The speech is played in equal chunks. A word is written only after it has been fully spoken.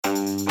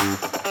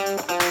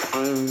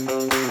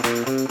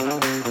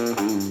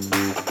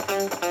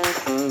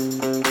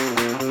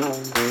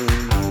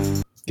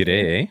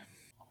G'day.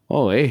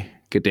 Oh, hey,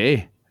 good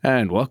day,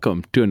 and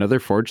welcome to another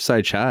Forge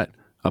Side Chat,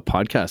 a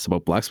podcast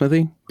about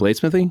blacksmithing,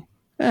 bladesmithing,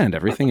 and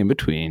everything in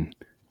between,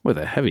 with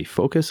a heavy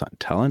focus on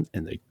talent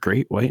in the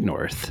Great White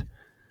North.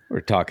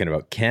 We're talking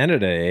about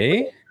Canada,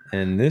 eh?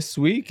 And this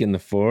week in the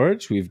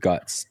Forge, we've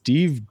got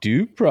Steve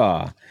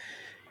Dupras.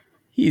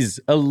 He's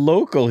a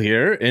local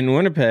here in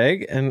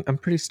Winnipeg, and I'm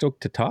pretty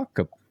stoked to talk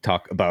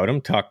about him,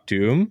 talk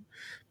to him.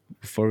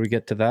 Before we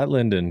get to that,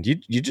 Lyndon,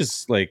 you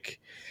just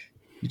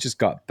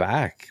got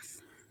back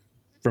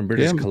from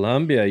British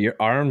Columbia. Your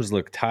arms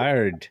look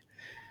tired.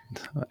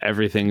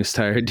 Everything's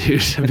tired,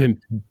 dude. I've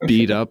been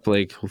beat up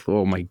like,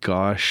 oh my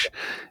gosh.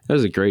 It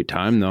was a great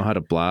time, though. Had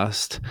a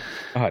blast.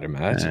 I'd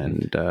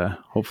imagine. And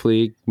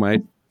hopefully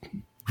my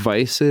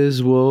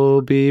vices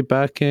will be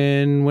back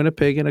in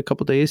Winnipeg in a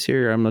couple days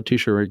here. I'm not too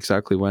sure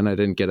exactly when. I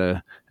didn't get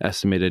a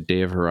estimated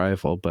day of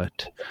arrival,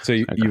 but... So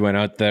you went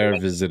out there,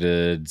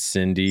 visited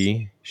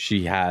Cindy.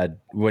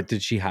 What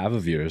did she have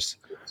of yours?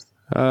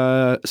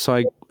 So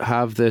I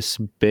have this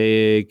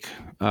big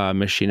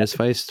machinist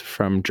Weist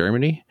from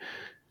Germany.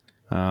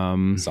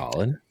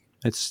 Solid.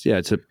 It's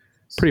a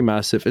pretty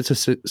massive. It's a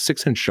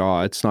 6-inch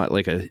jaw. It's not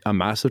like a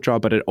massive jaw,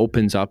 but it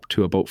opens up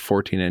to about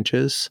 14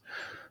 inches.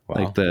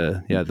 Wow.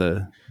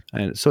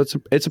 And so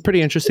it's a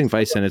pretty interesting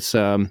vise, and it's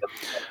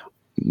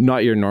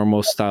not your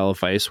normal style of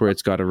vise where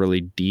it's got a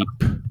really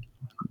deep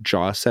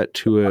jaw set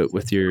to it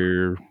with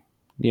your,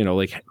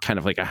 like kind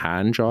of like a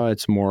hand jaw.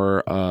 It's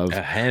more of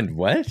a hand.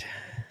 What?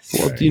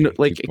 Well,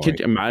 like I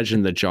could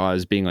imagine the jaw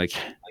as being like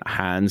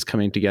hands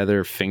coming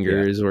together,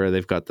 fingers where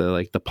they've got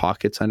the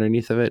pockets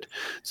underneath of it.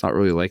 It's not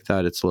really like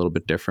that. It's a little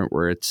bit different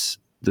where it's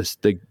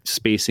the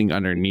spacing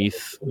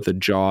underneath the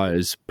jaw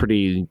is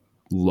pretty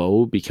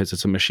low because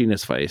it's a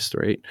machinist Weist,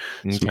 right?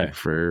 Okay.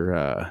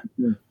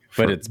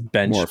 But it's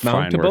bench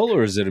mountable,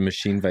 or is it a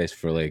machine vise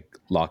for like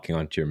locking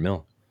onto your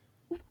mill?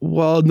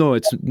 Well, no,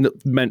 it's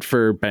meant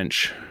for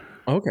bench.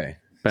 Okay.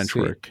 Bench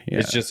work. Yeah.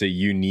 It's just a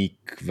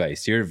unique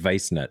vise. You're a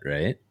vice nut,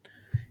 right?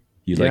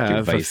 You like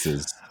your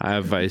vices. I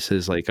have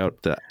vices like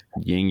out the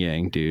yin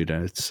yang, dude.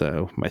 It's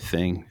my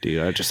thing,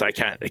 dude. I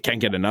can't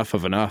get enough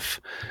of enough.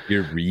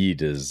 Your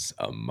reed is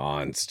a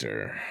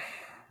monster.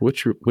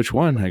 Which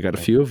one? I got a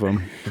few of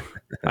them.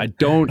 I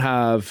don't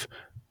have.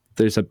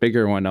 There's a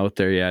bigger one out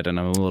there yet, and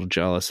I'm a little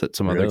jealous that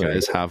some other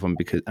guys have them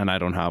and I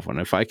don't have one.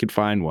 If I could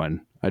find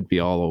one, I'd be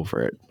all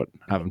over it, but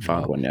I haven't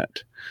found one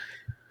yet.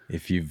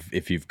 If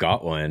you've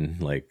got one,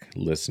 like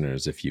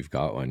listeners, if you've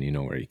got one, you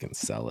know where you can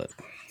sell it.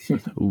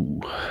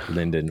 Ooh,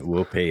 Lyndon,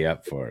 we'll pay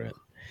up for it.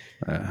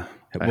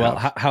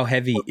 How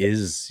heavy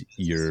is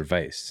your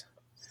vise?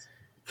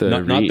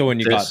 Not the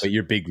one you got, but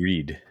your big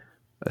reed.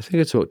 I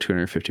think it's about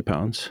 250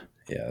 pounds.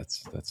 Yeah,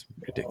 that's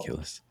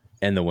ridiculous.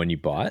 And the one you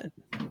bought?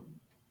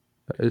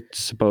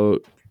 It's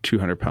about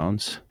 200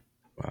 pounds.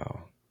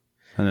 Wow.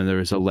 And then there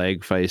was a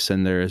leg vise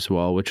in there as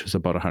well, which was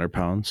about 100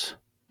 pounds.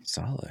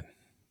 Solid.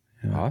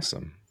 Yeah.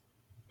 Awesome.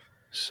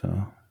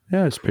 So,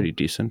 yeah, it's pretty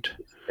decent.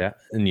 Yeah.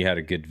 And you had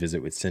a good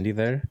visit with Cindy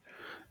there?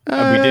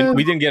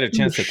 We didn't get a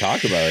chance to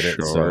talk about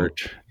it. So.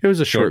 It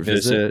was a short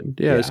visit.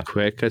 Yeah, it was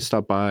quick. I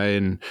stopped by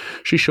and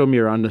she showed me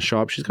around the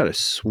shop. She's got a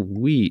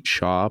sweet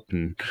shop,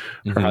 and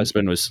her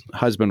husband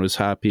was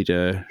happy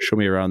to show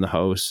me around the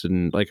house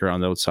and like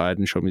around the outside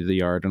and show me the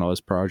yard and all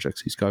his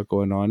projects he's got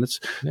going on. It's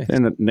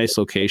in a nice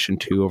location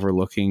too,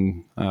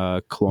 overlooking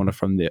Kelowna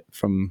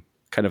from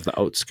kind of the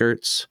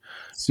outskirts.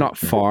 It's not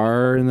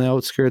far in the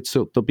outskirts,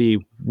 so they'll be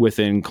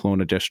within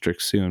Kelowna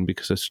district soon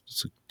because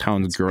the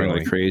town's growing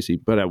like crazy.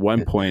 But at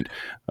one point,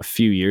 a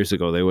few years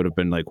ago, they would have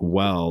been like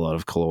well out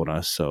of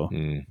Kelowna, so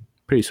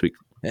pretty sweet.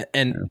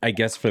 And I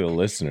guess for the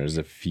listeners,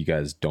 if you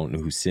guys don't know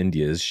who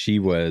Cindy is, she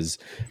was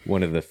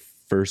one of the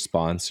first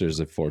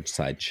sponsors of Forge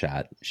Side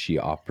Chat. She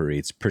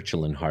operates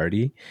Pritchell and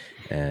Hardy,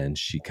 and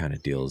she kind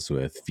of deals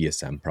with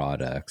VSM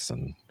products,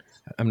 and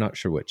I'm not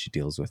sure what she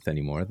deals with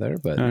anymore there,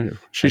 but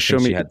she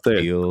showed me she had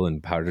steel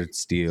and powdered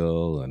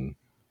steel, and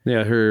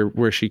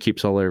where she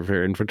keeps all of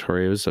her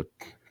inventory. It was a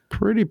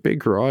pretty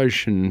big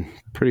garage and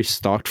pretty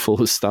stocked full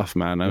of stuff,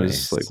 man. I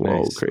was like,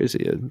 whoa,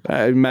 crazy.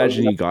 I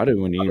imagine you got it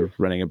when you're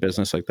running a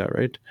business like that,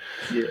 right?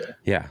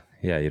 Yeah.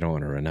 You don't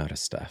want to run out of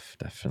stuff,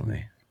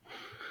 definitely.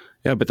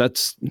 Yeah, but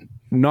that's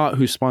not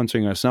who's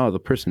sponsoring us now. The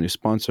person who's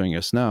sponsoring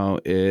us now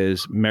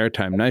is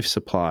Maritime Knife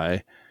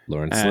Supply.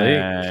 Lawrence Lake.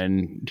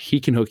 And he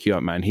can hook you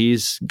up, man.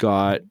 He's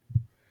got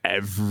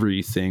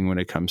everything when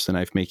it comes to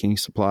knife making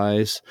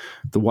supplies.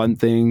 The one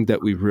thing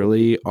that we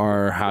really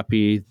are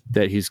happy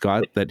that he's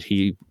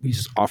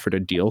offered a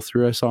deal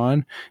through us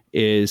on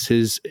is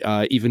his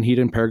Even Heat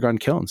and Paragon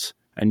kilns.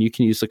 And you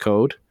can use the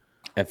code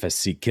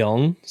FSC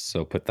Kiln.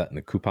 So put that in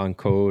the coupon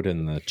code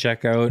and the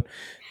checkout.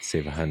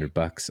 Save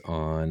 $100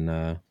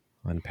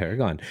 on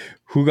Paragon.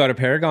 Who got a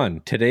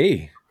Paragon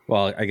today?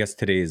 Well, I guess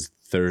today is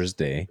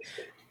Thursday.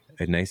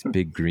 A nice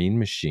big green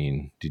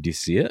machine. Did you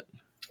see it?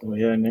 Oh,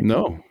 yeah, Nick.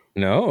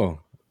 No.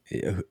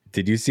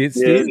 Did you see it,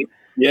 Steve?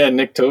 Yeah,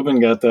 Nick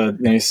Tobin got that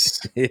nice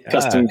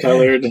custom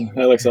colored.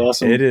 That looks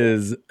awesome. It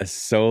is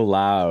so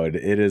loud.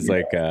 It is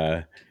like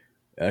a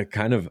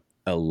kind of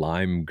a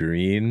lime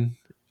green.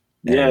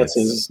 Yeah, it's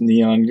his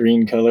neon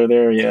green color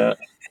there. Yeah.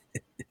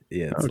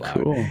 Yeah, it's loud.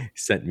 Cool. He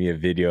sent me a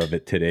video of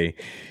it today.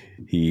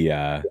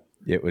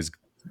 It was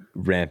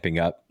ramping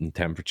up in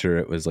temperature.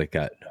 It was like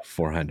at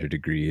 400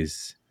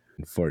 degrees,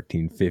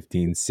 14,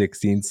 15,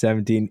 16,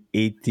 17,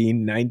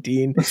 18,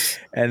 19.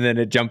 And then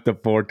it jumped to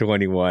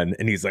 421.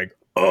 And he's like,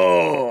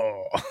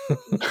 oh.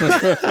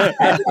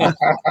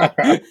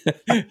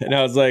 And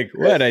I was like,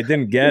 what? I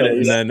didn't get it.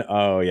 And then,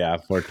 oh, yeah,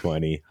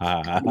 420.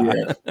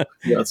 Yeah,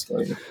 that's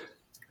funny.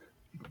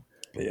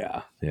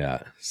 Yeah.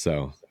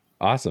 So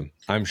awesome.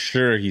 I'm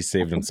sure he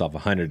saved himself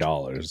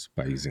 $100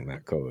 by using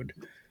that code.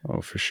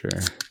 Oh, for sure.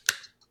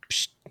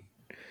 Psst.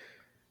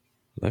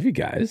 Love you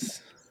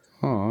guys.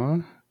 Aw.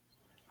 I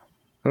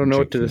don't know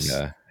what to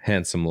say.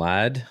 Handsome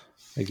lad.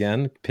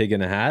 Again, pig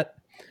in a hat.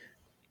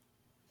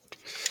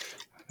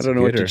 I don't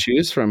know what to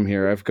choose from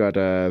here. I've got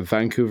a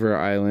Vancouver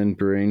Island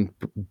Brewing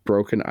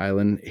Broken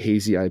Island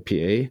Hazy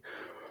IPA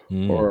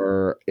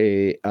or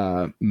a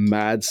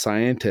Mad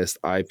Scientist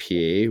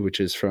IPA, which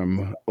is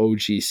from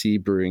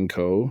OGC Brewing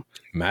Co.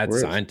 Mad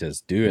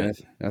Scientist, do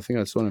it. I think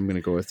that's what I'm going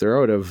to go with.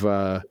 They're out of,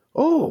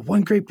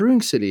 One Great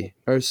Brewing City,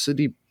 or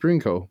City Brewing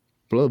Co.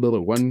 Blah, blah, blah.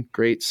 One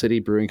Great City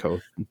Brewing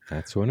Co.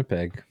 That's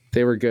Winnipeg.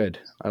 They were good.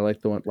 I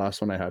like the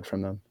last one I had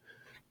from them.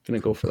 Gonna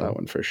go for that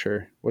one for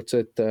sure. What's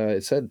it?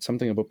 It said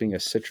something about being a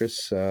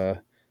citrus,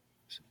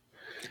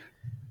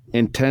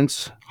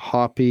 intense,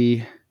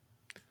 hoppy.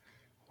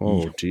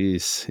 Oh,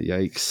 geez,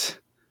 yikes!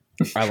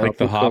 I like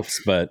the hops,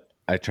 but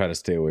I try to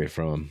stay away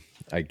from them.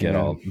 I get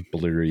all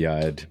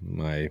blurry-eyed.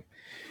 My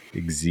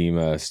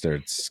eczema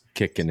starts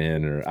kicking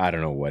in, or I don't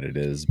know what it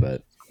is,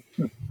 but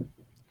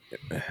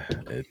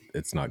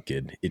it's not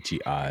good.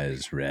 Itchy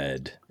eyes,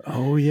 red.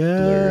 Oh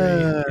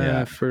yeah, blurry.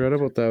 I forgot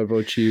about that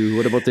about you.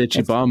 What about the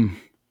itchy bum?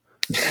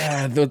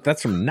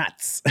 That's from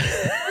nuts.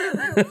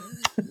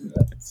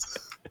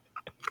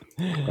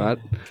 That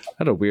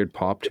had a weird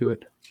pop to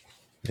it.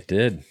 It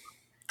did.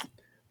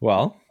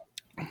 Well,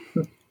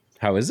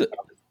 how is it?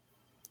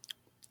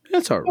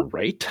 It's all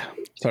right.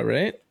 It's all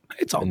right.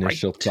 It's all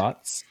Initial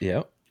thoughts.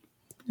 Yeah.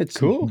 It's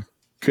cool.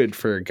 Good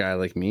for a guy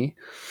like me.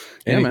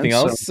 Anything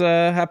else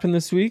happened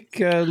this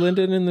week,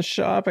 Lyndon, in the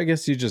shop? I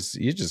guess you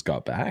just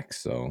got back,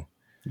 so.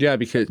 Yeah,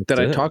 because did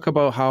I talk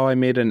about how I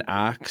made an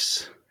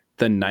axe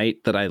the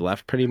night that I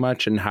left pretty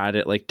much and had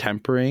it like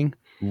tempering?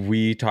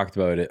 We talked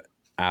about it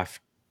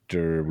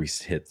after we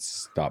hit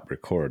stop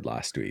record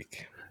last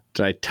week.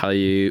 Did I tell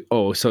you?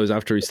 Oh, so it was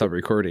after we stopped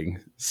recording.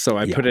 So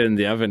I put it in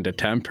the oven to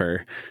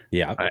temper.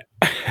 Yeah.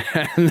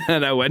 And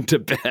then I went to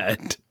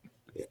bed.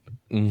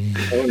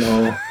 Oh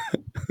no.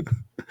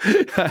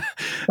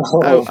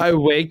 I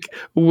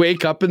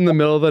wake up in the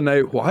middle of the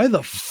night. Why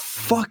the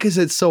fuck is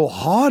it so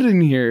hot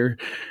in here?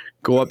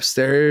 Go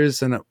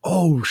upstairs and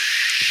oh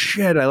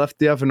shit! I left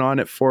the oven on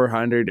at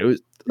 400. It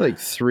was like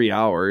 3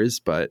 hours,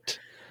 but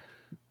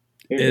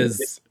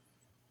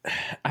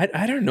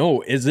I don't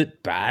know. Is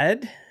it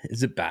bad?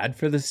 Is it bad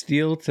for the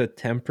steel to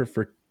temper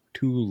for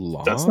too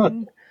long?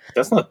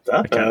 That's not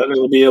that bad.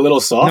 It'll be a little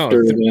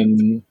softer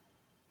than.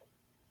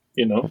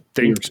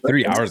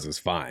 3 hours is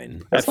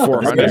fine. At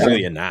 400,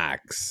 especially an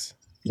axe.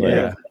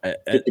 Yeah,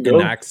 an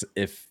axe.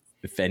 If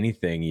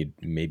anything, you'd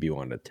maybe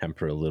want to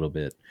temper a little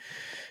bit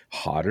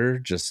hotter,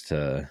 just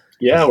to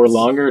or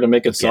longer to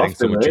make it softer.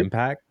 So much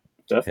impact.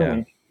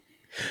 Definitely.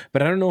 Yeah.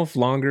 But I don't know if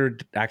longer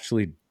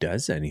actually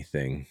does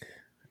anything.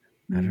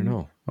 I don't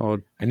know. Oh,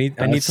 I need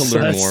to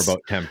learn more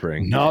about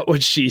tempering. Not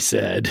what she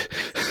said.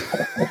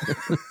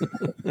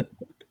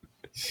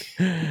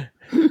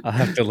 I'll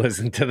have to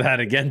listen to that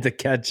again to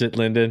catch it,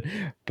 Lyndon.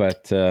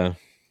 But I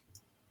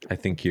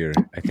think you're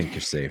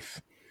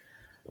safe.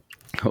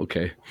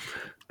 Okay.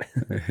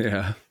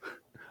 Yeah.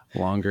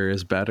 Longer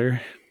is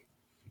better.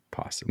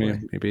 Possibly. Yeah,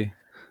 maybe.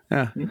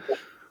 Yeah.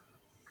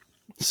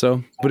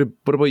 So, what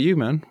about you,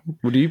 man?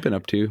 What have you been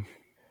up to?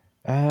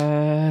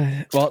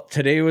 Well,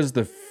 today was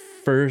the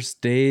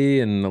first day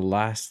in the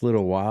last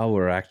little while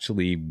where I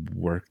actually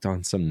worked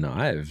on some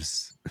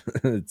knives.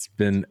 It's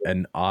been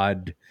an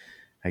odd,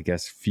 I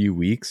guess, few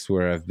weeks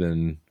where I've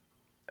been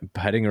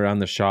heading around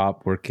the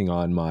shop working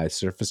on my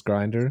surface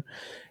grinder.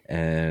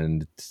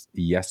 And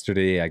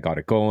yesterday I got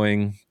it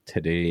going.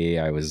 Today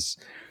I was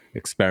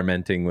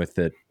experimenting with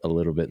it a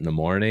little bit in the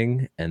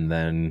morning, and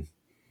then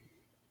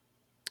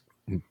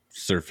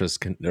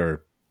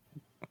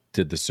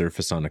did the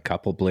surface on a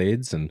couple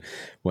blades and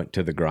went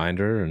to the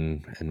grinder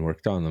and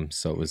worked on them.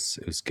 So it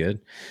was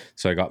good.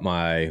 So I got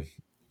my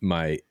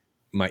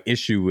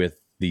issue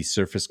with the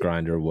surface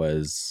grinder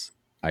was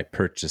I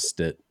purchased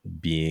it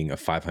being a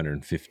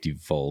 550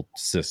 volt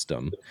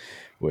system,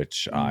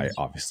 which I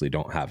obviously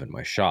don't have in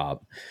my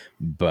shop,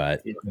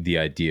 but the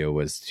idea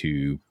was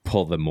to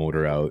pull the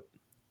motor out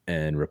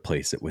and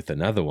replace it with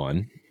another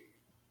one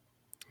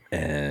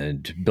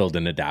and build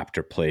an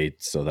adapter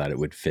plate so that it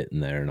would fit in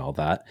there and all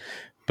that.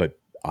 But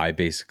I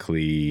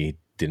basically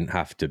didn't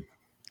have to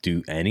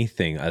do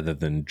anything other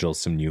than drill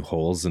some new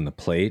holes in the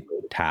plate,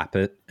 tap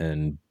it,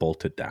 and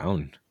bolt it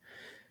down.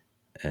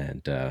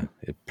 and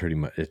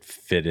it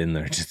fit in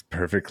there just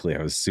perfectly.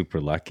 I was super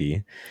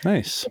lucky.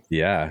 Nice.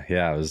 Yeah,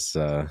 I was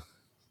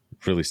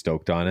really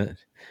stoked on it.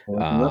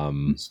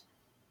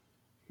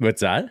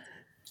 What's that?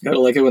 Gotta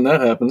like it when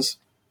that happens.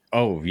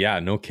 Oh yeah,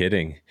 no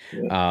kidding.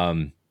 Yeah.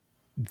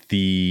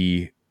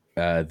 The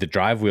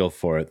drive wheel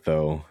for it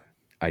though,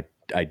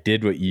 I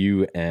did what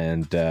you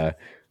and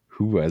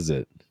who was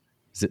it?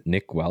 Is it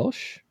Nick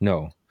Welsh?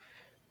 No,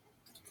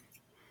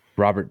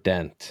 Robert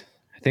Dent.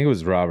 I think it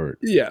was Robert.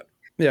 Yeah,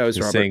 it was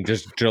Robert saying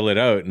just drill it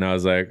out, and I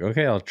was like,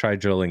 okay, I'll try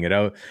drilling it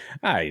out.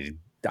 I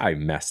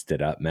messed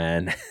it up,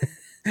 man.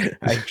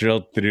 I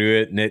drilled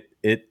through it, and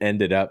it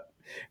ended up,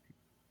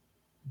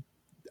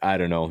 I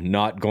don't know,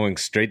 not going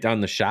straight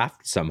down the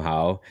shaft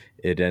somehow.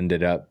 It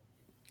ended up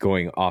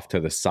going off to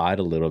the side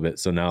a little bit,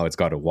 so now it's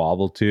got a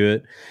wobble to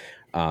it.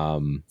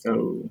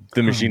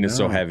 The machine is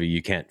so heavy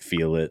you can't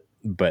feel it,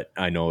 but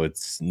I know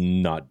it's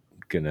not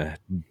gonna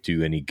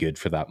do any good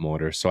for that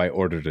motor, so I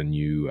ordered a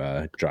new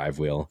drive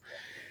wheel.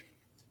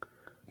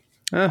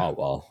 Oh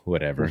well,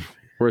 whatever.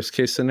 Worst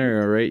case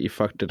scenario, right? You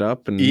fucked it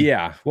up, and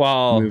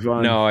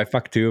no, I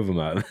fucked two of them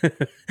up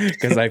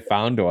because I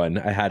found one.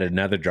 I had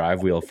another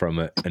drive wheel from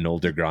an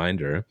older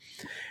grinder,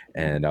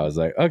 and I was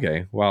like,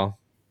 okay, well,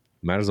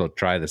 might as well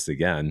try this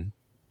again.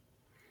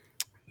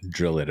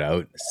 Drill it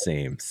out,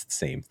 same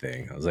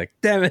thing. I was like,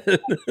 damn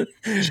it.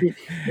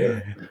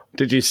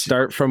 Did you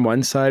start from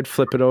one side,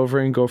 flip it over,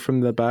 and go from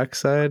the back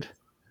side?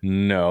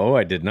 No,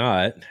 I did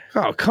not.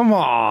 Oh, come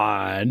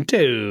on,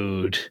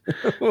 dude.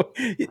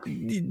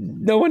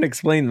 No one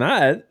explained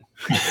that.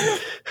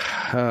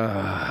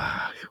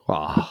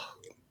 Well,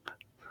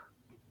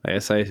 I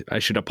guess I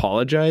should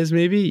apologize.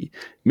 Maybe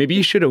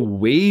you should have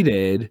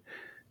waited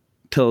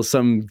till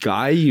some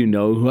guy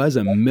who has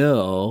a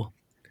mill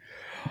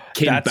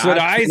That's what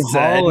I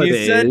said.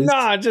 You said,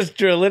 "No, just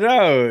drill it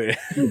out."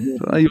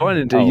 Well, you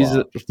wanted to use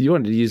it. You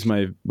wanted to use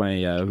my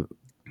lathe.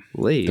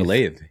 The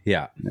lathe,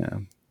 yeah.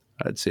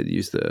 I'd say to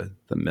use the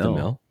mill. The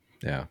mill,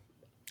 yeah.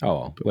 Oh,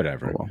 well,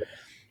 whatever. Oh, well.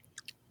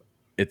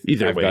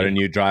 I've got a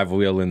new drive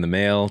wheel in the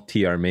mail.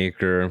 TR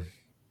Maker.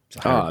 It's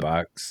 $100.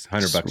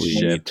 $100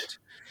 shipped.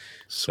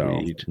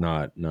 Sweet. So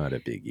not a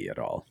biggie at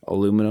all.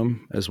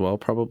 Aluminum as well,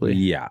 probably.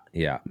 Yeah.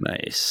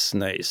 Nice.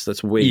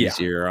 That's way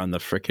easier on the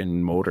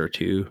freaking motor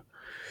too.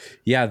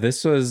 Yeah,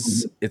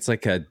 it's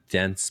like a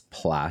dense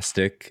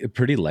plastic.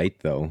 Pretty light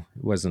though.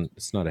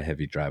 It's not a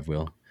heavy drive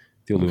wheel.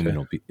 The aluminum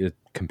will be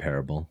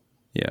comparable.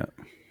 Yeah.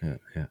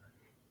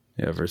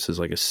 Versus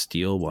like a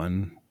steel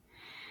one.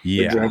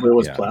 Yeah. The drive wheel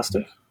was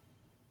plastic.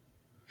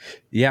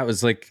 Yeah,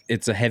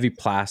 it's a heavy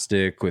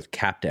plastic with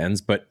capped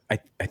ends, but I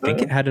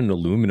think it had an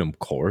aluminum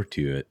core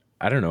to it.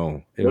 I don't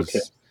know. It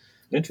was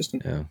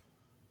interesting. Yeah.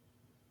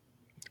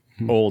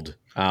 Old.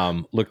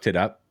 Looked it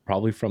up,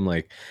 probably from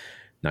like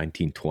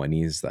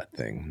 1920s, that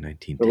thing.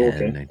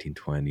 1910,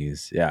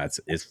 1920s. Yeah,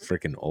 it's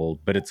freaking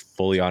old, but it's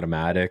fully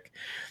automatic.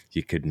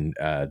 You can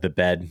the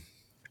bed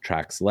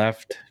tracks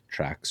left,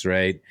 tracks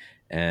right,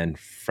 and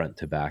front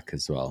to back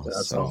as well.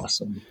 That's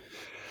awesome.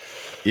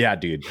 Yeah,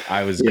 dude.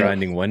 I was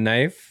grinding one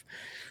knife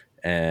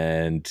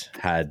and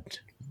had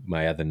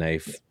my other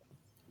knife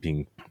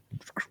being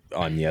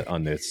on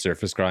the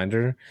surface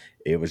grinder.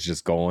 It was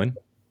just going.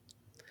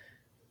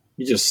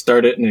 You just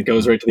start it and it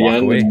goes right to the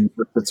end and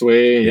works its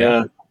way.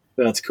 Yeah.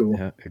 That's cool.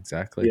 Yeah,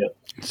 exactly. Yeah.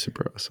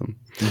 Super awesome.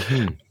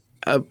 Mm-hmm.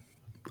 I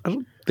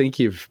don't think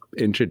you've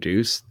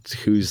introduced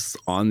who's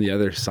on the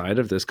other side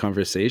of this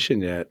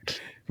conversation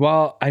yet.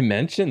 Well, I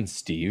mentioned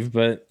Steve,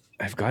 but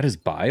I've got his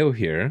bio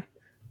here.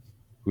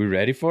 We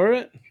ready for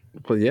it?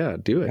 Well, yeah,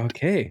 do it.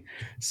 Okay.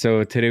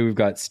 So today we've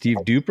got Steve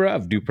Dupra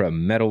of Dupra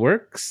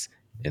Metalworks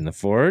in the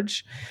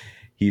Forge.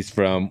 He's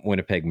from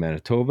Winnipeg,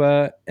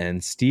 Manitoba,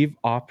 and Steve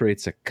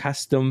operates a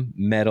custom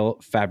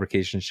metal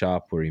fabrication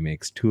shop where he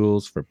makes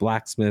tools for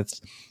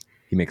blacksmiths.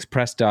 He makes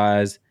press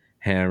dies,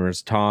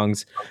 hammers,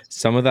 tongs.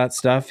 Some of that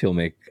stuff he'll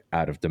make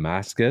out of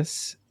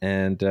Damascus,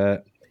 and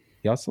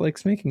he also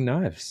likes making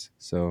knives.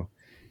 So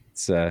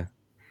it's a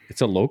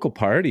local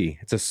party.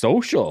 It's a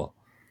social.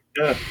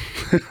 Yeah.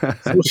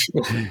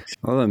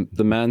 Well,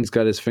 the man's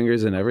got his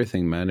fingers in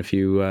everything, man. If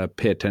you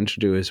pay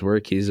attention to his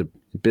work, he's a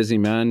busy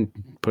man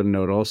putting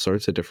out all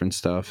sorts of different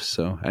stuff.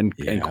 So and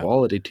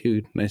quality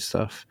too, nice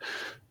stuff.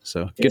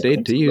 So good day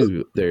to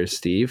you there,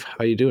 Steve.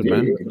 How you doing,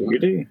 man?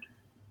 Good day.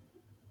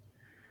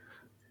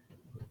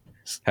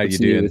 How you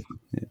doing?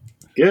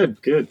 Good.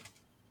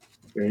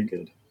 Very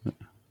good.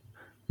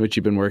 What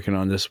you been working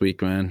on this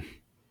week, man?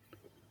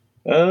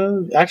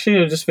 Actually,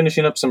 I'm just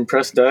finishing up some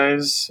press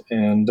dies,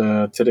 and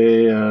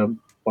today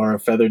bar a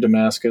feather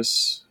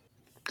Damascus.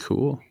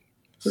 Cool.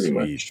 Pretty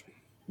much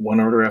one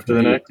order after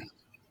the next.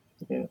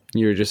 Yeah.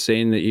 You were just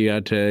saying that you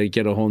had to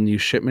get a whole new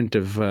shipment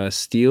of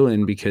steel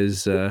in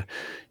because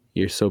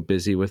you're so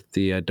busy with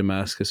the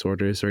Damascus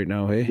orders right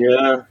now, hey?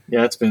 Yeah.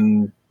 It's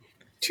been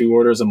 2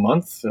 orders a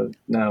month.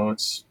 Now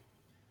it's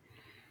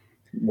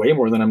way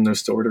more than I'm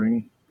used to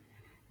ordering.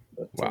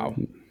 But, wow.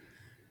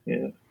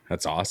 Yeah.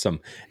 That's awesome.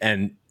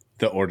 And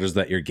the orders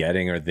that you're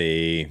getting, are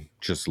they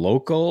just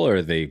local or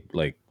are they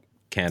like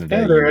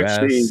Canada, they're US?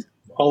 actually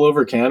all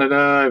over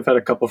Canada. I've had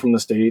a couple from the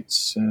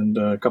States and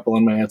a couple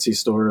on my Etsy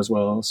store as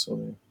well. So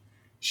they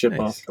ship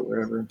off to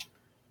wherever.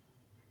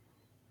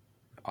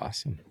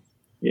 Awesome.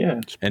 Yeah.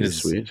 And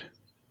sweet.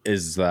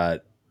 Is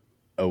that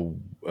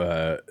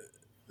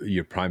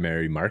your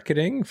primary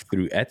marketing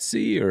through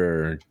Etsy,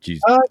 or do you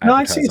no,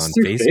 I see it's on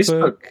through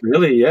Facebook?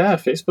 Really, yeah.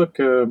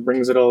 Facebook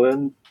brings it all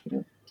in.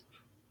 Yeah.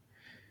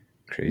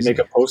 Crazy. Make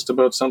a post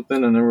about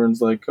something, and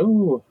everyone's like,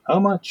 "Oh, how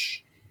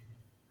much?"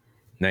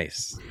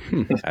 Nice.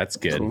 That's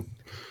good. Cool.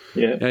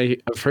 Yeah,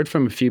 I've heard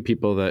from a few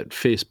people that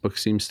Facebook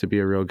seems to be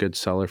a real good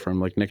seller. From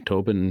like Nick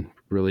Tobin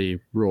really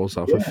rolls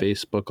off of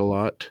Facebook a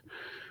lot.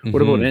 Mm-hmm.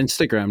 What about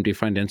Instagram? Do you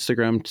find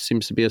Instagram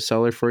seems to be a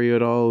seller for you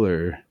at all,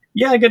 or?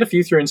 Yeah, I get a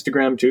few through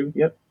Instagram too.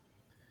 Yep.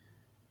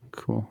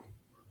 Cool.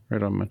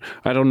 Right on, man.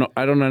 I don't know.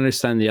 I don't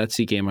understand the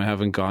Etsy game. I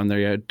haven't gone there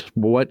yet.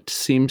 What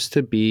drives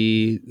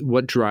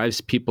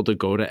people to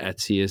go to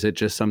Etsy? Is it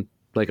just a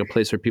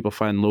place where people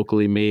find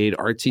locally made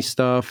artsy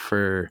stuff,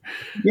 or?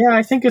 Yeah,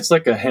 I think it's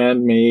like a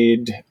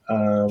handmade,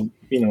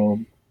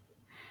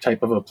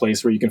 type of a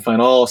place where you can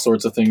find all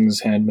sorts of things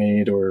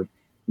handmade or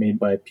made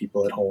by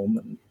people at home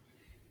and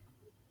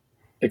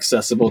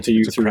accessible to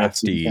you through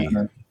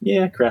Etsy.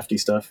 Yeah, crafty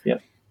stuff. Yeah.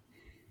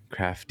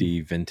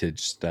 Crafty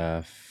vintage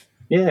stuff.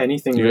 Yeah,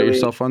 anything. You got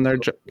yourself on there?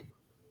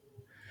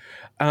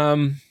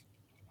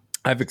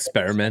 I've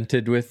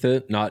experimented with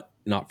it, not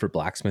for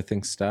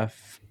blacksmithing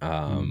stuff.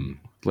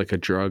 Like a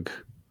drug.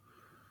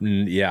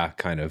 Yeah,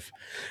 kind of.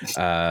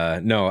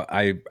 No,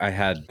 I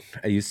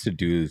used to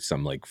do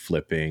some like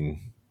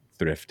flipping,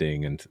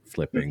 thrifting and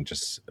flipping,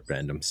 just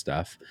random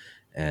stuff,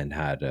 and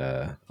had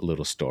a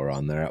little store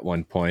on there at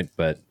one point,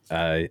 but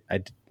I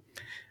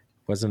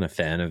wasn't a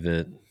fan of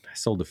it. I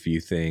sold a few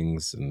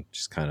things and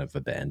just kind of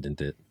abandoned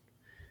it.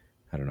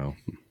 I don't know.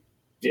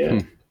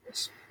 Yeah.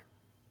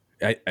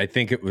 I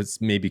think it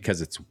was maybe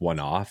because it's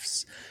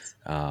one-offs.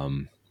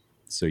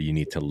 So you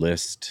need to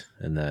list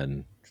and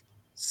then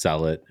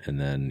sell it and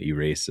then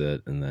erase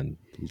it and then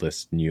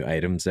list new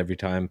items every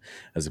time,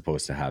 as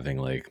opposed to having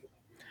like,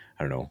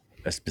 I don't know,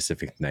 a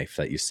specific knife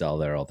that you sell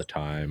there all the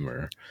time,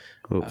 or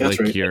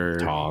your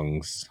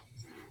tongs.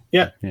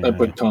 Yeah, I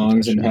put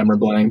tongs and hammer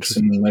blanks,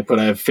 and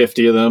I have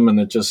 50 of them, and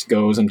it just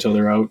goes until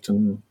they're out,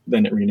 and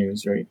then it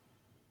renews, right?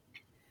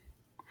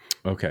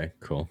 Okay,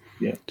 cool.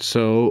 Yeah.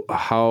 So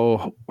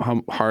how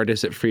hard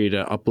is it for you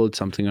to upload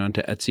something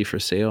onto Etsy for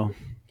sale?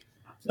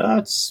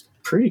 It's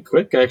pretty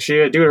quick,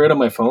 actually. I do it right on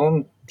my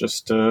phone.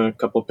 Just a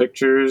couple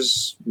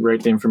pictures,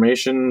 write the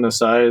information, the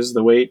size,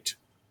 the weight.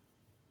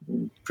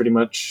 Pretty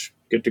much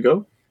good to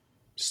go.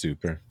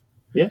 Super.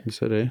 Yeah. You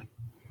said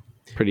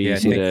pretty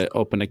easy to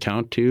open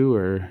account too,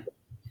 or?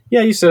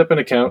 Yeah, you set up an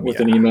account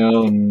with an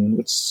email, and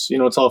it's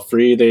all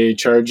free. They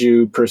charge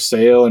you per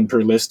sale and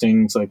per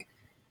listing. It's like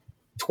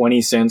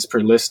 20 cents per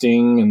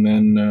listing, and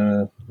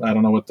then I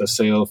don't know what the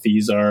sale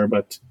fees are,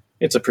 but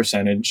it's a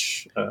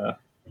percentage of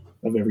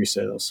every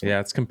sale. So. Yeah,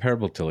 it's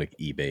comparable to like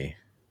eBay.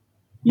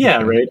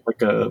 Yeah, right.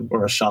 Like a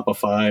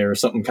Shopify or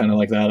something kind of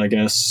like that, I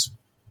guess.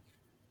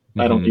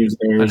 I don't use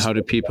theirs. And how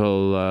do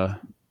people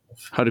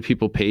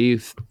pay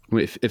you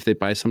if they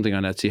buy something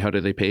on Etsy? How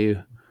do they pay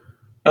you?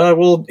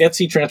 Well,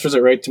 Etsy transfers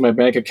it right to my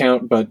bank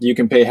account, but you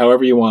can pay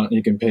however you want.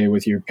 You can pay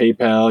with your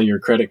PayPal, your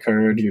credit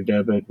card, your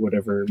debit,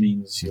 whatever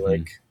means you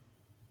like.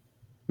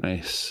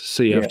 Nice.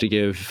 So you have to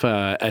give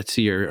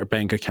Etsy your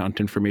bank account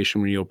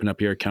information when you open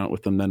up your account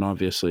with them, then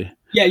obviously.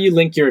 Yeah, you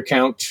link your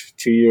account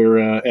to your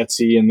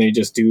Etsy, and they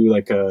just do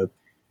like a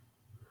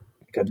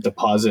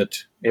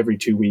deposit every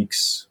 2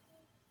 weeks.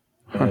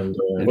 And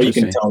you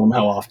can tell them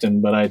how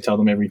often, but I tell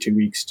them every 2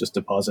 weeks, just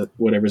deposit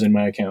whatever's in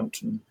my account.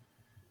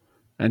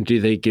 And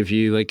do they give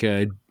you like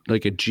a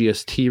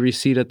GST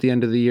receipt at the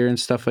end of the year and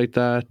stuff like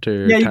that?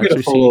 Or yeah, you get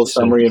a full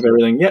summary of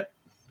everything. Yep,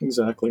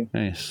 exactly.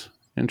 Nice,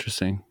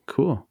 interesting,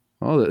 cool.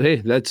 Oh, hey,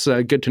 that's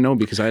good to know,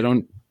 because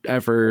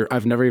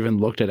I've never even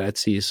looked at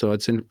Etsy, so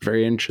it's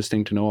very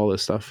interesting to know all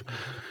this stuff.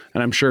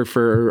 And I'm sure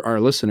for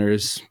our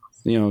listeners,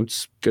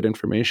 it's good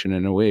information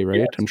in a way,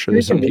 right? Yeah, I'm sure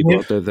there's some people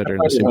out there that are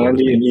listening.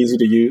 Handy and easy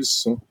to use.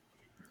 So.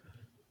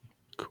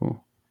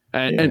 Cool.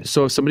 And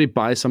so if somebody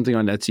buys something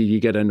on Etsy, you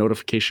get a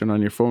notification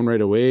on your phone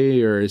right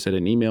away, or is it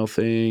an email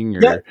thing? Or?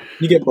 Yeah,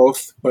 you get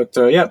both. But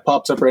it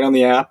pops up right on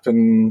the app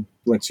and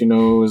lets you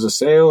know it's a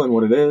sale and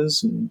what it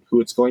is and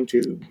who it's going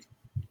to.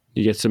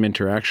 You get some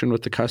interaction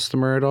with the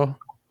customer at all?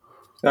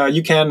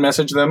 You can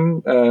message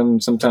them.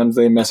 Sometimes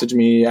they message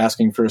me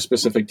asking for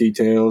specific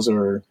details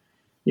or,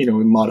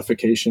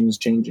 modifications,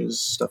 changes,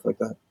 stuff like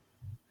that.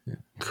 Yeah.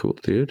 Cool,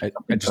 dude. I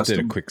just did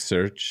a quick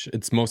search.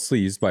 It's mostly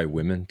used by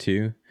women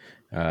too.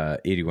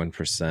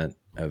 81%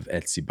 of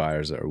Etsy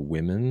buyers are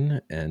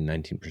women and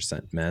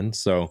 19% men.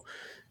 So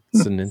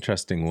it's an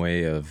interesting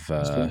way of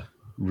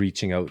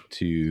reaching out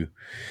to,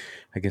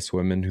 I guess,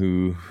 women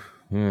who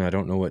I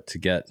don't know what to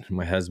get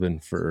my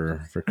husband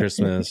for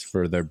Christmas,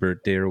 for their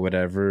birthday or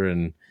whatever.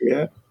 And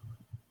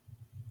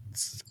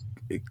it's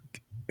a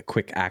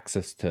quick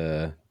access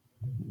to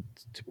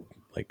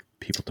like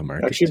people to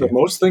market. Actually, the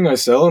most thing I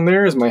sell in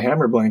there is my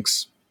hammer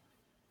blanks.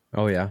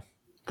 Oh, yeah.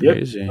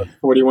 Crazy.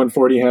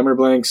 4140 hammer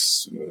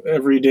blanks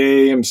every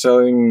day. I'm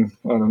selling,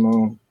 I don't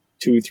know,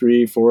 2,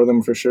 3, 4 of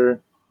them for sure.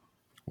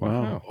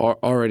 Wow.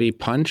 Already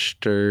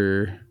punched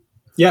or?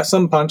 Yeah,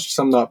 some punched,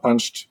 some not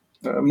punched.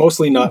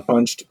 Mostly not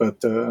punched,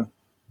 but the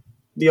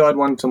odd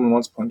one someone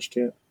wants punched,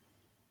 yeah.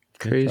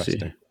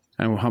 Crazy.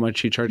 And how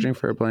much are you charging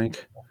for a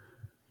blank?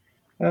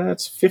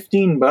 It's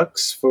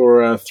 $15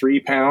 for a 3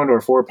 pound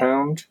or 4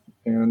 pound,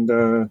 and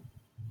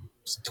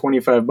it's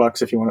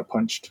 $25 if you want it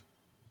punched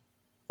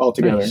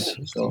altogether. Nice.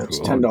 So it's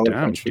Cool. $10 Damn,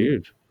 punch fee.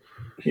 dude.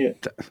 Yeah.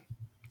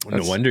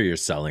 No wonder you're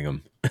selling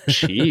them.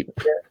 Cheap.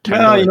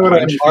 Well, you know what? I've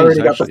punch already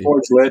fees, got the actually.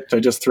 forge lit. I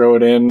just throw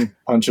it in,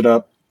 punch it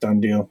up,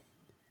 done deal.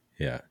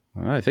 Yeah.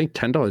 Well, I think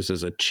 $10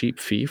 is a cheap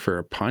fee for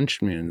a punch.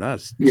 I mean,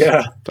 that's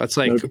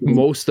like Okay.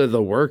 most of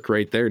the work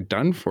right there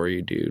done for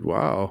you, dude.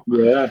 Wow.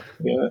 Yeah.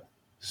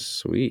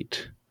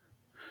 Sweet.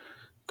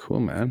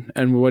 Cool, man.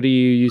 And what are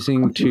you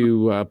using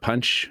to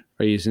punch?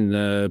 Are you using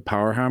the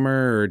power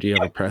hammer or do you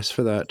have a press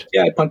for that?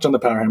 Yeah, I punch on the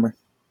power hammer.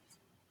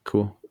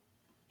 Cool.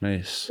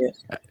 Nice.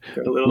 Yeah.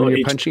 Got a little When you're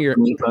H13 punching your-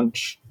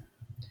 punch.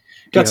 Do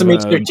Got you some have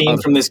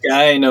H13 from this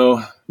guy I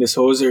know, this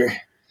hoser.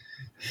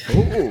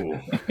 Oh.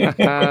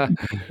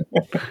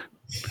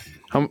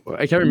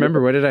 I can't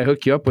remember. What did I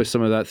hook you up with?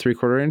 Some of that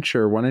 3/4 inch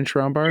or 1 inch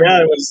round bar?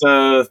 Yeah, it was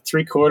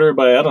 3/4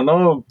 by, I don't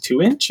know,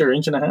 2 inch or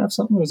 1.5 inch,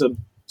 something. It was a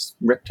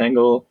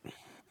rectangle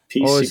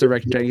piece. Oh, it's a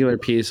rectangular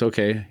piece.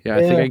 Okay. Yeah,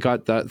 I think I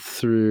got that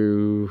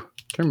through.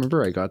 I can't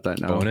remember. I got that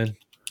now. Bonin?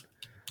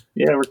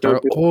 Yeah, it worked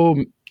out good. Oh,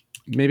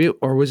 maybe,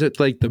 or was it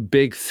like the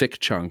big thick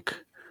chunk?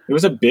 It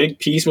was a big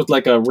piece with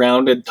like a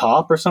rounded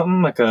top or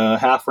something, like a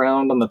half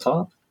round on the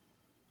top.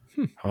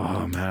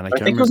 Oh man, I I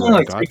can't think it was remember.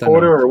 only I like got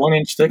 3/4 that or 1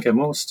 inch thick at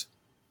most.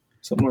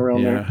 Something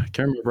around now. there. Yeah, I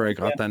can't remember. I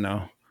got that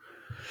now.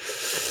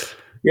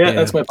 Yeah,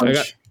 that's my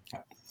punch.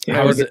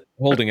 How is it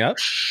holding up?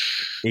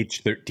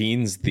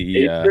 H13's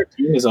the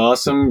H13 is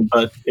awesome,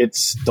 but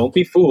don't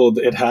be fooled.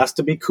 It has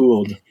to be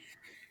cooled.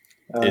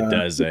 it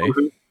does, eh?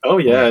 Oh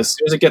yeah, as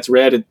soon as it gets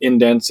red, it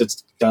indents.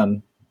 It's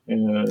done.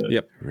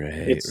 Yep. Right,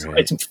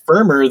 It's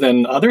firmer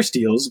than other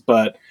steels,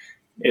 but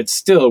it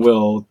still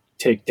will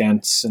take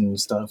dents and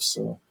stuff.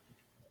 So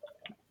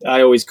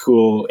I always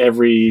cool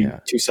every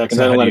 2 seconds.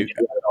 So I don't how let do it get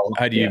at all.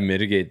 How do you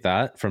mitigate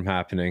that from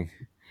happening?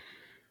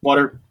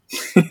 Water?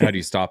 How do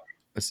you stop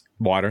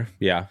water?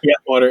 Yeah. Yeah,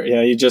 water.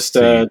 Yeah, you just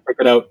take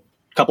it out.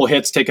 Couple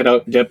hits, take it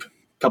out, dip.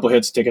 Couple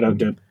hits, take it out,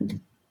 dip.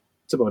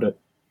 That's about it.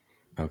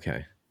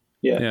 Okay.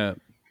 Yeah.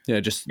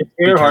 Just It's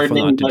be air careful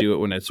hardening, not to but- do it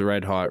when it's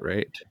red hot,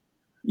 right?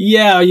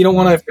 Yeah, you don't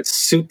want to. If it's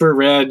super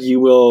red,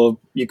 you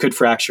could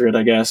fracture it,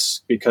 I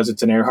guess, because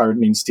it's an air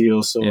hardening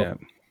steel. So Yeah.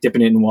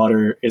 dipping it in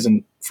water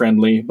isn't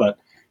friendly. But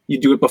you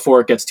do it before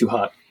it gets too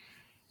hot.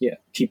 Yeah,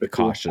 keep it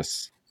cool.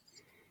 Cautious.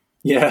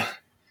 Yeah.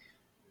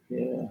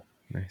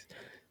 Nice.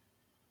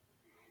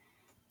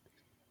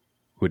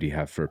 What do you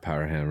have for a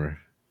power hammer?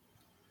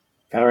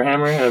 Power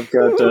hammer. I've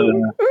got.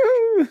 Do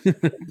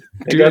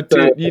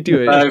it. You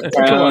do it. 55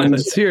 Come on, pounds.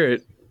 let's hear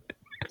it.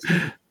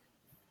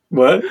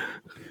 What?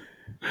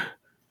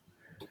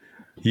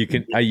 You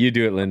can. You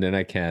do it, Lyndon.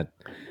 I can't.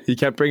 You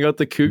can't bring out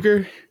the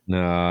cougar?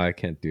 No, I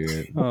can't do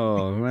it.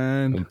 Oh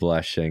man. I'm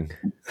blushing.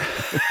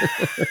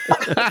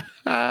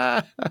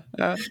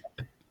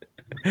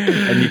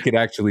 And you could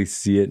actually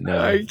see it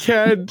now. I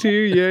can too.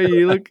 Yeah,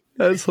 you look.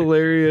 That's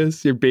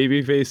hilarious. Your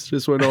baby face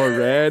just went all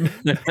red.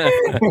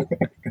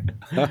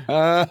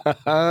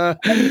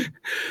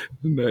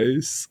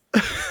 Nice.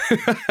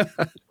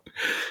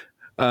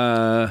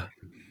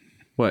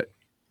 What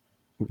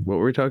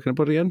were we talking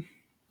about again?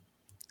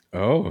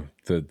 Oh,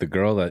 the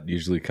girl that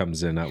usually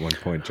comes in at one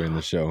point during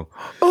the show.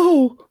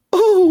 Oh,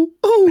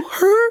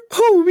 her?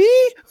 Oh, me?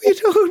 Are you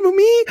talking about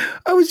me?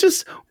 I was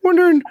just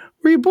wondering,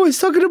 were you boys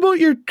talking about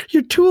your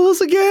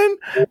tools again?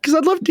 Because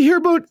I'd love to hear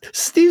about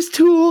Steve's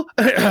tool.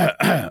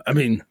 I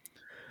mean,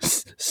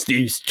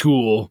 Steve's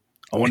tool.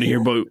 I want to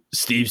hear about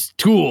Steve's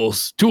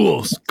tools.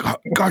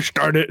 Gosh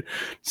darn it.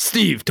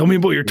 Steve, tell me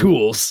about your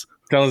tools.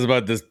 Tell us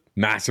about this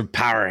massive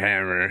power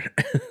hammer.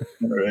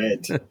 All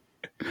right.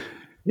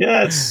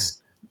 Yeah,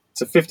 it's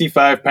a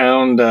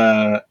 55-pound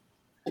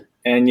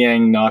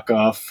Anyang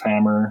knockoff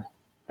hammer.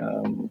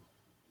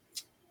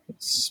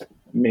 It's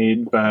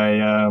made by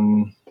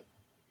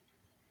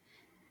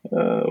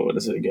what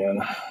is it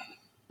again?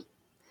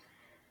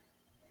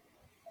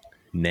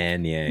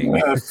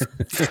 Nanyang. It's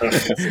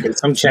some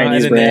It's not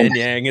Chinese a brand.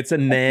 Nanyang. It's a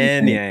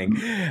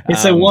Nanyang.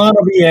 It's a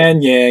wannabe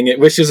Anyang. It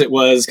wishes it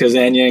was, because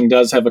Anyang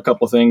does have a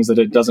couple things that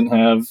it doesn't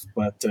have.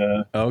 But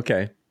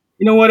Okay.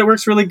 you know what? It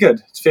works really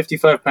good. It's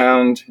 55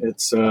 pound.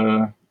 It's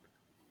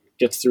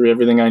gets through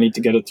everything I need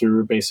to get it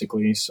through,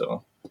 basically.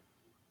 So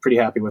pretty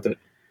happy with it.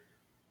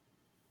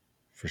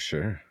 For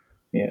sure.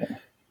 Yeah.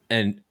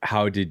 And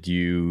how did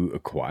you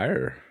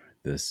acquire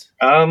this?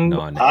 I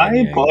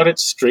Non-Anyang. bought it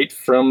straight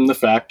from the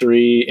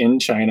factory in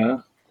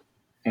China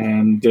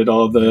and did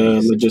all the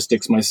Nice.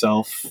 logistics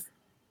myself.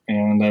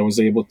 And I was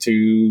able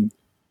to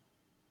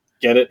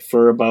get it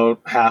for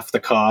about half the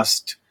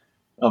cost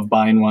of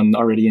buying one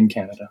already in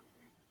Canada.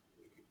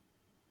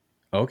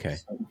 Okay.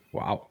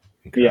 Wow.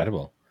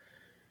 Incredible.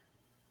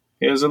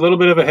 It was a little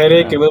bit of a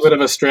headache, a little bit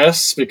of a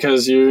stress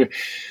because you're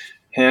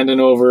handing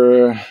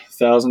over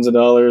thousands of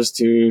dollars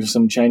to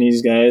some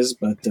Chinese guys,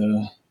 but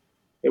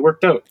it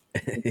worked out.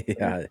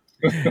 Yeah.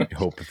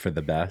 Hoping for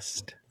the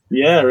best.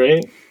 Yeah,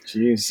 right?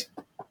 Jeez.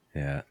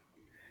 Yeah.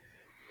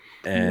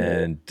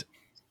 And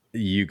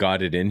you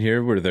got it in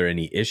here. Were there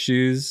any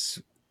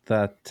issues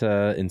that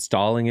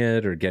installing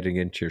it or getting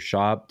into your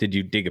shop? Did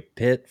you dig a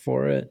pit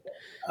for it?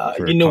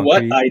 You know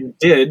what? I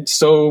did.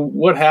 So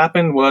what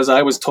happened was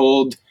I was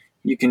told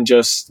you can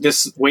just,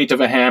 this weight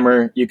of a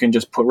hammer, you can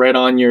just put right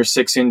on your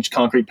 6-inch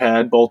concrete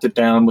pad, bolt it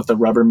down with a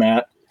rubber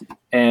mat,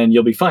 and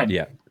you'll be fine.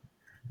 Yeah.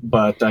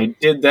 But I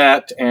did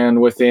that,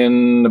 and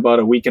within about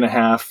a week and a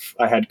half,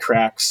 I had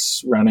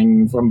cracks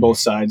running from both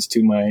sides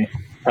to my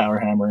power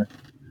hammer.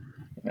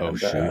 And,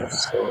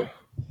 so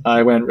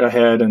I went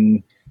ahead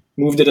and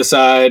moved it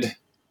aside,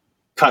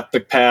 cut the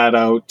pad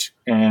out,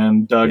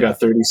 and dug a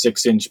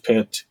 36-inch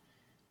pit,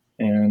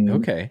 and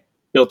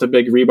built a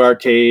big rebar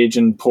cage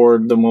and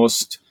poured the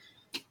most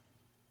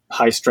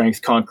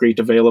high-strength concrete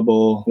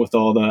available with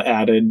all the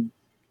added,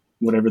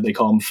 whatever they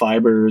call them,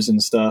 fibers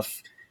and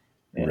stuff.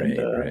 And,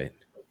 right.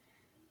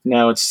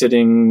 Now it's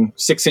sitting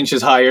 6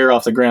 inches higher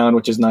off the ground,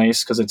 which is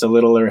nice because it's a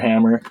littler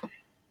hammer,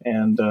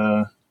 and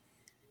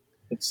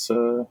it's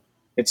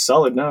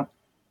solid now.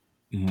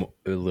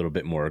 A little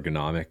bit more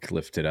ergonomic,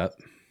 lift it up.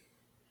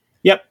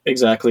 Yep,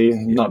 exactly.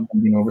 Not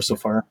bending over so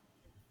far.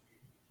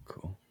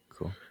 Cool.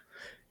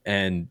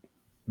 And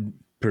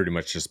pretty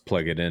much just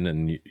plug it in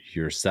and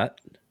you're set?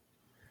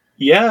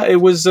 Yeah, it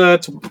was. I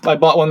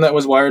bought one that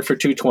was wired for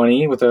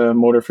 220 with a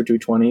motor for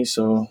 220,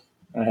 so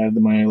I had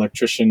my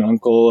electrician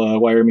uncle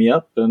wire me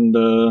up, and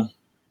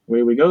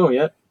away we go.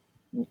 Yeah,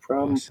 no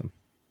problem. Awesome.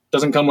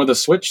 Doesn't come with a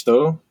switch,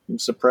 though. I'm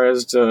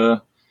surprised.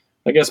 I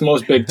guess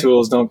most big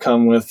tools don't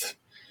come with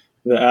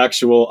the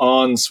actual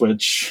on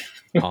switch.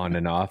 On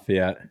and off,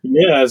 yeah.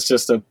 Yeah, it's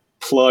just a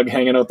plug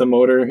hanging out the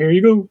motor. Here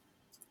you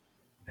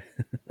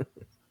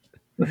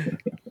go.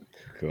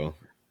 Cool.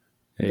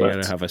 You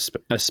gotta have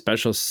a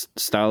special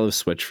style of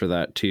switch for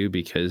that too,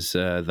 because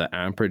the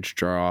amperage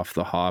draw off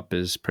the hop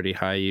is pretty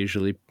high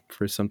usually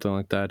for something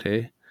like that.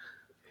 Hey.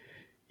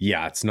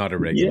 Yeah, it's not a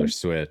regular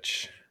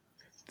switch.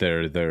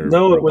 They're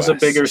no, it was a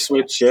bigger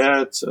switch.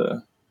 Yeah, it's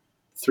a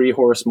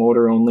 3-horse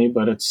motor only,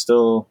 but it's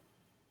still.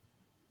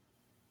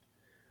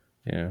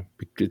 Yeah,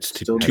 it's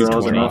still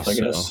draws enough, I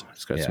guess. So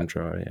it's got some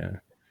draw. Yeah.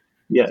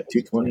 Yeah,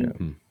 220. Yeah.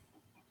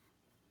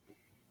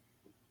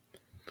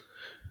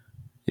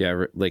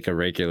 Yeah, like a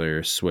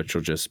regular switch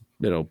will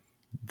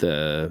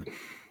the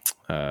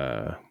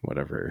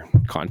whatever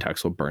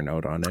contacts will burn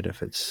out on it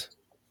if it's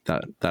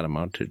that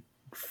amount to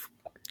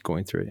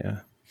going through it. Yeah.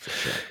 For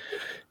sure.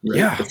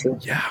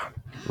 Right, Yeah.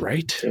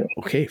 Right. Yeah.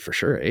 Okay, for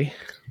sure, eh?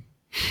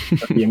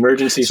 The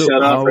emergency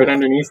set off right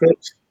underneath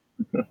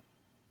it.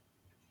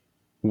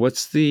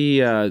 What's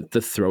the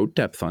throat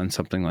depth on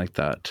something like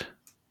that?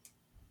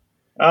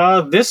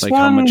 This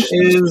one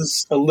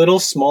is a little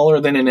smaller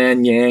than an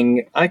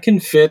Anyang. I can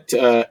fit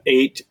an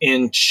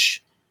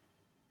 8-inch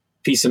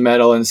piece of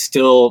metal and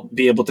still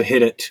be able to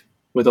hit it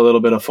with a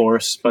little bit of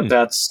force, but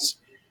that's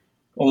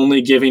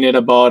only giving it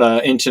about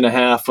 1.5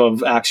 inches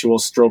of actual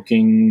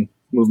stroking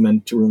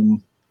movement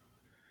room.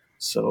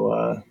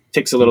 So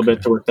takes a little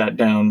bit to work that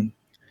down.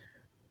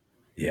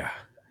 Yeah.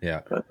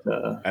 But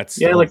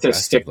I like to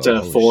stick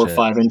to 4 or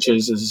 5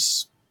 inches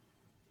is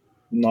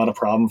not a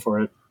problem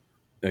for it.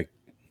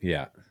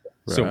 Yeah.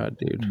 So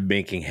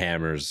making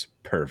hammers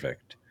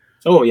perfect.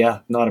 Oh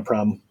yeah, not a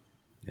problem.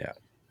 Yeah.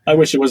 I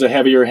wish it was a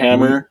heavier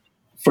hammer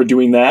for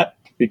doing that,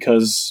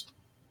 because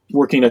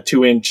working a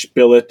 2-inch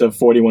billet of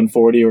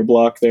 4140 or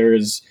block there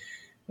is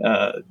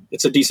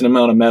it's a decent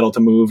amount of metal to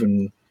move,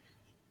 and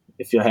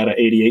if you had an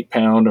 88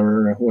 pound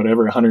or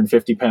whatever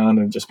 150 pound,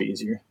 it'd just be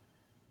easier.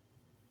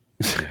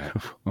 Yeah,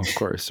 of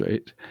course,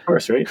 right? Of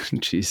course, right?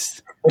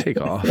 Jeez, take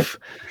off.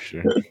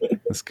 Sure.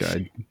 That's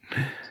good.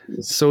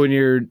 So when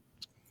you're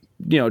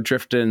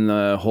drifting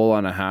the hole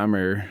on a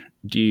hammer,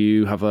 do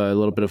you have a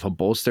little bit of a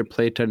bolster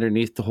plate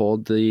underneath to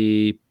hold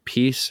the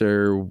piece,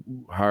 or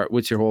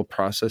what's your whole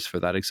process for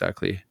that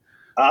exactly?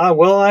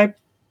 Well, I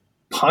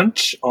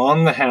punch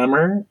on the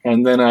hammer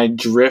and then I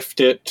drift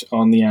it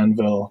on the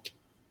anvil,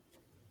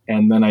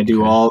 and then I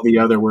do all the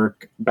other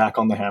work back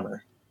on the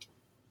hammer.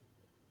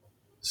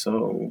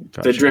 So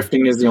the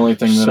drifting is the only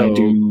thing that I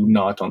do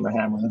not on the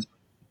hammer.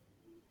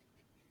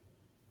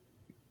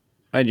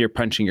 And you're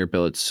punching your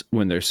billets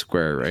when they're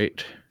square,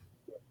 right?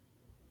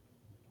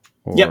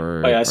 Or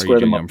yep, I square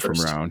them up from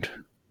first. Round?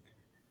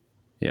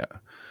 Yeah.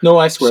 No,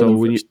 I square them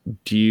when first.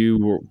 Do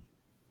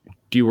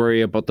you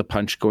worry about the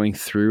punch going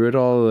through it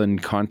all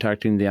and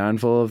contacting the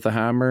anvil of the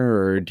hammer,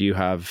 or do you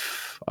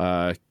have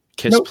a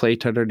kiss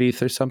plate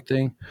underneath or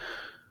something?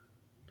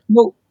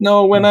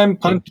 No. When I'm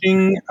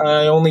punching,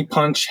 I only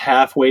punch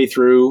halfway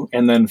through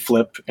and then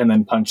flip and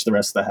then punch the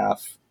rest of the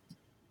half.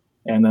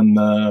 And then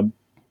the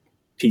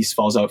piece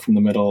falls out from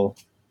the middle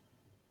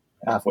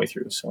halfway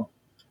through. So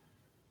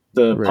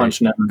the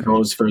punch never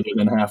goes further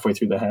than halfway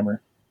through the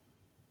hammer.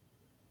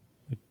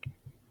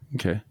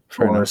 Okay.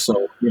 Fair or enough.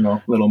 so,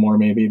 a little more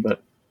maybe,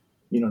 but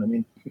you know what I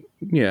mean?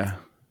 Yeah.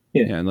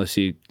 Yeah. Unless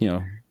you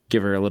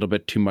give her a little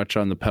bit too much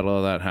on the pedal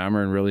of that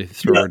hammer and really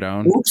throw her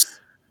down. Oops.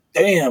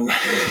 Damn.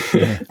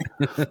 Yeah.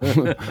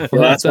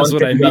 Well, that's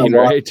what I mean,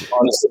 right?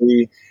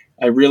 Honestly,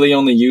 I really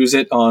only use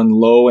it on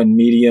low and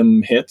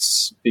medium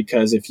hits,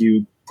 because if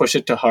you push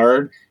it to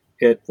hard,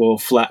 it will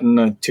flatten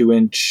a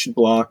 2-inch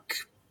block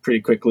pretty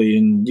quickly,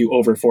 and you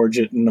overforge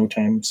it in no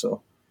time.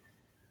 So,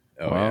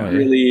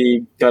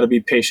 really got to be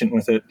patient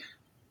with it.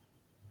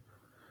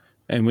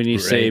 And when you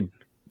say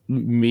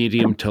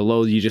medium to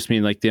low, you just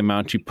mean like the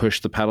amount you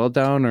push the pedal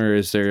down, or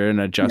is there an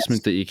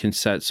adjustment that you can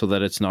set so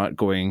that it's not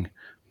going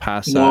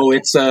past that? No,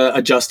 it's a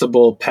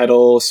adjustable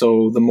pedal.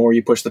 So the more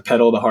you push the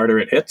pedal, the harder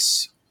it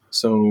hits.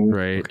 So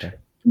when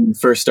you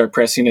first start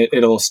pressing it,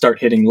 it'll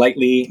start hitting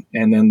lightly,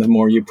 and then the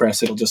more you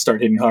press, it'll just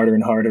start hitting harder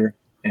and harder.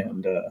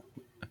 And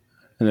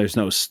there's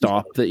no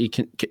stop that you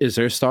can. Is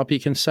there a stop you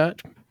can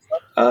set?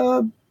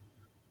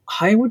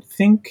 I would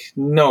think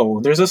no.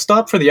 There's a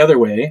stop for the other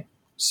way,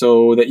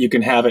 so that you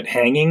can have it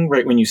hanging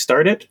right when you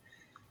start it.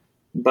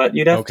 But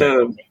you'd have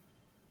to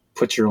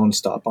put your own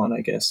stop on,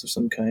 I guess, of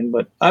some kind.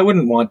 But I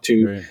wouldn't want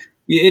to. Right.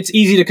 It's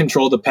easy to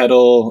control the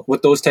pedal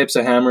with those types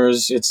of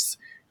hammers.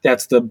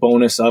 That's the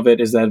bonus of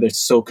it, is that it's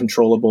so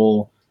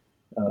controllable.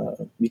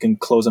 You can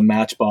close a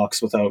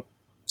matchbox without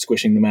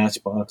squishing the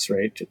matchbox,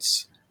 right?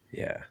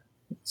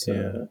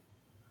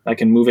 I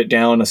can move it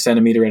down a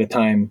centimeter at a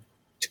time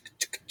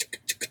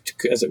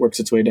as it works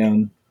its way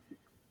down.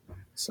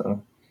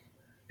 So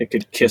it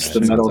could kiss the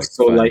metal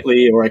so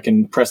lightly, or I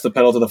can press the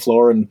pedal to the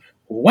floor and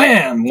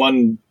wham,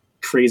 one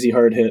crazy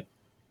hard hit.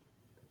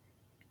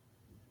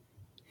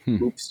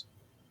 Oops.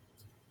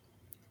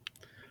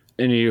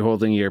 And are you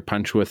holding your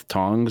punch with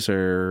tongs,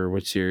 or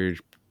what's your...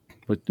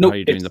 Nope, how are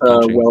you doing the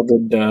punching?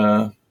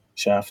 Welded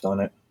shaft on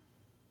it.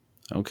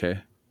 Okay.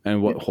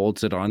 And what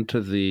holds it on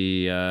to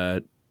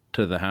the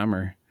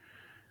hammer?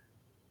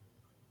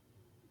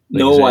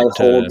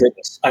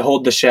 I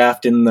hold the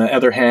shaft in the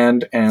other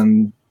hand,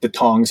 and the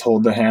tongs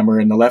hold the hammer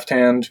in the left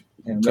hand.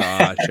 And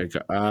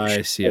gotcha.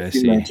 I see.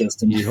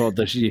 You hold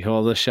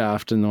the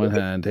shaft in one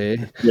hand, hey?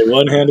 Yeah,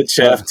 one-handed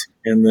shaft,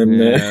 and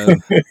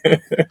then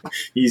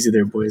easy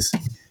there, boys.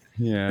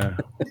 Yeah,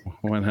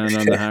 one hand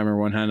on the hammer,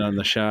 one hand on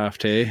the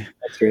shaft, hey?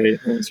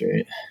 That's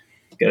right.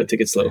 Gotta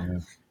take it slow. Yeah.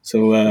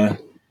 So,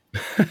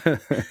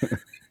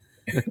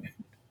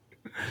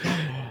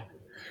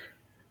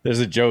 there's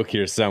a joke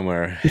here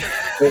somewhere.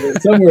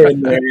 Somewhere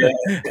in there,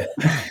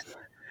 yeah.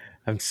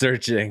 I'm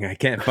searching. I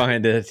can't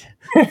find it.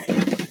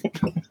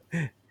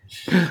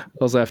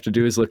 All I have to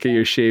do is look at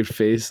your shaved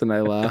face and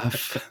I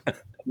laugh.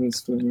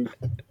 That's funny.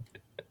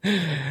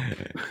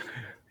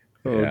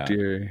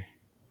 Dear.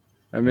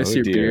 I miss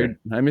your beard.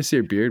 I miss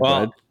your beard,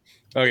 bud.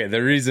 Okay,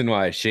 the reason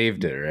why I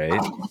shaved it,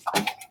 right?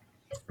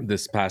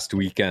 This past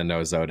weekend, I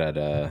was out at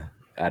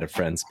a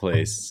friend's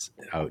place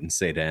out in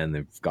St. Anne.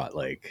 They've got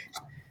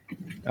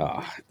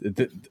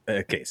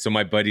so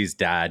my buddy's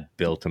dad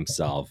built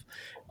himself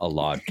a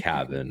log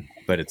cabin,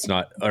 but it's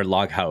not a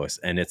log house,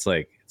 and it's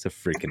a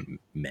freaking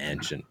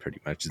mansion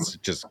pretty much. It's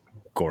just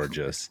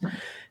gorgeous.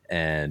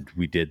 And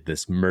we did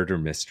this murder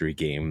mystery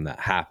game that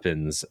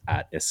happens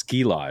at a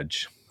ski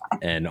lodge,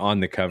 and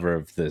on the cover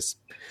of this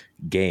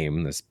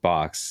game, this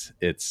box,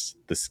 it's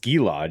the ski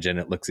lodge, and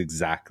it looks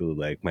exactly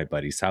like my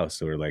buddy's house.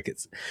 So we're like,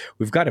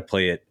 we've got to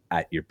play it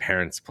at your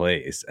parents'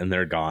 place, and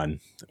they're gone,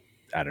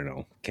 I don't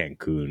know,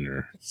 Cancun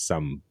or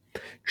some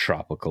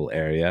tropical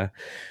area.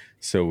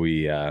 So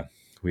we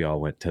all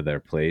went to their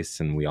place,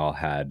 and we all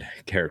had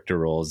character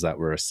roles that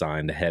were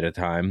assigned ahead of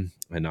time.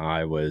 And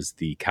I was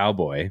the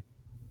cowboy.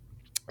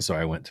 So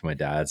I went to my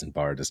dad's and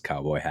borrowed his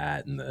cowboy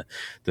hat and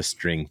the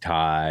string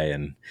tie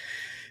and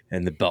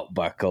the belt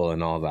buckle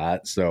and all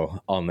that. So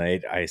all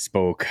night I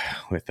spoke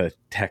with a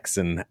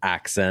Texan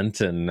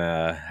accent and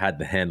had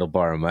the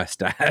handlebar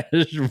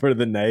mustache for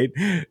the night.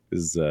 It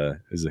was a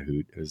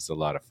hoot. It was a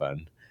lot of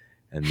fun.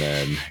 And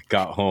then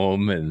got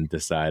home and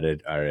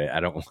decided, all right, I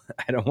don't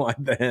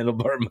want the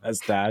handlebar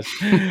mustache.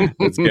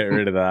 Let's get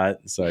rid of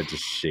that. So I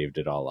just shaved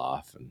it all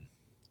off. And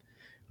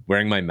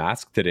wearing my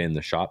mask today in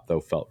the shop,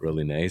 though, felt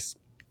really nice.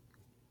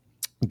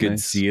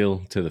 Good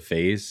seal to the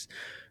face.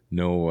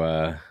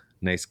 No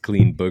nice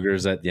clean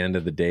boogers at the end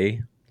of the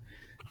day.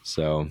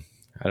 So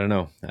I don't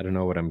know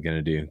what I'm going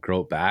to do.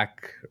 Grow it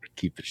back or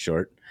keep it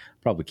short.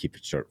 Probably keep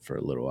it short for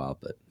a little while,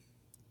 but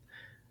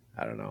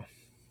I don't know.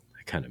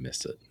 I kind of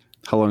miss it.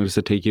 How long does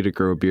it take you to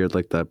grow a beard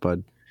like that,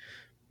 bud?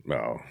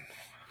 Oh,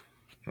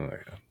 a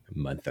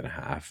month and a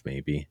half,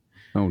 maybe.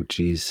 Oh,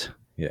 geez.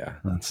 Yeah.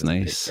 That's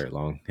nice. Very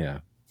long. Yeah.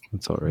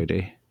 That's all right,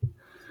 eh?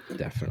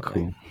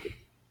 Definitely.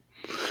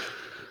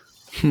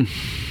 Cool.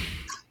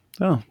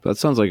 Oh, that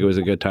sounds like it was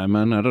a good time,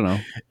 man. I don't know.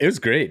 It was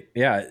great.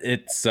 Yeah.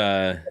 It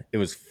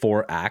was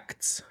 4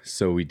 acts.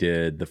 So we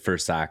did the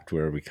first act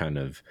where we're kind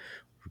of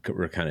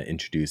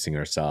introducing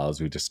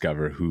ourselves. We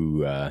discover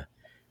who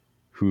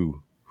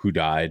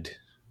died.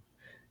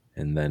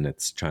 And then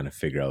it's trying to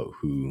figure out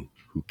who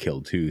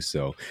killed who.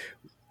 So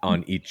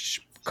on each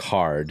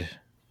card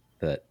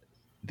that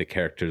the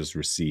characters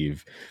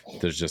receive.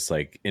 There's just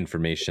like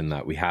information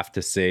that we have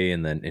to say,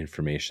 and then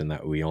information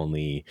that we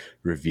only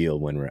reveal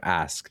when we're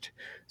asked.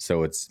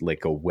 So it's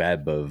like a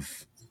web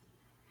of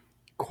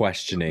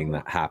questioning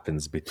that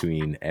happens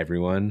between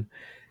everyone,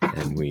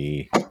 and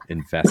we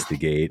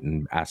investigate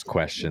and ask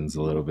questions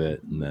a little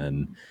bit, and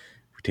then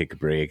we take a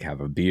break,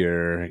 have a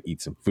beer,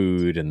 eat some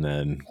food, and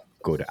then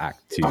go to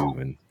act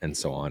 2 and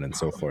so on and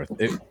so forth.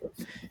 It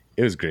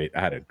was great.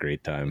 I had a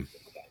great time.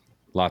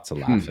 Lots of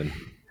laughing.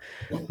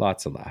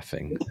 Lots of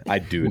laughing.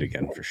 I'd do it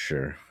again for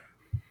sure.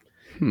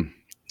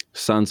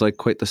 Sounds like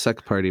quite the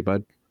sex party,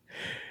 bud.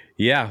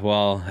 Yeah,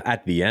 well,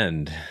 at the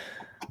end,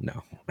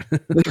 no.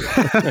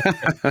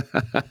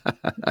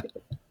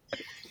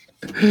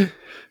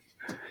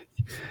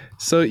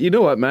 So you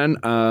know what, man?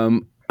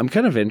 I'm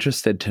kind of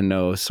interested to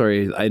know.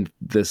 Sorry,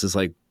 this is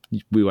like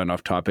we went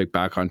off topic,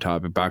 back on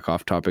topic, back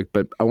off topic.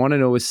 But I want to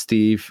know with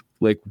Steve,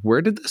 like,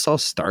 where did this all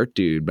start,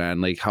 dude,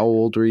 man? Like, how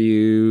old were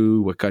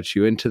you? What got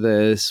you into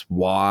this?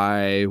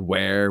 Why?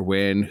 Where?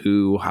 When?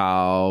 Who?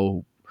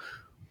 How?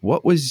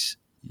 What was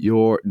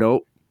your...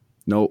 Nope.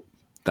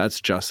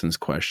 That's Justin's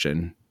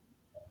question.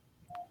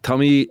 Tell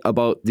me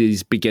about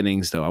these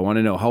beginnings, though. I want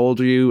to know, how old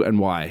are you and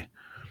why?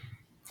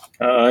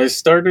 I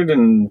started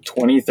in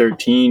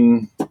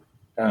 2013,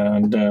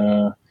 and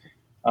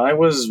I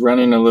was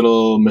running a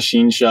little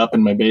machine shop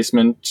in my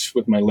basement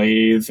with my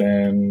lathe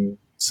and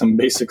some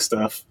basic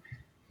stuff.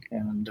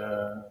 And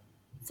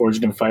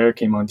Forged in Fire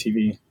came on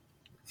TV.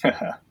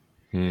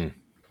 And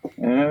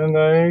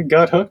I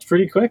got hooked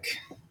pretty quick.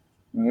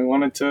 I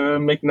wanted to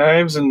make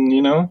knives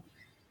and,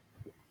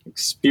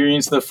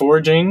 experience the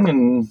forging,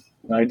 and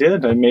I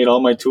did. I made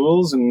all my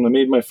tools, and I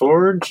made my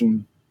forge,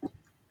 and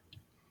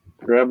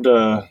grabbed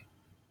a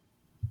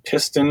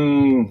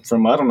piston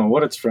from, I don't know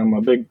what it's from,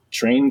 a big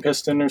train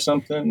piston or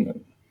something.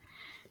 And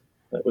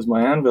that was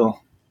my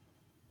anvil.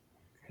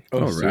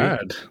 Oh,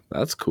 rad.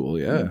 That's cool,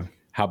 yeah.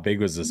 How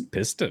big was this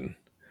piston?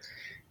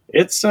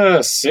 It's a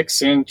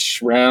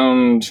 6-inch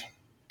round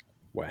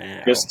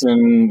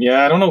piston.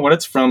 Yeah, I don't know what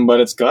it's from, but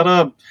it's got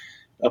a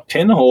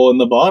pinhole in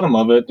the bottom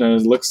of it, and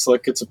it looks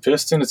like it's a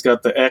piston. It's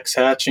got the X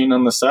hatching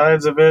on the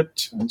sides of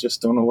it. I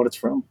just don't know what it's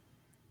from.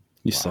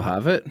 You still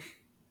have it?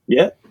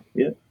 Yeah.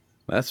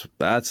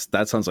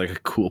 That sounds like a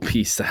cool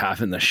piece to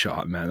have in the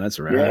shop, man. That's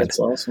rad. Yeah, it's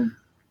awesome.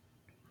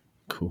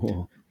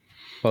 Cool.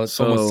 Well, it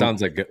almost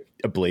sounds like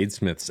a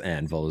bladesmith's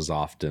anvil is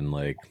often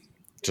like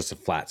just a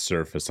flat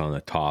surface on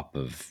the top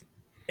of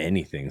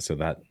anything. So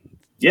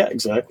yeah,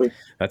 exactly.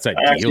 That's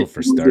ideal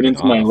for starting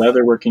into my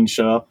leatherworking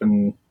shop,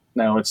 and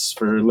now it's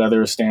for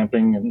leather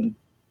stamping and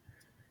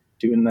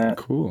doing that.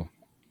 Cool.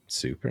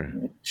 Super.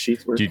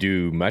 Sheath work. Do you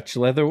do much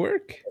leather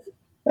work?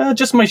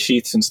 Just my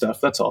sheaths and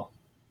stuff. That's all.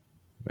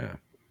 Yeah.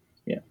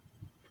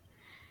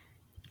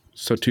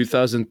 So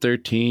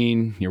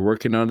 2013, you're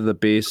working out of the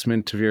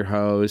basement of your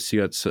house. You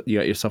got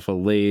yourself a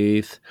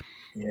lathe.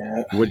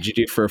 Yeah. What did you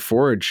do for a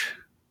forge?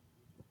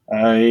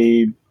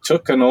 I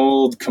took an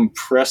old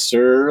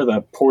compressor,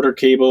 the Porter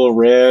Cable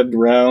red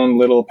round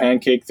little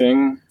pancake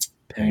thing,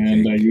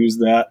 and I used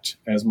that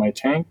as my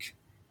tank.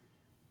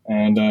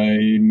 And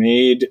I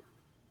made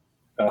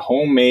a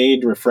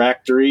homemade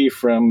refractory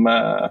from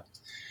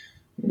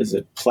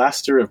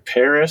plaster of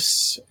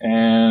Paris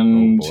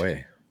and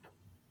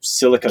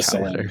silica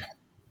sand.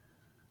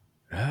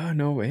 Oh,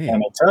 no way.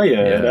 And I tell you,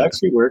 it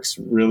actually works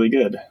really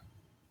good.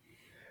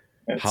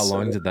 How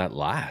long did that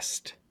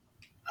last?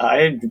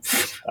 I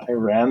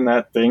ran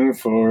that thing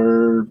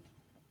for,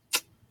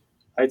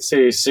 I'd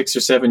say, 6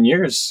 or 7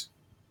 years.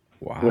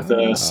 Wow. With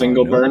a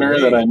single burner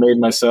that I made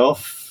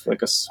myself,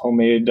 like a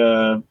homemade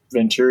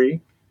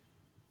Venturi.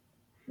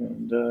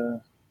 And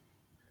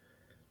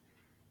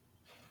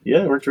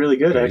it worked really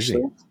good,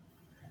 actually.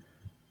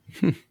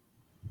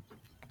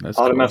 That's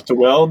hot cool. enough to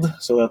weld,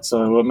 so that's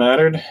what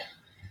mattered.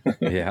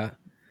 Yeah,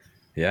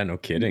 no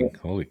kidding.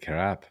 Holy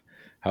crap!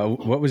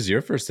 What was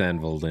your first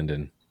anvil,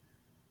 Lyndon?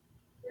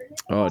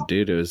 Oh,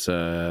 dude, it was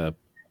a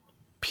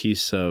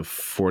piece of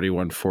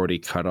 4140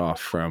 cut off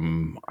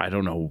from, I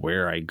don't know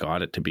where I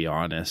got it, to be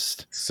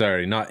honest.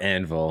 Sorry, not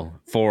anvil.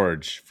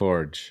 Forge.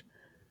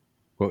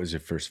 What was your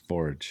first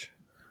forge?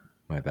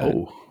 My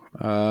bad.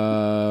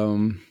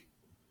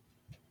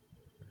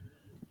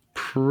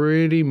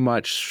 Pretty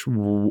much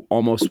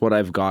almost what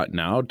I've got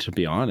now, to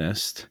be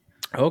honest.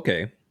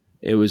 Okay.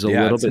 It was a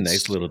little bit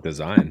nice little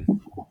design.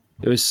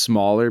 It was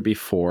smaller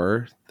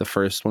before. The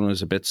first one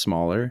was a bit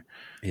smaller.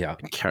 Yeah.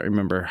 I can't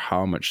remember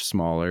how much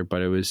smaller,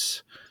 but it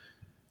was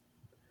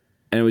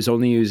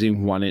only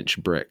using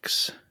 1-inch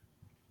bricks.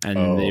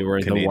 And they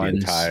were Canadian the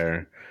ones.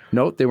 Tire.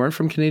 No, they weren't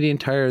from Canadian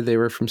Tire. They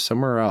were from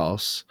somewhere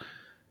else.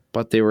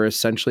 But they were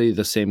essentially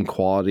the same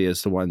quality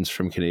as the ones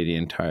from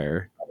Canadian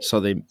Tire. So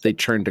they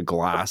turned to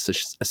glass,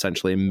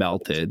 essentially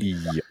melted.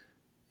 Yeah.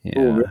 Yeah.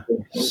 Oh,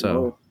 really?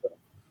 So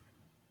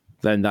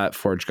then that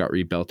forge got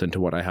rebuilt into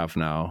what I have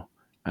now.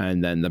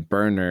 And then the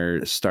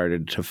burner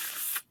started to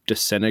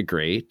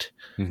disintegrate,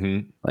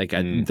 like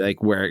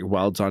where it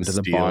welds onto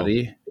the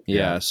body.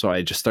 Yeah. So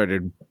I just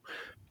started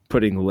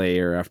putting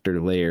layer after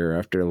layer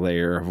after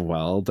layer of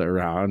weld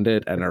around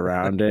it and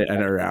around it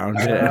and around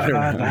it. And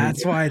around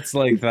that's why it's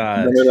like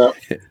that.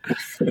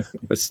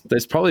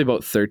 There's probably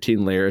about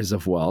 13 layers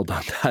of weld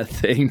on that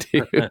thing,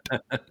 dude.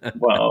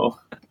 Wow.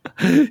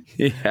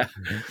 Yeah.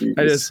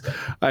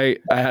 I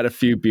had a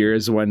few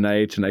beers one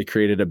night and I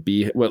created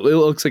it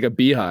looks like a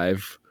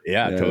beehive.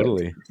 Yeah,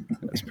 totally.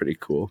 That's pretty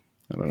cool.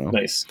 I don't know.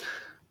 Nice.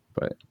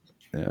 But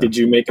yeah. Did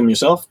you make them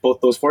yourself, both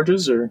those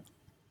forges, or?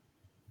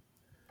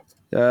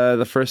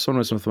 The first one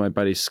was with my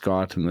buddy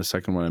Scott, and the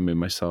second one I made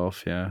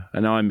myself. Yeah,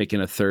 and now I'm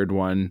making a third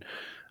one.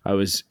 I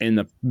was in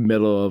the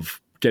middle of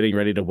getting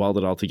ready to weld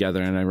it all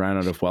together, and I ran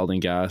out of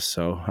welding gas,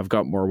 so I've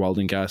got more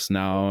welding gas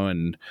now.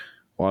 And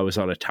I was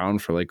out of town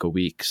for like a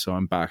week, so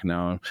I'm back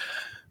now,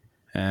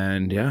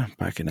 and yeah,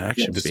 back in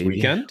action. This baby.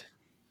 Weekend.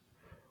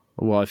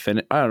 Well, I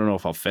don't know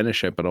if I'll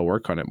finish it, but I'll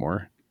work on it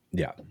more.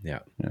 Yeah.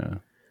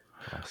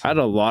 Awesome. I had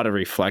a lot of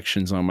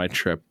reflections on my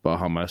trip about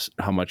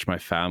how much my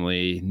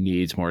family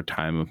needs more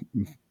time,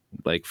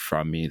 like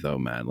from me, though,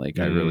 man. Like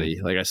I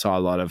really I saw a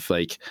lot of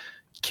like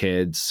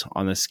kids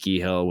on the ski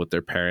hill with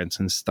their parents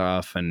and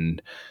stuff, and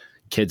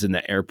kids in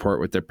the airport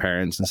with their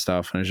parents and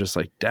stuff, and I was just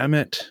like, damn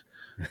it,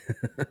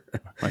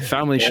 my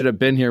family should have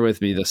been here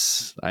with me.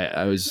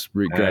 I was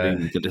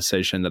regretting the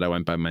decision that I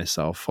went by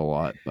myself a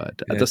lot,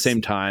 but at the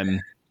same time,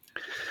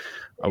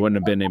 I wouldn't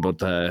have been able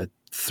to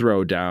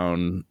throw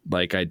down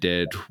like I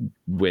did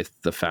with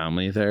the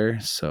family there.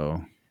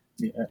 So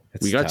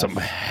we got some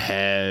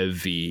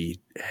heavy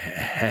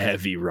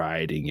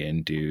riding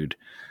in, dude.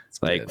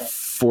 It's like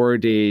 4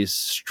 days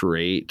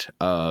straight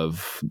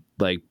of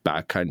like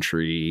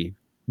backcountry,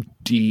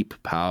 deep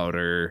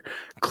powder,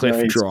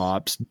 cliff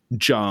drops,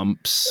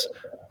 jumps,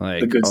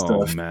 like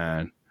stuff.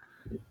 Man,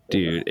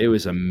 dude, it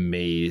was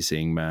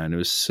amazing, man. It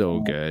was so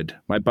good.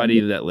 My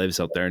buddy that lives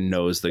out there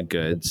knows the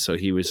goods, so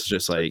he was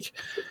just like,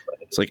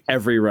 it's like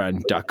every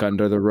run, duck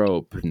under the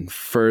rope and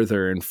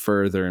further and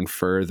further and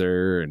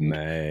further. And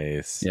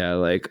nice. Yeah,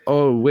 like,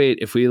 oh, wait,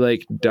 if we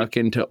like duck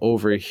into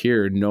over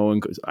here, no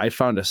one goes. I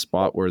found a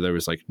spot where there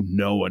was like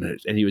no one.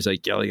 And he was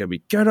like yelling at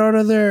me, get out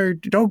of there.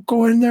 Don't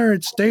go in there.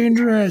 It's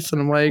dangerous.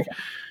 And I'm like,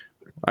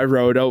 I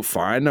rode out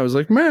fine. I was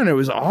like, man, it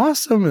was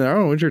awesome. And I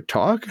don't know what you're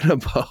talking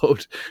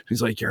about.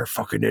 He's like, you're a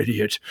fucking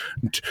idiot.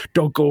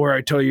 Don't go where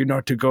I tell you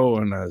not to go.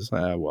 And I was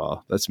like,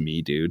 well, that's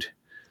me, dude.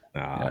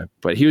 Yeah,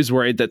 but he was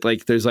worried that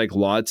like there's like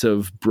lots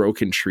of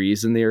broken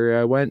trees in the area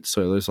I went,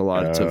 so there's a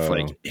lot of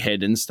like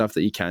hidden stuff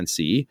that you can't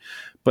see.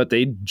 But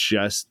they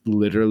just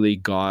literally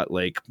got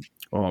like,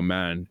 oh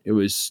man, it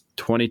was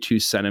 22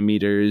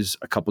 centimeters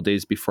a couple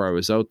days before I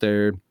was out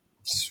there.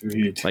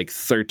 Sweet. Like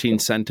 13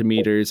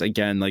 centimeters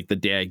again, like the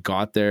day I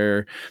got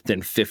there,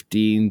 then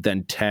 15,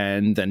 then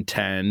 10, then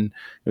 10.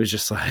 It was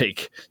just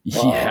like,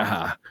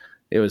 yeah,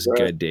 it was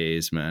good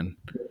days, man.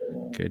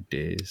 Good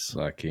days.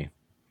 Lucky.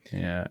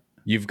 Yeah.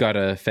 You've got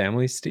a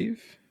family,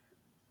 Steve?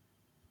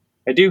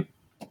 I do.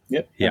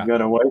 Yep. Yeah. I've got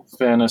a wife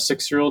and a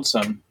 6-year-old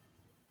son.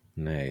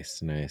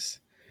 Nice.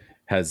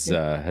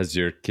 Has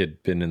your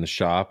kid been in the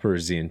shop, or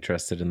is he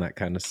interested in that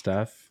kind of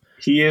stuff?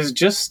 He is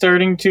just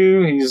starting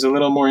to. He's a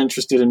little more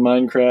interested in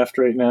Minecraft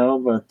right now,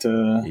 but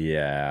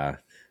yeah,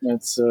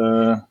 that's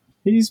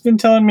he's been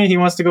telling me he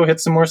wants to go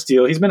hit some more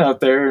steel. He's been out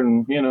there,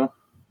 and don't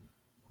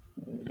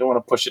want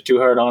to push it too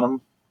hard on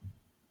him.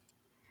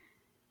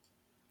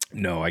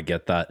 No, I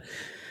get that.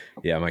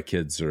 Yeah, my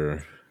kids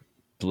are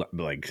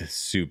like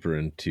super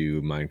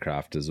into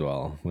Minecraft as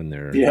well when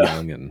they're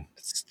young, and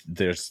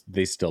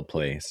they still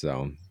play.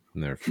 So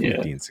they're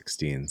 15,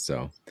 16.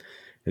 So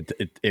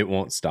it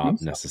won't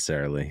stop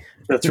necessarily.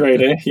 That's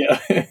right, eh? Yeah.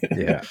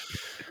 Yeah.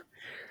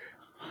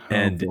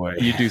 And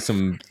you do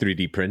some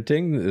 3D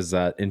printing. Does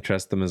that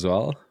interest them as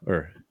well,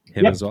 or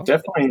him as well?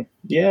 Definitely.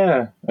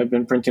 Yeah, I've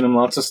been printing them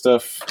lots of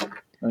stuff.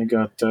 I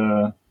got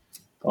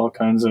all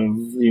kinds of,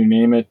 you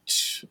name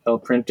it, I'll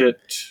print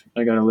it.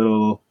 I got a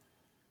little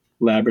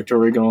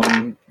laboratory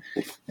going,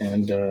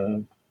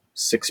 and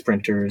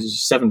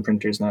 7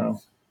 printers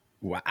now.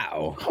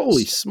 Wow.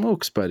 Holy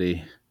smokes,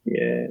 buddy.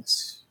 Yeah,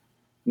 it's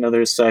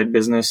another side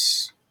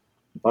business.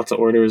 Lots of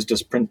orders,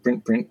 just print.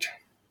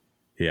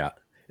 Yeah.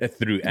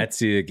 Through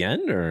Etsy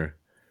again, or?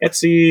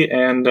 Etsy,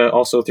 and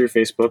also through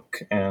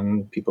Facebook,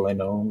 and people I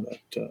know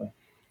that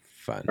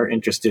are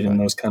interested in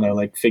those kind of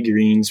like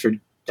figurines for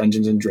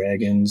Dungeons and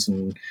Dragons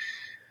and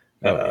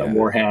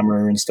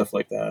Warhammer and stuff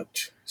like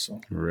that.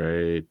 So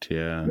right,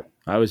 yeah.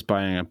 I was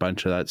buying a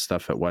bunch of that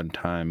stuff at one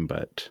time,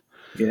 but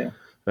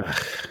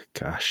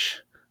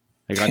gosh,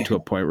 I got to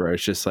a point where I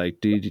was just like,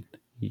 dude,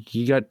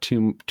 you got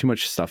too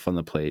much stuff on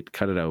the plate.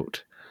 Cut it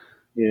out.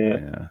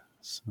 Yeah.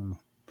 So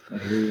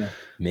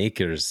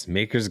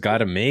makers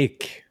gotta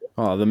make.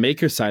 Oh, the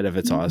maker side of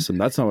it's awesome.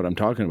 That's not what I'm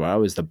talking about. I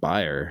was the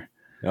buyer.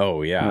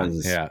 Oh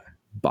yeah,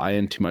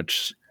 buying too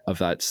much of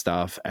that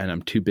stuff, and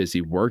I'm too busy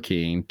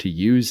working to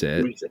use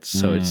it.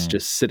 So it's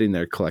just sitting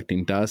there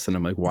collecting dust, and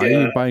I'm like, why are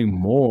you buying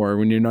more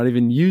when you're not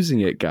even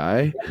using it,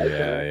 guy?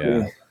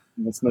 Yeah.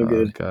 That's no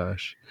good.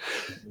 Gosh.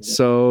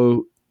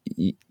 So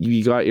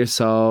you got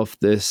yourself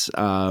this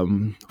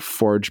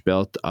forge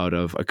built out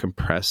of a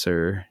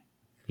compressor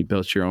You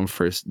built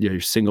your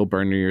single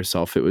burner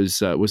yourself. It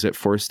was it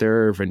Forced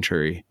Air or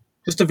Venturi?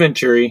 Just a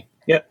Venturi.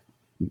 Yep.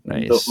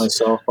 Nice. I built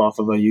myself off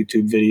of a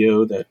YouTube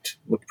video that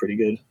looked pretty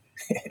good.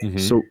 Mm-hmm.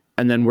 So,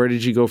 and then where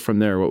did you go from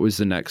there? What was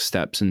the next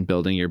steps in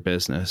building your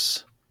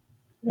business?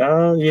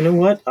 You know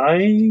what?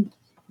 I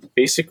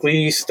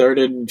basically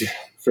started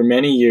for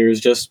many years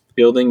just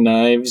building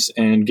knives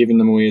and giving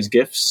them away as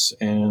gifts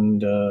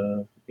and,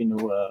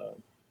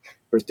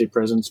 birthday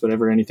presents,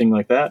 whatever, anything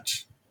like that,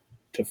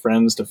 to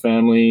friends, to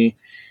family.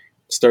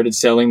 Started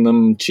selling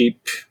them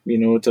cheap,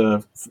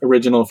 to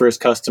original first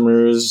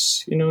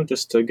customers,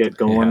 just to get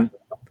going.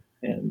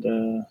 Yeah.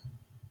 And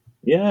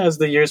as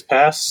the years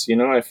pass,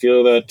 I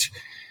feel that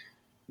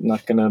I'm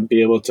not going to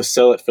be able to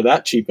sell it for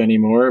that cheap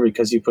anymore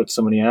because you put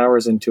so many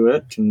hours into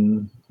it,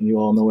 and you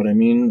all know what I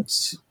mean.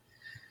 It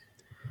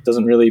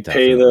doesn't really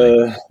pay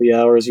the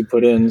hours you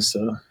put in.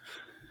 So,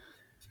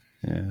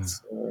 yeah.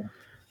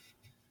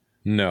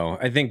 No,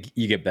 I think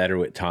you get better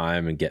with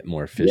time and get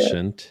more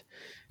efficient.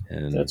 Yeah.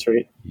 And that's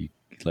right. You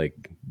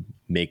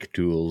make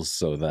tools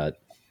so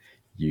that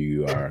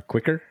you are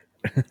quicker.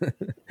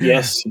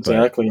 Yes,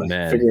 exactly.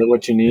 Figure out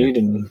what you need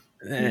and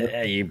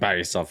you buy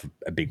yourself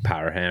a big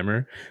power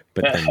hammer,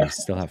 but then you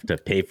still have to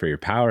pay for your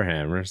power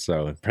hammer,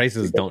 so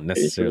prices don't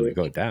necessarily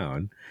go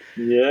down.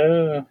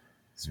 Yeah,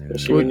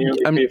 especially when you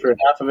only pay for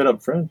half of it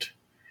up front.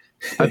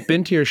 I've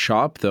been to your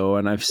shop though,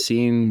 and I've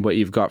seen what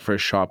you've got for a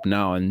shop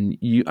now, and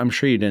I'm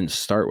sure you didn't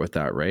start with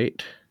that,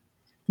 right?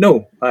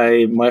 No,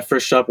 my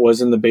first shop was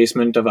in the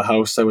basement of a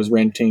house I was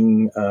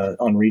renting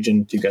on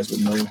Regent. You guys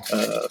would know,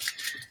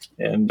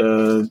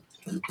 and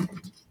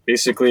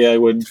basically I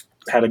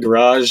had a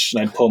garage,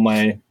 and I'd pull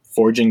my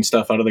forging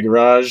stuff out of the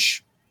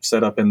garage,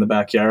 set up in the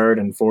backyard,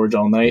 and forge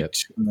all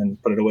night, and then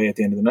put it away at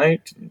the end of the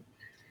night. And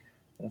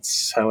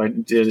that's how I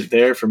did it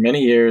there for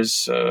many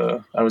years.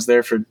 I was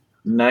there for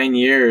 9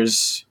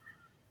 years.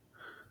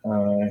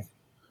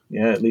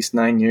 At least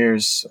 9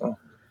 years. So.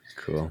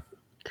 Cool.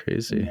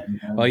 Crazy.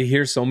 Well, you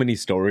hear so many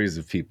stories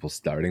of people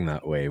starting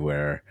that way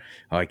where,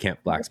 I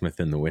can't blacksmith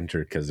in the winter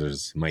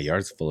because my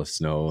yard's full of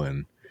snow.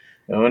 And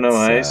oh no,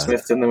 I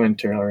smithed in the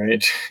winter, all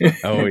right.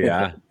 Oh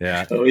yeah,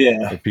 yeah. Oh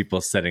yeah. With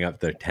people setting up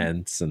their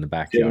tents in the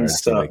backyard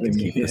so they can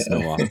keep the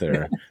snow off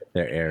their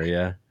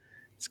area.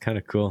 It's kind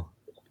of cool.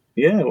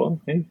 Yeah, well,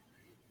 hey,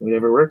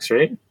 whatever works,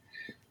 right?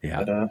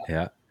 Yeah,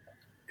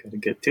 Gotta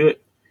get to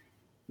it.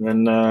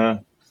 And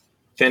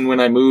then when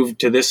I moved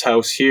to this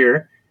house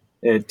here,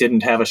 it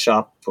didn't have a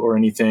shop or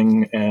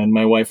anything, and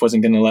my wife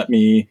wasn't going to let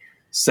me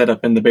set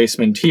up in the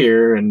basement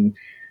here, and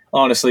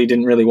honestly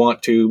didn't really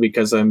want to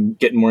because I'm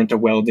getting more into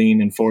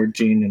welding and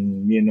forging,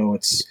 and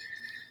it's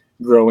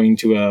growing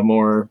to a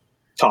more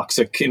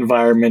toxic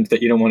environment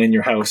that you don't want in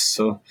your house.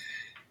 So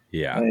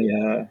yeah,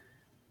 I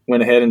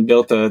went ahead and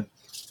built a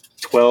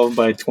 12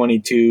 by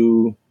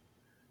 22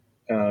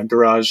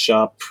 garage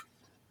shop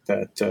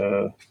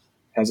that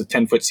has a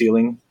 10-foot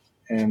ceiling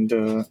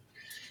and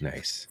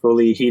nice,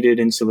 fully heated,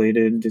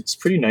 insulated. It's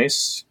pretty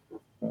nice.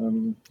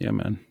 Yeah,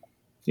 man.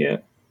 Yeah,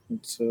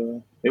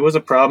 it was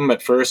a problem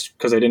at first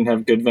because I didn't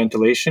have good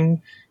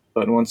ventilation,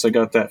 but once I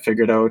got that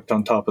figured out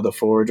on top of the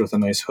forge with a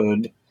nice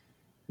hood,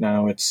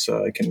 now it's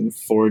I can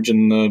forge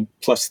in the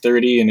plus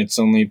 30, and it's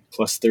only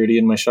plus 30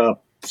 in my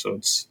shop, so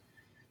it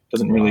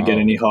doesn't really get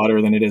any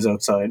hotter than it is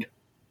outside.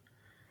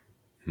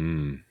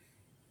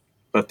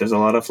 But there's a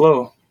lot of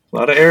flow, a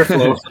lot of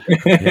airflow.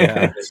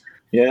 Yeah.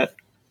 Yeah.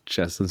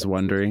 Justin's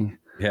wondering.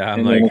 Yeah,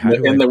 I'm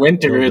in the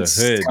winter, it's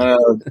kind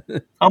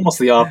of almost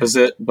the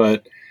opposite,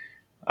 but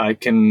I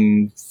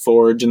can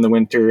forge in the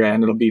winter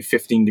and it'll be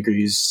 15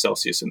 degrees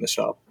Celsius in the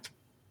shop.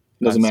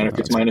 It doesn't matter if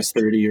it's minus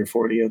 30 or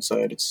 40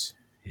 outside, it's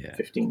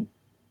 15.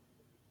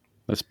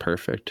 That's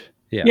perfect.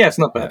 Yeah, it's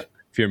not bad.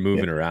 If you're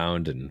moving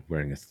around and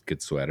wearing a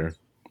good sweater.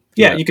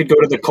 Yeah, you could go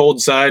to the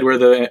cold side where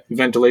the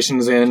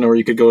ventilation's in, or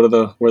you could go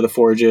to where the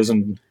forge is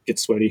and get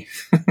sweaty.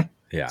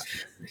 Yeah.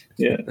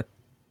 It's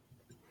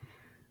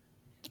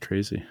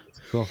crazy.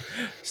 Cool.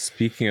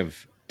 Speaking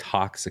of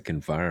toxic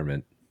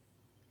environment,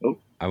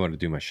 I want to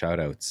do my shout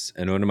outs.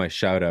 And one of my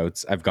shout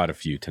outs, I've got a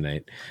few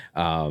tonight.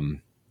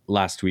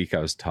 Last week I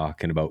was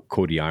talking about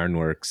Cody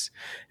Ironworks,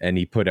 and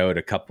he put out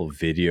a couple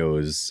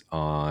videos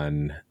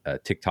on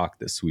TikTok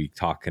this week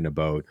talking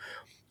about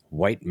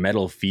white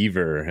metal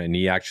fever. And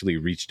he actually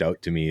reached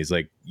out to me. He's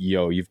like,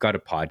 yo, you've got a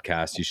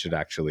podcast. You should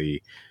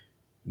actually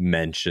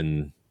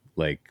mention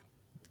like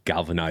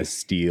galvanized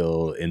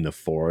steel in the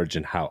forge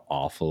and how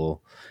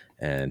awful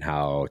and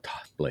how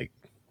like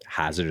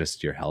hazardous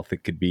to your health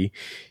it could be.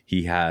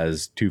 He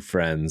has two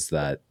friends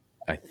that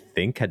I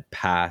think had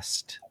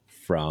passed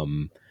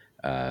from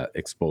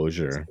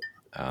exposure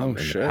in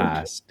the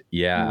past.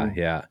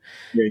 Yeah.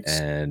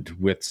 And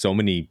with so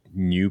many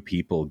new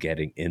people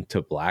getting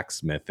into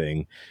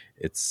blacksmithing,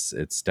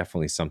 it's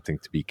definitely something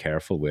to be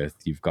careful with.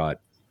 You've got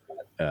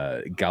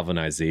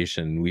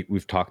galvanization.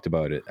 We've talked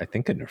about it, I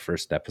think, in our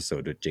first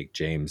episode with Jake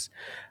James,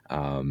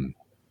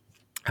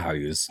 how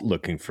he was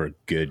looking for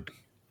good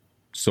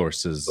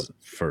sources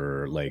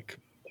for like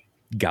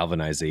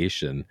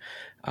galvanization.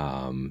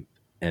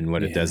 And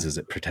what it does is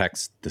it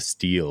protects the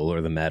steel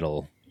or the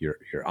metal, your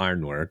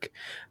ironwork.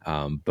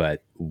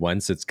 But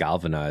once it's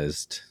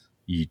galvanized,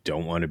 you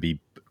don't want to be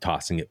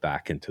tossing it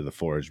back into the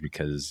forge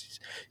because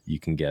you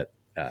can get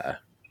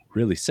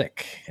really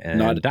sick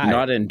and die.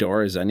 Not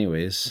indoors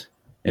anyways.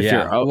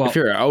 If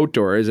you're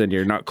outdoors and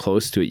you're not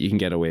close to it, you can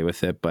get away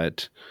with it.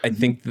 But I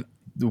think,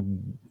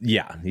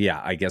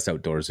 I guess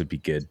outdoors would be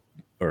good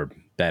or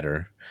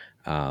better.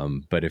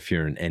 But if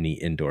you're in any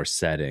indoor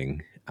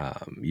setting,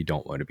 you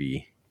don't want to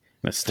be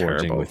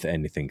forging with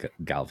anything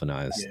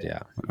galvanized.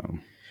 Yeah.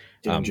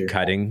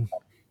 Cutting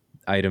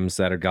items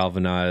that are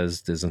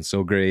galvanized isn't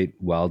so great.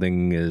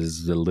 Welding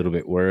is a little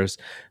bit worse,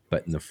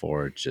 but in the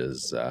forge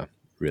is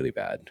really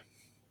bad.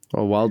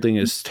 Well, welding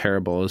is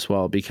terrible as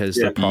well because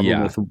the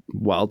problem with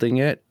welding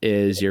it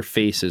is your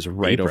face is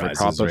right over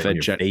top of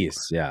it. Your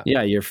face, yeah,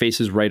 your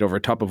face is right over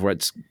top of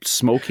what's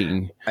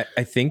smoking.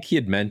 I think he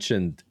had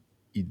mentioned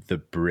the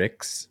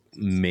bricks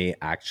may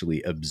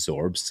actually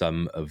absorb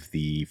some of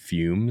the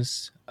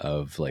fumes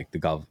of like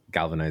the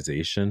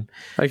galvanization.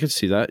 I could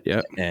see that,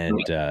 yeah. And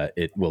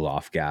it will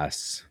off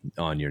gas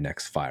on your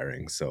next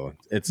firing. So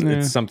it's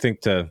something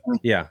to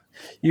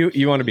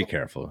you want to be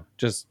careful.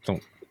 Just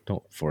don't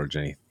forge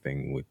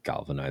anything with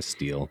galvanized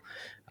steel.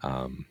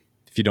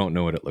 If you don't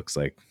know what it looks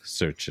like,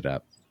 search it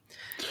up.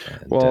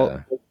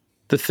 And,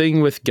 the thing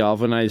with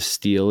galvanized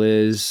steel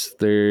is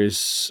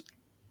there's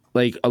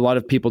like a lot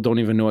of people don't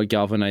even know what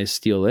galvanized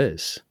steel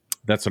is.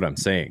 That's what I'm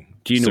saying.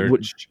 Do you know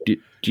do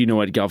you know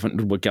what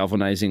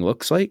galvanizing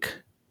looks like?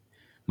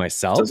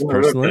 Myself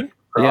personally,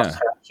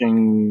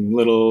 hatching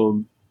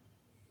little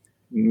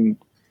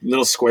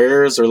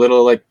squares or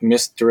little like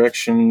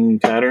misdirection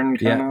pattern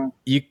kind of.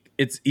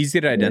 It's easy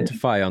to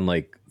identify on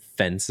like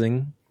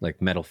fencing,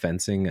 like metal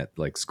fencing at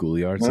like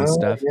schoolyards and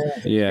stuff.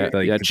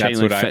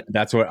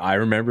 That's what I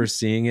remember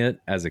seeing it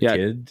as a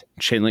kid.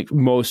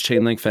 Most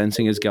chain link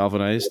fencing is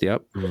galvanized.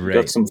 Yep.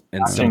 Right.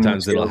 And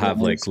sometimes it'll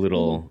have like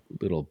little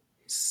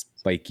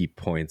spiky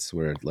points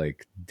where it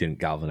like didn't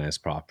galvanize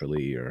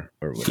properly or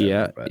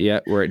whatever.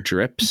 Where it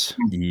drips.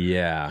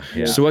 Yeah.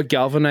 So what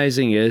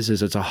galvanizing is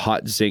it's a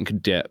hot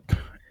zinc dip.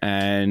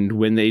 And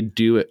when they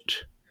do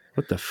it,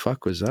 what the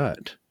fuck was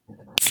that?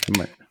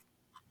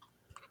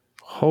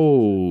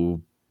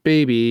 Oh,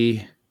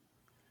 baby.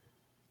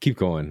 Keep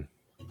going.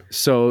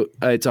 So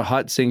it's a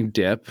hot zinc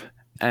dip.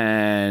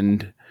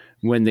 And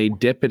when they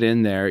dip it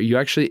in there, you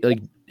actually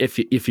like,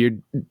 if you're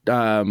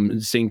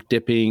zinc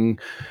dipping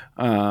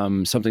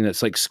something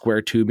that's like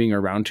square tubing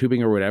or round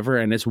tubing or whatever,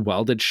 and it's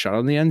welded shut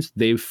on the ends,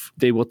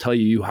 they will tell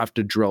you have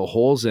to drill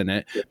holes in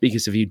it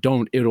because if you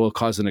don't, it will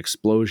cause an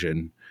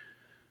explosion.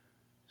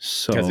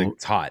 So because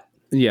it's hot.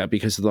 Yeah,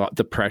 because of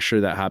the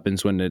pressure that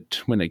happens when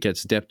it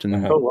gets dipped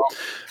in.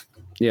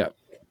 Yeah.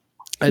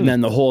 And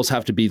then the holes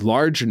have to be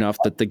large enough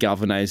that the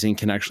galvanizing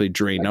can actually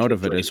drain out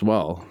of it as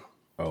well.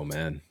 Oh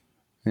man.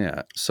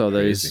 Yeah. So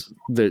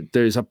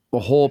there's a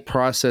whole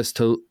process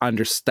to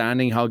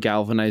understanding how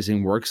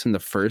galvanizing works in the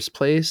first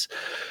place.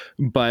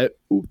 But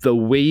the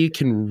way you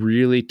can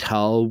really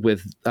tell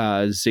with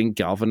zinc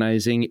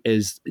galvanizing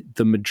is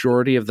the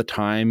majority of the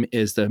time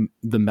is the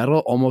metal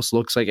almost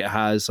looks like it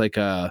has like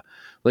a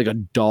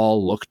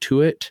dull look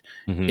to it.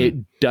 Mm-hmm.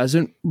 It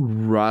doesn't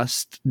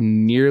rust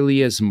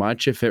nearly as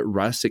much. If it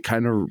rusts, it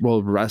kind of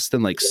will rust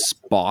in like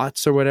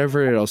spots or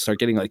whatever. It'll start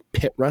getting like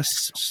pit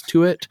rusts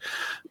to it.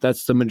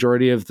 That's the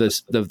majority of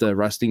the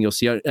rusting you'll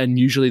see. And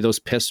usually those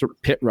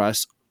pit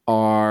rusts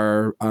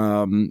are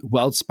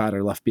weld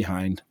spatter left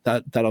behind.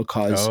 That'll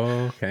cause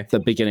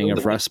the beginning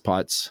of rust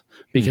spots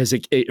because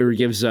it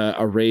gives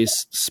a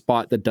raised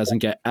spot that doesn't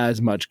get as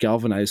much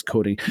galvanized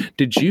coating.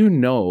 Did you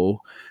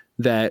know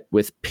that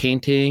with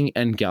painting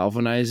and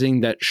galvanizing,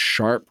 that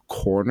sharp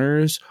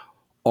corners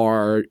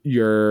are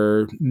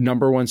your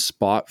number one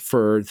spot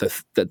for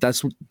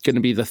that's going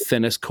to be the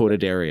thinnest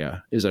coated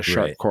area is a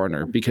sharp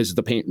corner because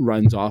the paint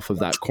runs off of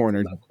that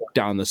corner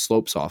down the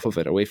slopes off of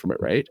it away from it,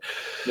 right?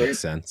 Makes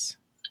sense.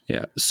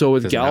 Yeah. So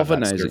with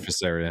galvanizing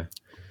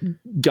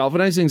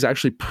is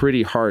actually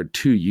pretty hard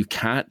too. You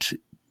can't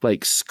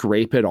like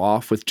scrape it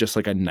off with just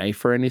like a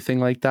knife or anything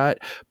like that.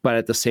 But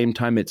at the same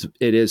time, it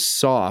is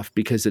soft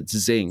because it's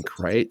zinc,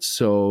 right?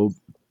 So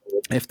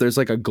if there's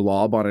like a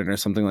glob on it or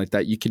something like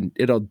that,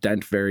 it'll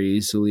dent very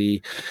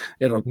easily.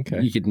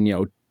 You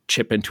can,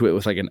 chip into it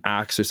with like an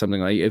axe or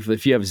something like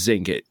if you have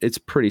zinc, it's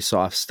pretty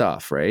soft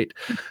stuff, right?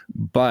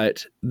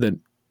 But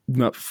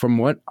from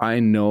what I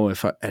know,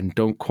 and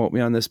don't quote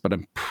me on this, but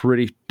I'm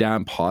pretty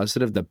damn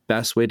positive the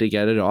best way to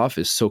get it off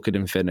is soak it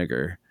in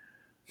vinegar.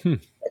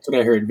 That's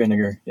what I heard,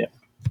 vinegar. Yeah.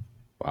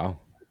 Wow.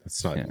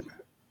 That's not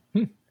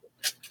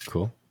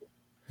cool.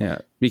 Yeah.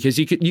 Because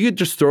you could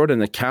just throw it in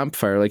the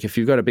campfire. Like if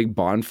you've got a big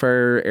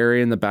bonfire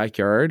area in the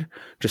backyard,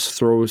 just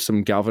throw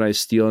some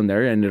galvanized steel in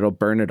there and it'll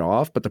burn it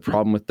off. But the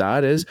problem with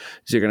that is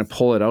you're going to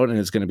pull it out and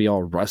it's going to be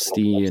all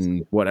rusty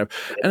and whatever.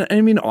 And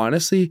I mean,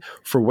 honestly,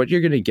 for what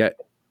you're going to get,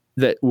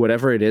 that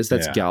whatever it is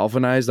that's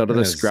galvanized out of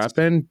the scrap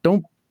end,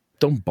 don't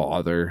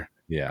bother.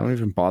 Yeah. Don't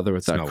even bother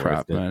with that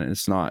crap, man.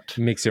 It's not.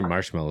 It makes your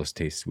marshmallows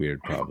taste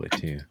weird probably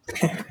too.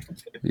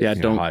 Yeah,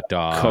 don't hot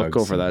dogs, cook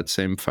over that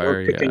same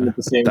fire. Cooking at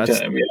the same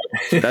time.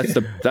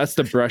 Yeah. that's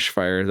the brush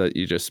fire that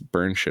you just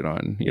burn shit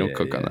on. You don't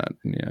cook on that.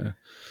 Yeah.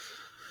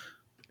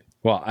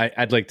 Well,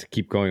 I'd like to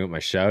keep going with my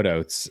shout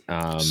outs.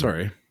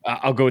 Sorry.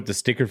 I'll go with the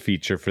sticker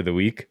feature for the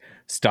week.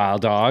 Style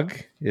Dog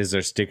is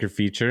our sticker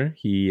feature.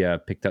 He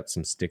picked up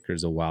some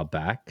stickers a while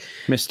back.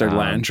 Mr.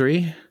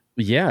 Landry.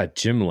 Yeah,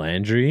 Jim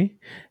Landry.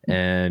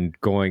 And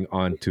going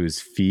on to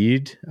his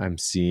feed, I'm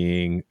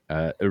seeing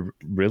a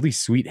really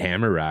sweet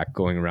hammer rack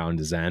going around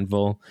his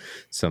anvil.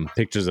 Some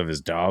pictures of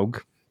his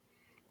dog.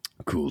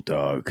 Cool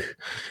dog.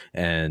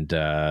 And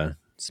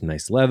some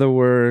nice leather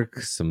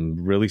work,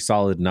 some really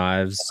solid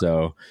knives.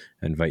 So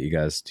I invite you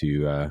guys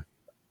to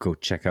go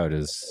check out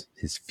his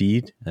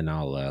feed, and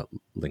I'll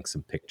link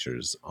some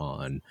pictures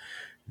on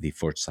the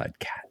Forge Side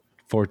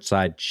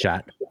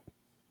Chat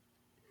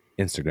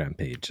Instagram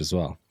page as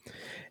well.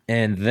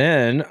 And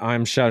then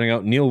I'm shouting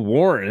out Neil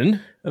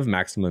Warren of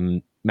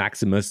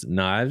Maximus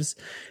Knives.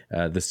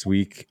 This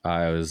week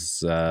I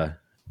was on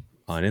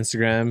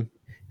Instagram.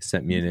 He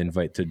sent me an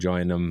invite to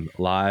join him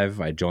live.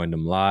 I joined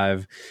him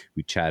live.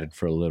 We chatted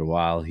for a little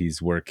while.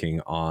 He's working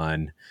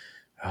on,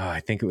 I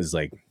think it was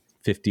like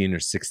 15 or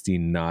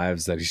 16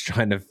 knives that he's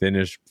trying to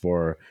finish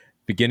for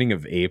beginning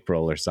of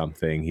April or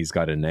something. He's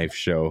got a knife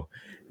show,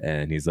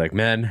 and he's like,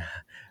 man,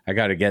 I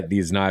got to get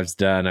these knives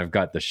done. I've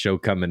got the show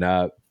coming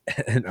up.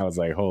 And I was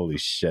like, holy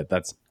shit,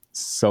 that's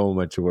so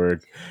much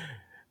work.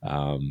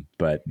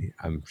 But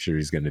I'm sure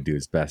he's going to do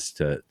his best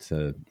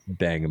to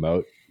bang him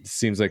out.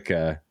 Seems like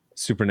a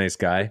super nice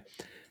guy,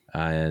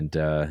 and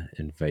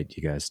invite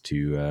you guys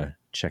to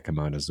check him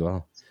out as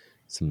well.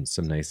 Some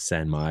nice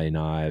Sanmai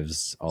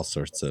knives, all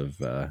sorts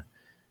of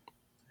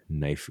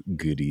knife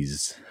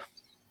goodies.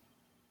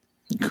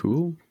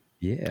 Cool.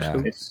 Yeah.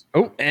 Nice.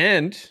 Oh,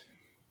 and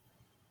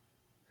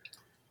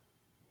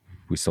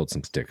we sold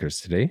some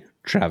stickers today.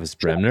 Travis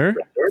Bremner,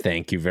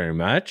 thank you very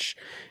much.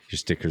 Your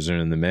stickers are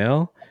in the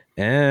mail.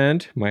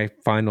 And my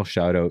final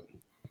shout out,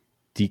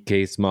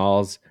 DK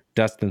Smalls,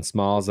 Dustin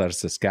Smalls out of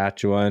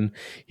Saskatchewan.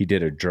 He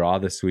did a draw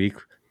this week,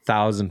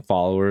 1,000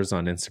 followers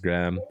on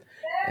Instagram.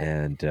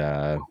 And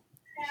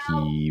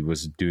he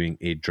was doing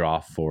a draw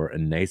for a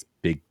nice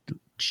big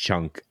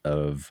chunk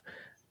of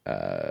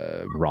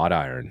wrought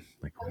iron,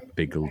 like a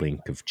big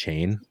link of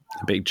chain.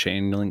 A big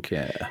chain link,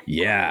 yeah.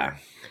 Yeah.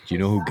 Do you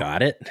know who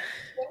got it?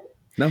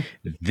 No.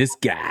 This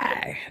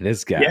guy.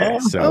 Yeah.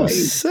 So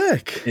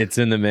sick. it's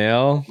in the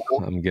mail.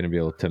 I'm going to be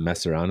able to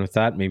mess around with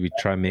that. Maybe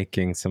try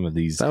making some of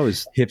these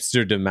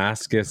hipster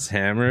Damascus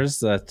hammers.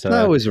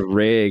 That was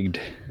rigged.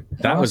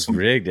 That was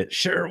rigged. It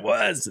sure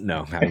was.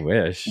 No, I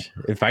wish.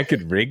 If I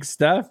could rig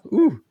stuff,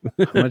 ooh.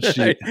 How much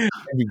I'd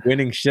be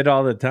winning shit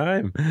all the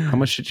time. How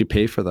much did you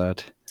pay for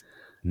that?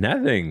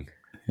 Nothing.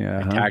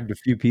 Yeah. I tagged a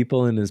few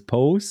people in his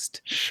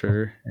post.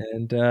 Sure.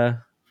 And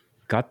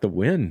got the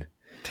win.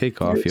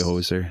 Take off, you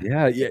hoser.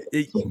 Yeah.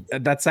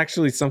 That's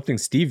actually something,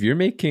 Steve. You're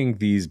making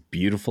these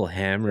beautiful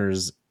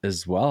hammers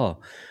as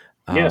well.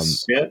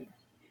 Yes. Yeah.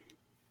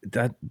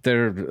 That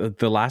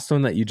the last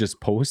one that you just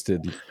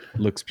posted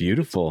looks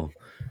beautiful.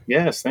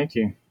 Yes. Thank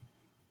you.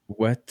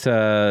 What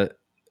are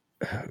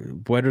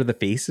the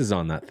faces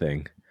on that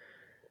thing?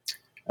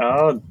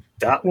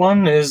 That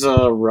one is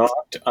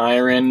wrought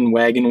iron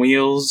wagon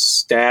wheels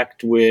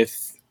stacked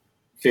with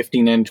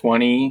 15 and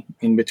 20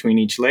 in between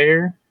each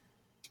layer.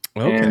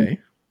 Okay. And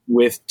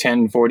with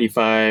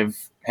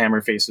 1045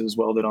 hammer faces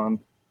welded on.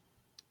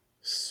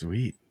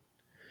 Sweet.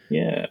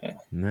 Yeah.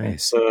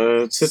 Nice.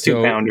 It's a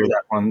 2-pounder,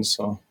 that one.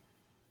 So.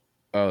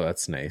 Oh,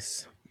 that's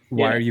nice.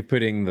 Why are you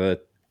putting the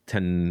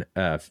 10,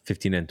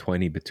 15 and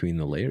 20 between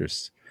the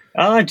layers?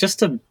 Just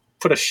to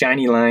put a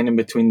shiny line in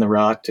between the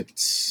wrought.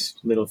 It's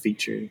a little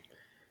feature.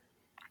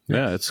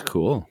 Yeah, it's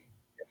cool.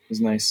 It's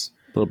nice.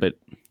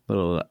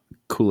 Little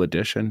cool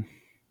addition.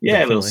 Yeah,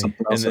 Definitely. a little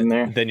something else in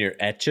there. Then you're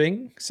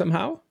etching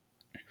somehow?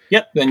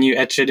 Yep, then you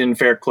etch it in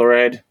ferric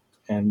chloride,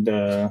 and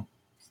then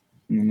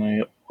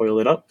I oil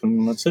it up,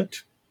 and that's it.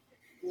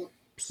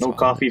 No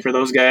coffee for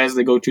those guys.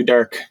 They go too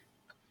dark.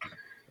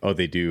 Oh,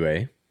 they do,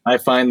 eh? I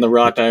find the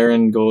wrought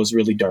iron goes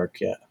really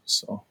dark, yeah.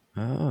 So.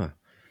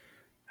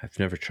 I've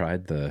never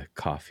tried the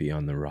coffee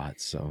on the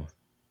wrought, so.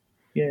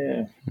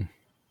 Yeah.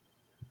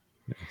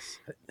 Nice.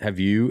 Have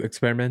you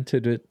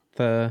experimented with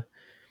the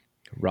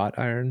wrought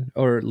iron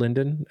or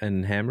linden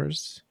and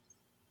hammers?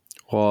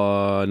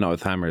 Well, not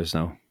with hammers,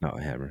 no. Not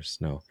with hammers,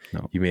 no.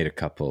 No. You made a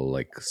couple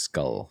like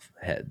skull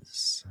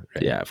heads,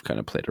 right? Yeah, I've kind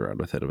of played around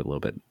with it a little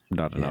bit.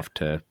 Not enough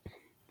to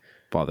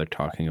bother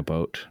talking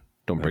about.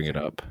 Don't bring it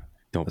up.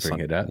 Don't bring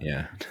it up.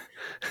 Yeah.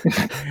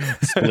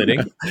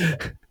 Splitting?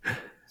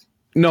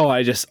 No,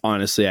 I just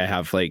honestly I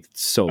have like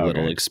so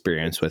little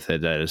experience with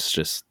it that it's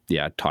just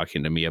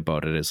talking to me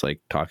about it is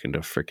like talking to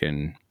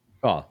freaking.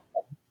 Oh,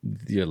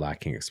 you're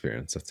lacking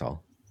experience. That's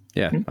all.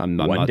 Yeah, I'm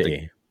not.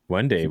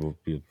 One day we'll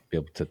be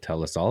able to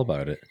tell us all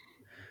about it.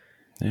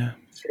 Yeah,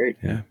 it's great.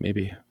 Yeah,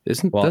 maybe.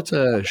 That's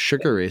a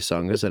Sugar Ray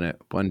song, isn't it?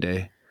 One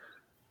day.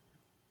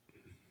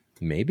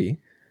 Maybe.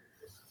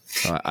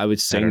 I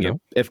would sing it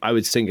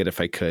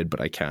if I could,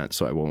 but I can't,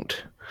 so I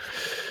won't.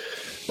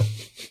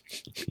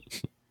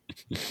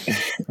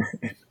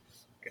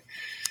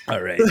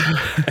 All right.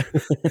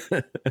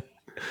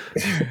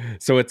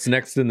 So what's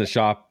next in the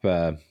shop,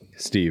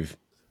 Steve?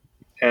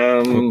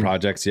 What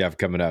projects you have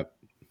coming up?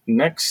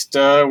 Next,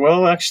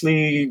 well,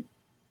 actually,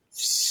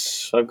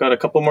 I've got a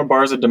couple more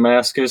bars of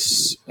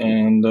Damascus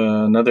and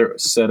another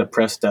set of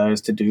press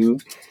dyes to do.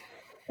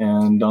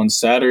 And on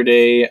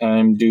Saturday,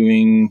 I'm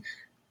doing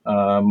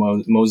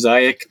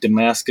mosaic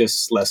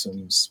Damascus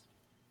lessons.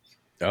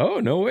 Oh,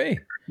 no way.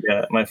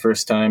 Yeah, my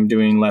first time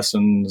doing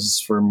lessons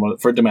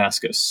for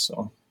Damascus.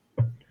 So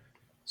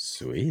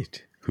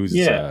sweet. Who's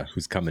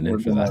coming in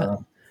for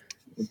that?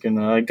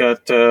 I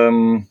got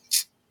a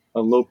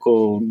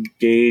local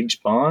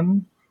Gage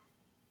Bond.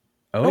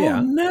 Oh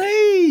yeah,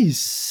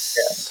 nice.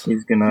 Yeah,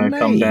 he's gonna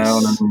come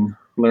down and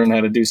learn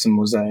how to do some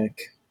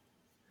mosaic.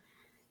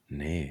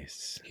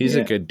 Nice. He's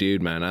a good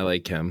dude, man. I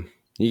like him.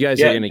 You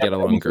guys are gonna get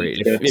along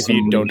great if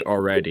you don't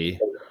already.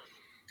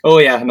 Oh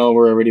yeah, no,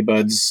 we're already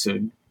buds.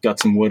 Got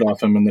some wood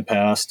off him in the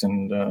past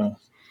and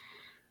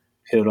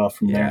hit it off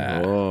from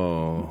there.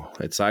 Oh,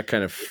 it's that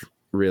kind of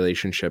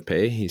relationship,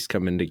 eh? He's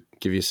coming to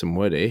give you some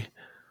wood, eh?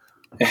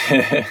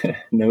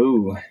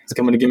 No, he's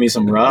coming to give me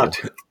some rot.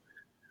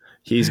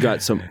 He's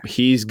got some rock.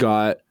 He's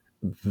got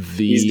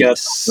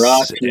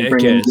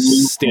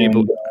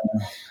stable.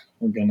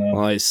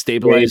 It's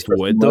stabilized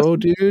wood though,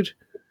 dude.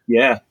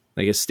 Yeah.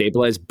 Like a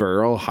stabilized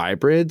burl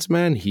hybrids,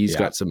 man. He's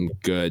got some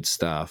good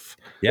stuff.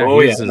 Yeah,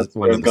 he's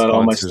one of the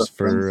sponsors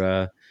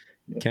for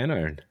Can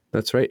Iron.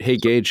 That's right. Hey,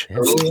 Gage.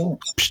 Oh, yeah.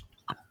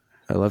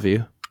 I love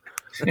you.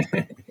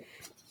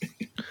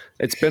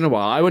 It's been a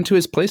while. I went to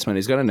his place, man.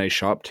 He's got a nice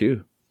shop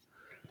too.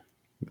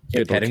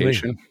 Good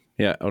location.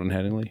 Yeah, out in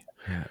Headingley.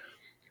 Yeah.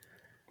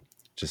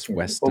 Just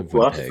west of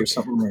Winnipeg. Or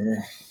something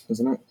there,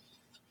 isn't it?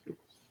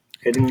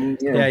 Headingley,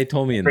 yeah, he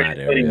told me in that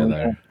area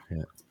there.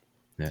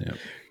 Yeah.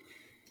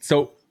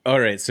 So, all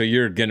right. So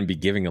you're going to be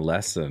giving a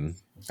lesson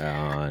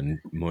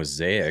on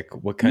mosaic.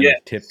 What kind of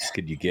tips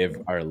could you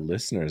give our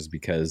listeners?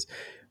 Because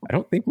I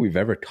don't think we've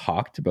ever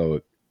talked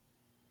about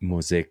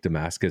mosaic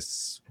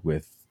Damascus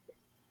with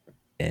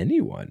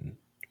anyone.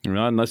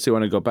 Well, unless you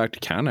want to go back to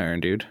Can Iron,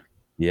 dude.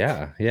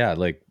 Yeah,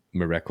 like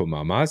Mareko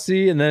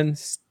Mamasi and then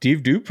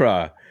Steve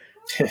Dupras.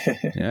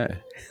 Yeah.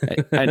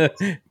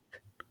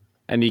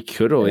 And you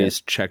could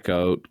always check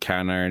out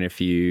Can Iron if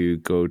you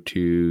go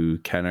to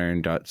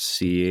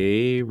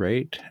caniron.ca,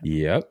 right?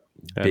 Yep.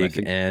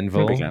 Big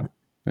Anvil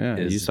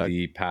is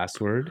the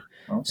password.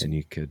 Awesome. And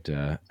you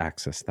could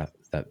access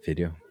that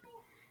video.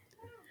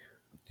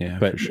 Yeah,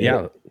 but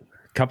a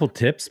couple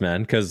tips,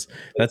 man, because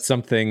that's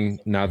something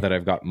now that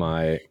I've got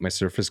my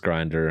surface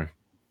grinder.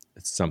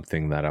 It's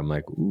something that I'm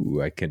like,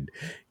 ooh, I could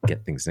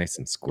get things nice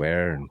and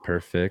square and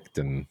perfect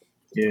and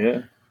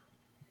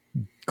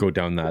go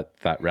down that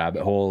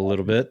rabbit hole a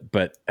little bit.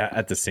 But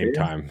at the same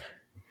time,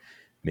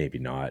 maybe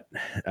not.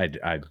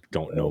 I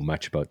don't know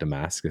much about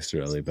Damascus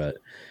really, but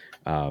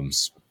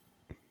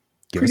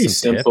pretty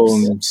simple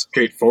and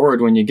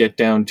straightforward when you get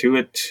down to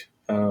it.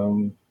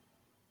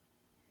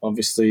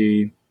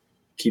 Obviously,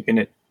 keeping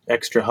it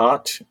extra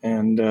hot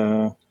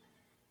and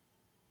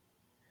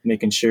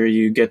making sure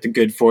you get the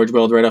good forge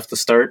weld right off the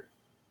start.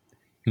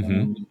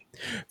 Mm-hmm.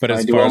 But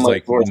as far as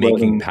like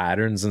making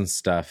patterns and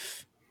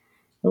stuff.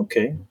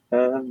 Okay.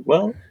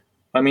 Well,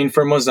 I mean,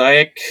 for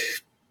mosaic,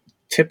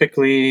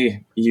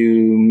 typically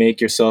you make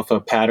yourself a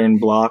pattern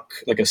block,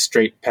 like a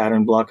straight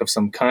pattern block of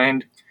some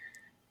kind.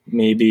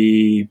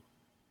 Maybe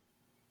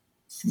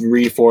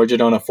reforge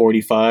it on a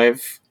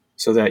 45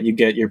 so that you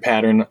get your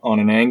pattern on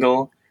an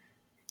angle.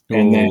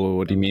 And then,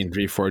 what do you mean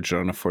reforge it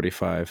on a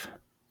 45?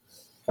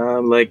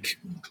 Like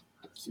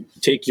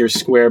take your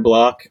square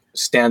block,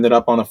 stand it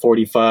up on a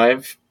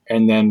 45,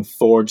 and then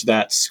forge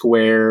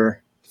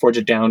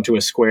it down to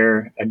a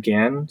square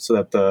again so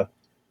that the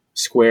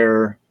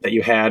square that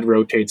you had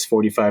rotates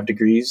 45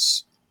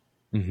 degrees.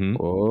 Mm-hmm.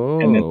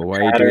 Oh, why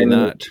are you doing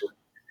that?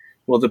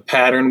 Well, the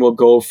pattern will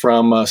go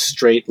from a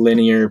straight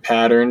linear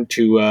pattern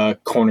to a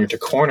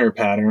corner-to-corner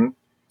pattern,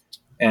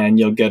 and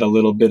you'll get a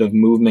little bit of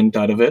movement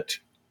out of it.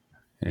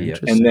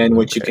 And then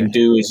what you can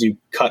do is you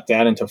cut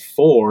that into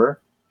 4,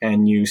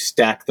 and you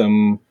stack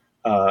them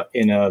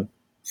in a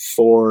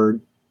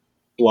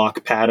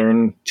 4-block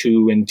pattern,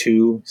 2 and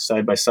 2,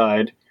 side by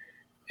side,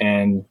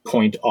 and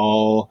point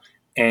all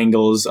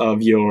angles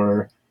of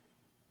your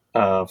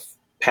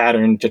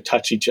pattern to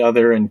touch each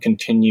other and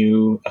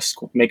continue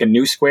make a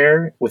new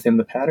square within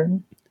the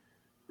pattern.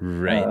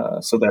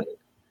 Right. So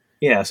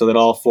that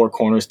all 4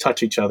 corners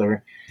touch each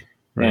other.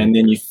 Right. And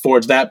then you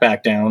forge that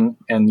back down,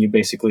 and you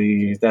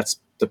basically, that's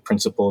the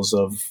principles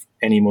of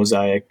any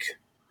mosaic,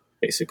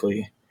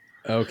 basically.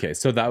 Okay,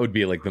 so that would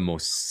be like the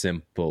most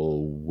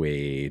simple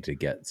way to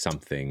get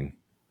something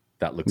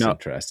that looks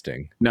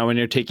interesting. Now, when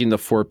you're taking the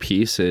 4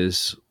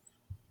 pieces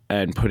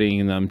and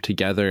putting them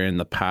together in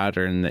the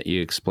pattern that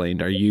you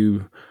explained, are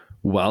you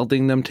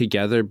welding them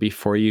together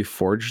before you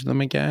forge them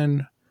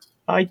again?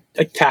 I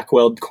tack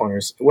weld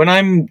corners. When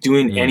I'm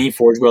doing any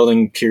forge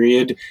welding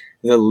period,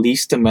 the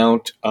least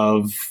amount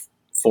of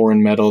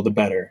foreign metal, the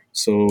better.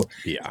 So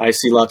Yeah. I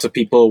see lots of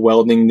people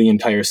welding the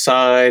entire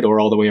side or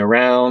all the way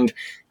around.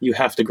 You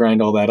have to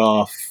grind all that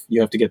off.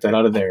 You have to get that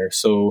out of there.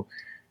 So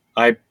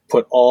I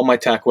put all my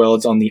tack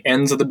welds on the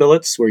ends of the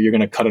billets where you're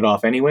going to cut it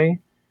off anyway.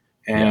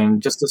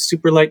 And just a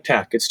super light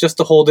tack. It's just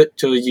to hold it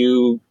till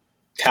you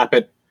tap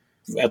it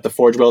at the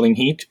forge welding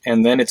heat,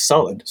 and then it's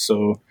solid.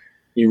 So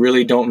you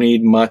really don't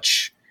need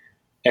much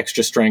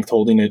extra strength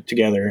holding it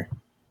together.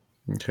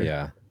 Okay.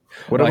 Yeah.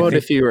 What about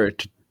if you were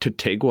to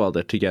TIG weld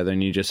it together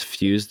and you just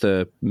fuse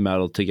the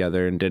metal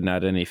together and didn't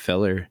add any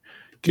filler?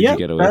 Could you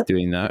get away with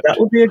doing that? That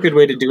would be a good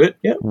way to do it.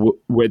 Yeah.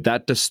 Would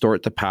that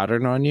distort the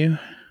pattern on you?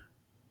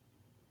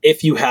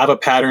 If you have a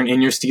pattern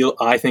in your steel,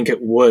 I think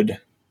it would,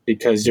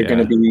 because you're going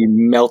to be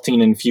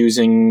melting and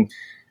fusing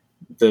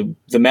the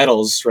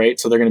metals, right?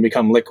 So they're going to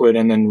become liquid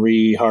and then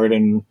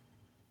re-harden.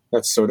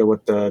 That's sort of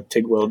what the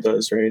TIG weld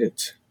does, right?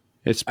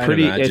 It's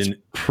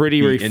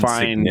pretty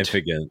refined.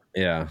 Insignificant.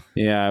 Yeah.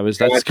 Yeah,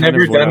 that's I've kind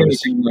never of what done I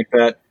was anything like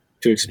that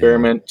to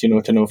experiment, to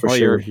know for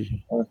sure.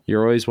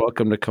 You're always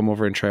welcome to come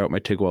over and try out my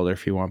TIG welder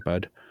if you want,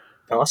 bud.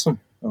 Awesome.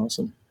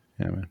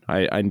 Yeah,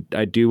 man.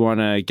 I do want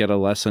to get a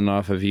lesson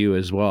off of you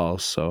as well,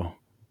 so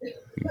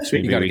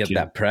you got to get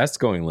that press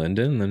going,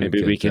 Lyndon. Then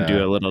maybe we can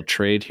do a little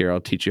trade here.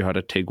 I'll teach you how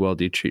to TIG weld.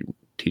 You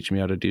teach me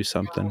how to do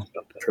something.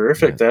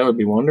 Perfect. That would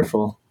be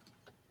wonderful.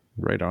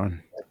 Right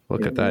on.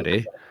 Look at that,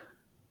 eh?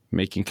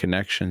 Making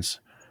connections.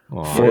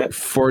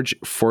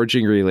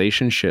 Forging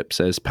relationships,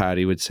 as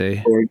Patty would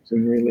say.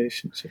 Forging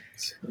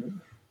relationships.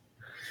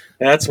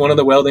 That's one of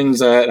the weldings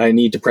that I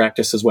need to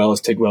practice as well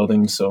as TIG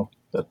welding, so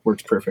that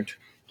works perfect.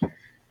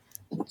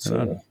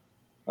 So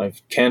I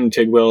can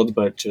TIG weld,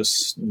 but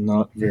just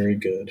not very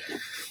good.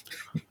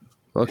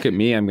 Look at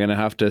me. I'm going to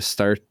have to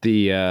start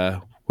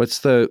the, what's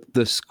the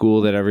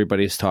school that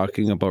everybody's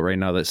talking about right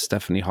now that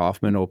Stephanie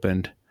Hoffman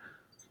opened?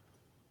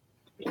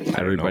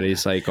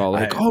 Everybody's like,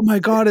 oh my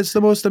God, it's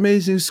the most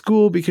amazing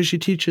school because she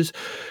teaches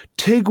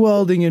TIG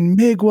welding and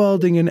MIG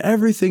welding and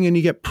everything. And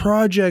you get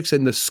projects,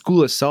 and the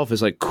school itself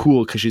is like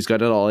cool because she's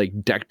got it all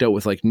like decked out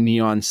with like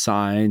neon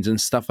signs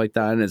and stuff like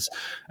that. And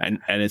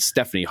it's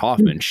Stephanie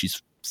Hoffman.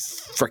 She's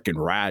freaking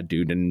rad,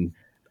 dude. And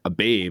a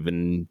babe,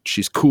 and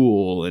she's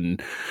cool.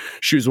 And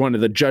she was one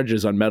of the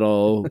judges on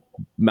Metal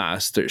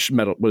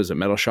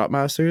Shop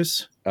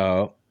Masters?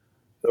 Oh,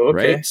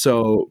 okay. Right.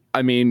 So,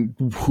 I mean,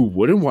 who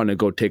wouldn't want to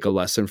go take a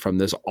lesson from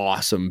this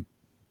awesome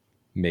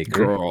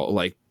maker girl?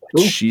 Like,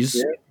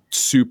 she's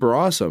super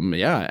awesome.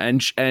 Yeah.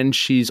 And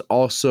she's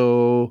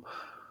also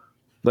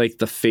like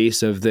the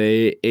face of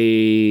the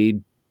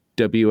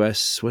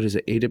AWS, what is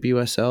it?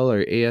 AWSL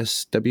or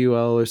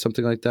ASWL or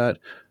something like that.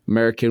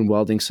 American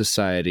Welding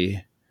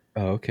Society.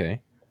 Oh,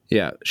 okay.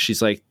 Yeah,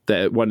 she's like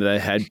one of the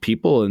head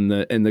people in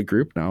the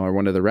group now, or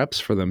one of the reps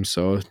for them.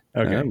 So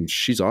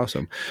she's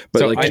awesome. But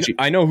so like,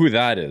 I know who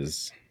that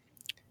is.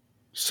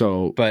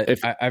 So, but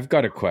I've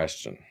got a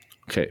question.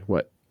 Okay,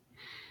 what?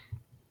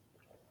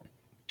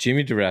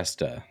 Jimmy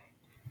DiResta.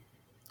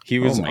 He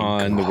was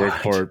on the Work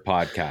For It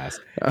podcast.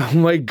 Oh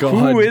my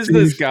God. Who is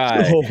this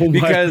guy?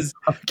 Because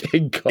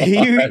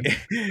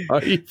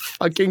are you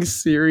fucking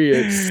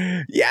serious?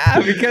 Yeah,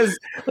 because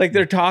like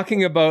they're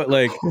talking about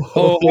like,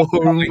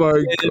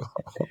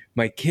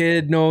 my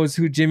kid knows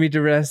who Jimmy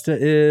DiResta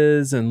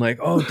is, and like,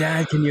 oh,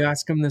 Dad, can you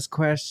ask him this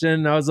question?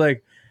 And I was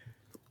like,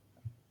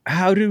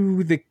 how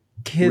do the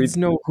kids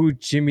know who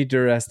Jimmy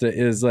DiResta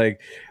is?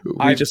 Like,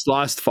 we just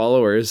lost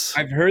followers.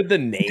 I've heard the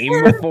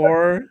name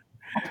before.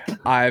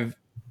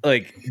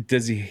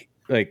 Does he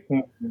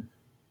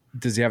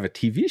have a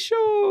TV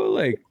show?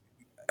 Like,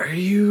 are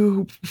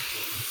you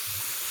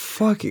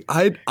fucking?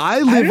 I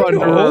live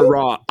under a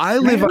rock. I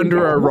live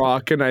under a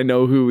rock, and I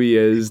know who he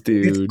is,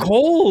 dude. It's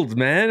cold,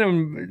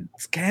 man.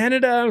 It's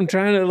Canada. I'm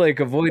trying to like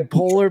avoid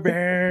polar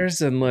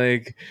bears, and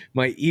like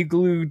my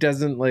igloo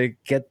doesn't like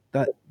get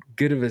that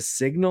good of a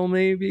signal.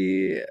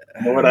 Maybe.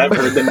 I know what I've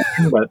heard the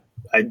name, but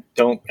I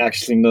don't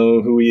actually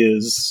know who he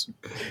is.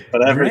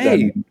 But I've heard that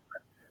name.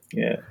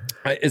 Yeah.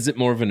 Is it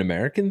more of an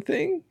American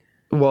thing?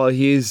 Well,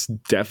 he's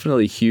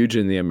definitely huge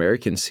in the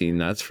American scene,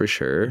 that's for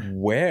sure.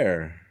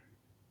 Where?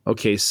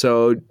 Okay,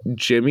 so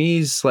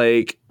Jimmy's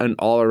like an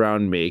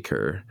all-around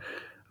maker.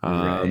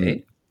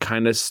 Right.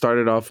 Kind of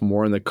started off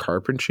more in the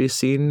carpentry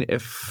scene,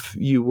 if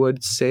you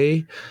would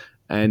say.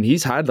 And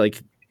he's had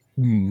like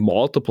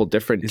multiple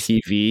different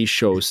TV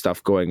show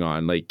stuff going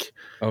on. Like,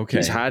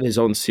 he's had his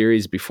own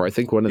series before. I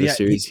think one of the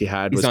series he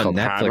had was called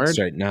Netflix Hammered.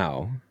 Right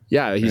now.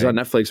 Yeah, he's on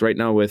Netflix right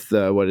now with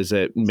what is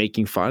it?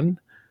 Making Fun.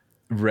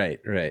 Right.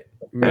 And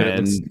it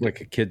looks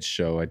like a kids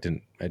show. I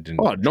didn't.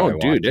 Oh no,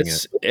 dude!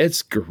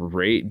 It's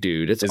great,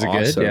 dude. It's awesome.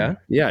 It good?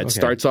 Yeah. It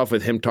starts off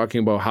with him talking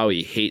about how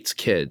he hates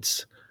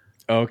kids.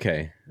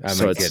 Okay, I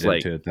might get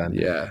into it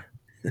then.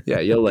 Yeah,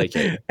 you'll like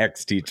it.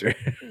 Ex-teacher.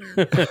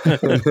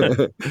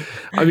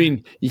 I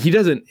mean, he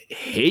doesn't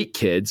hate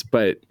kids,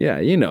 but yeah,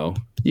 you know.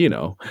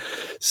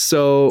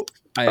 So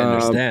I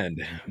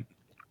understand.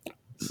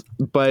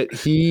 But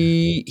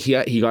he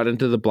got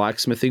into the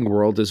blacksmithing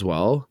world as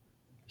well.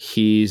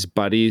 He's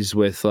buddies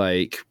with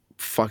like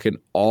fucking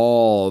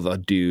all the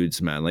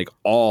dudes, man. Like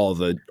all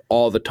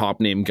the top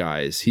name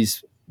guys.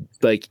 He's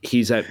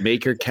at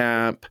Maker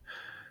Camp.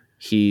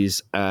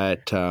 He's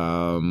at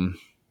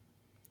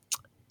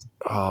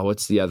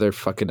what's the other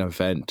fucking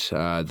event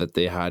that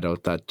they had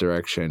out that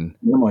direction?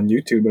 I'm on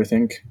YouTube, I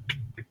think.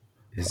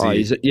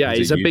 He's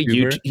a big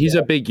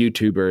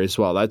YouTuber as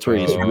well. That's where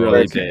he's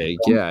really big.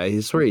 Yeah,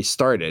 he's where he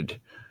started.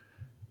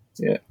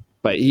 Yeah.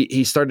 But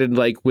he started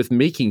like with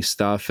making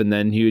stuff, and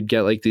then he would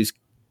get like these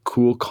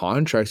cool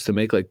contracts to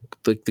make like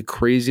the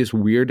craziest,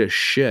 weirdest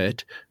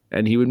shit,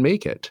 and he would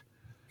make it.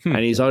 And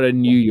he's out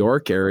in New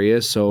York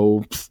area,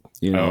 so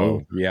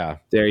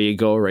there you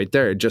go, right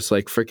there. Just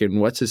like freaking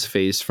what's his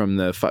face from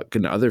the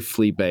fucking other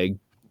Fleabag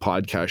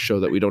podcast show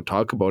that we don't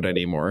talk about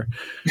anymore.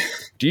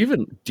 Do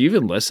you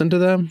even listen to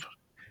them?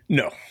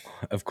 No,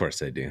 of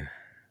course I do.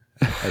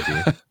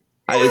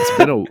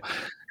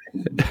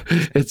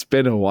 It's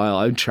been a while.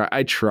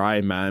 I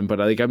try, man,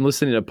 but I'm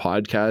listening to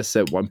podcasts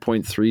at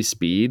 1.3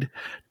 speed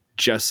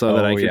just so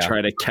that I can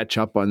try to catch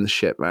up on the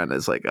shit, man.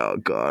 It's like, oh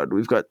god,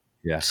 we've got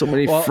so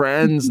many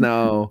friends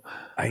now.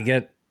 I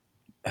get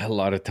a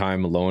lot of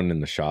time alone in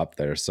the shop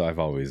there, so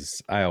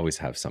I always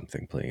have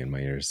something playing in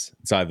my ears.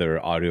 It's either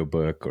an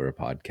audiobook or a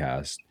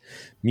podcast,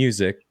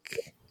 music,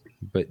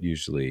 but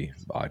usually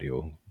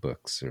audio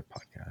books or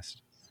podcast.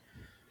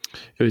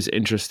 It was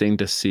interesting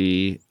to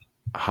see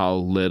how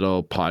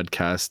little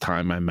podcast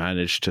time I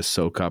managed to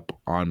soak up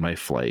on my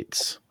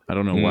flights. I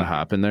don't know what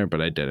happened there,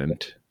 but I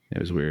didn't. It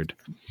was weird.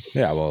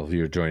 Yeah, well,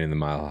 you're joining the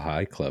Mile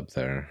High Club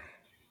there.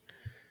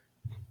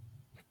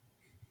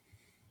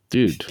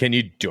 Dude. Can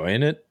you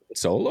join it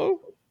solo?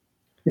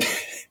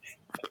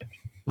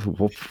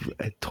 Well,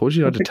 I told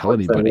you not to tell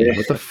anybody.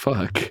 What the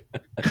fuck?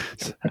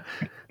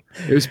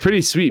 It was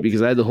pretty sweet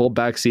because I had the whole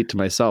back seat to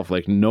myself.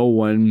 Like no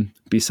one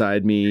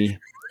beside me,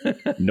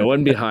 no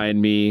one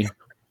behind me.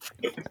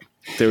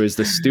 There was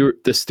the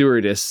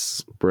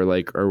stewardess were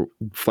like, or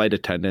flight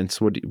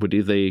attendants. What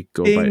do they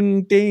go by?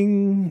 Ding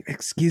ding.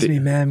 Excuse me,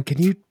 ma'am.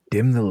 Can you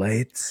dim the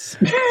lights?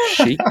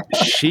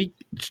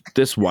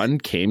 This one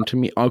came to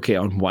me. Okay,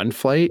 on one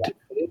flight,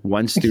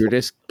 one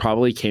stewardess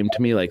probably came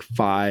to me like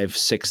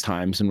 5-6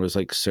 times and was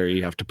like, "Sir,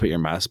 you have to put your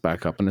mask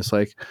back up." And it's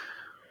like,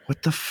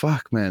 what the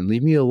fuck, man?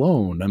 Leave me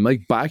alone. I'm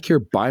like back here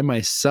by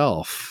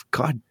myself.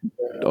 God.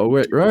 Oh,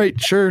 wait,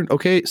 right. Sure.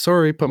 Okay.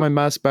 Sorry. Put my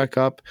mask back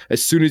up.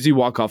 As soon as you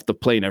walk off the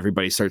plane,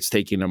 everybody starts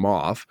taking them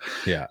off.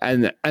 Yeah.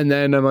 And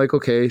then I'm like,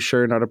 okay,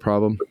 sure. Not a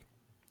problem.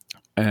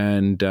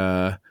 And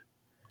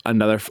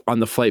another on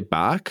the flight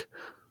back,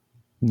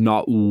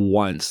 not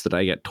once did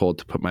I get told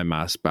to put my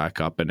mask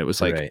back up. And it was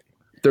like,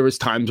 there was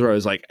times where I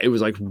was like, it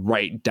was like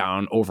right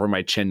down over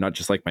my chin, not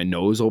just like my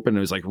nose open.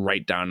 It was like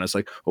right down. I was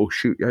like, oh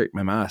shoot, right,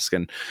 my mask.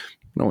 And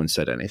no one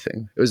said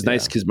anything. It was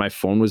nice because my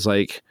phone was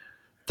like,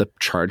 the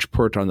charge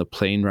port on the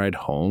plane ride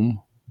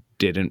home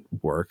didn't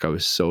work. I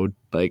was so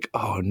like,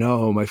 oh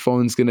no, my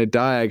phone's going to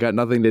die. I got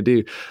nothing to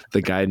do.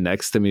 The guy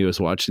next to me was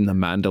watching The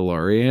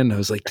Mandalorian. I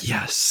was like,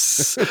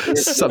 yes,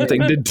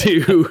 something to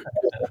do.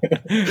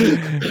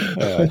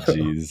 Oh,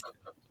 jeez.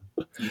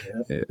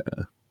 Yeah.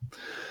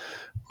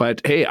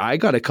 But hey, I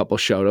got a couple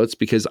shout outs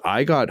because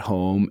I got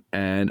home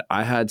and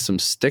I had some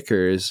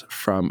stickers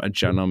from a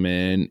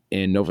gentleman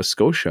in Nova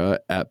Scotia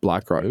at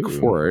Blackrock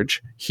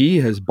Forge. He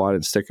has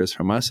bought stickers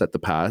from us in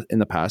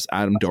the past,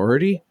 Adam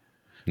Doherty.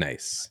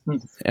 Nice.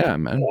 Yeah,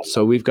 man.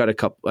 So we've got a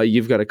couple,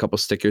 you've got a couple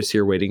stickers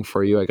here waiting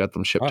for you. I got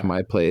them shipped to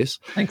my place.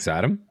 Thanks,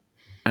 Adam.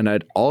 And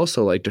I'd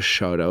also like to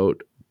shout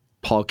out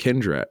Paul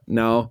Kindred.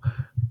 Now,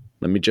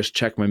 let me just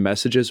check my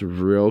messages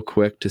real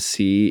quick to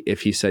see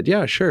if he said,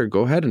 yeah, sure,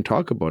 go ahead and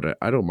talk about it.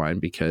 I don't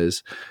mind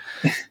because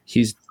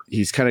he's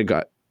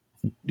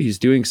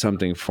doing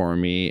something for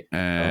me.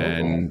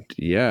 And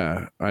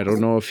yeah, I don't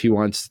know if he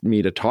wants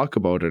me to talk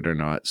about it or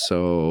not.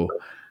 So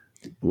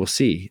we'll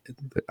see.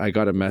 I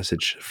got a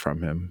message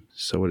from him.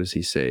 So what does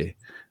he say?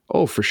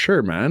 Oh, for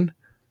sure, man.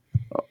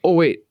 Oh,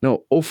 wait,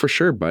 no. Oh, for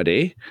sure,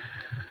 buddy.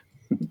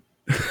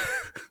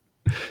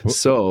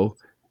 So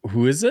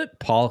who is it?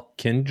 Paul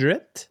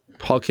Kindred?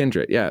 Paul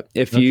Kindred, yeah.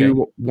 If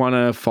you want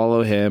to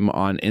follow him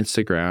on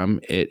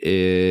Instagram, it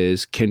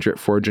is Kindred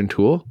Forge and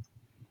Tool.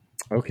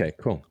 Okay,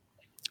 cool.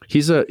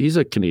 He's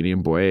a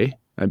Canadian boy.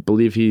 I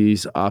believe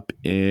he's up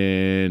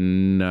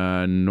in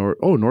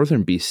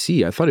northern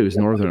BC. I thought he was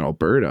northern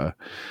Alberta.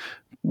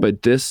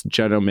 But this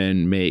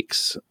gentleman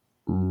makes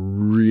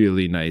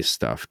really nice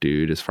stuff,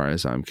 dude, as far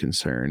as I'm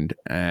concerned.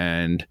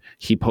 And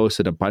he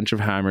posted a bunch of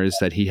hammers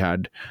that he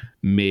had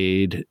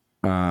made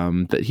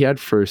that he had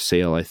for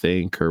sale, I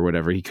think, or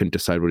whatever. He couldn't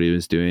decide what he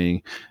was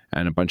doing,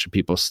 and a bunch of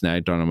people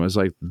snagged on him. I was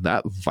like,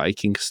 that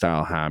Viking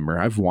style hammer,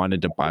 I've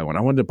wanted to buy one.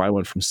 I wanted to buy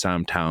one from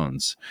Sam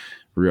Towns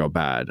real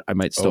bad. I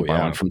might still buy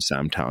one from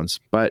Sam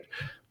Towns, but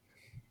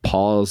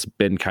Paul's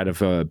been kind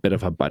of a bit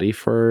of a buddy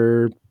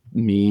for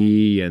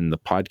me and the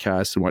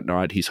podcast and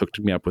whatnot. He's hooked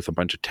me up with a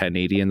bunch of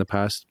 1080 in the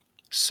past.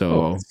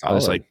 So I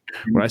was like,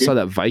 when I saw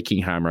that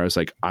Viking hammer, I was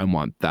like, I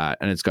want that.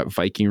 And it's got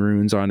Viking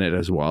runes on it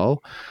as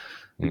well.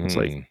 It's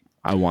like,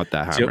 I want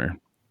that hammer.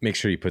 Make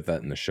sure you put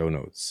that in the show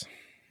notes.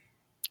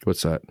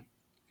 What's that?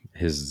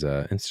 his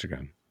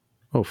Instagram.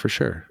 Oh, for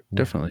sure.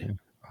 Definitely. Yeah.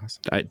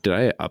 Awesome.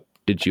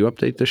 Did you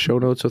update the show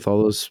notes with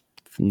all those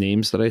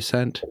names that I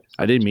sent?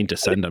 I didn't mean to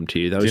send them to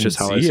you. That was just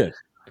how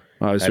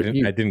I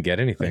didn't get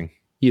anything.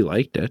 You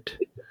liked it.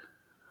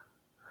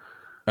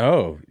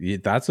 Oh,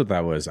 that's what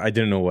that was. I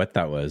didn't know what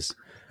that was.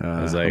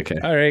 I was like,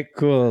 okay. All right,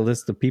 cool.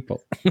 List of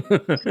people.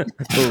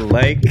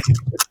 Like.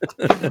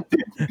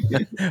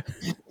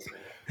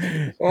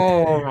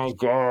 Oh my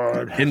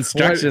God.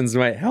 Instructions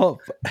might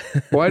help.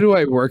 Why do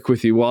I work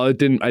with you? Well, I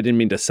didn't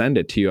mean to send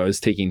it to you. I was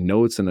taking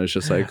notes and I was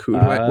just like,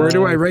 where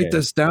do I write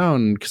this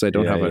down? Because I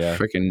don't have a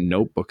freaking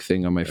notebook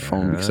thing on my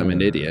phone because I'm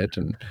an idiot.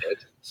 And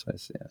so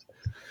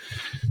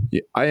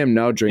I am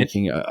now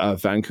drinking a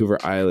Vancouver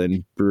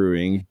Island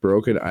Brewing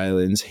Broken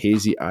Islands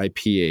Hazy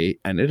IPA,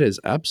 and it is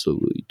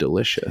absolutely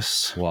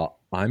delicious. Well,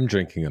 I'm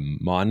drinking a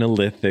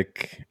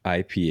Monolithic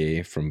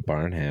IPA from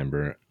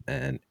Barnhamber,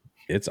 and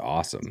it's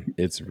awesome.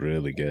 It's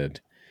really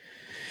good.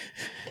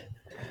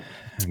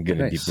 I'm going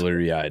to be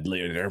blurry-eyed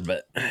later,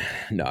 but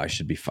no, I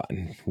should be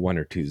fine. 1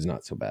 or 2 is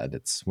not so bad.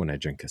 It's when I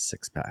drink a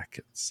 6-pack,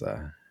 it's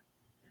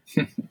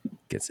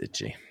gets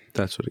itchy.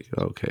 That's what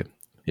okay.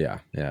 Yeah.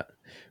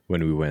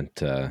 When we went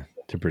to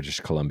British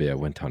Columbia, I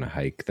went on a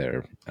hike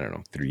there, I don't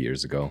know, 3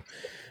 years ago.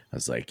 I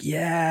was like,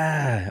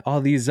 yeah,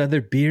 all these other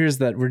beers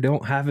that we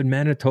don't have in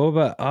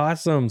Manitoba.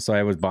 Awesome. So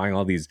I was buying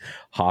all these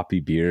hoppy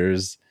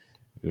beers.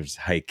 I was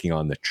hiking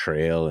on the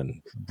trail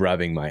and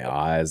rubbing my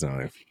eyes. And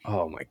I'm like,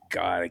 oh my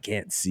God, I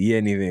can't see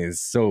anything. It's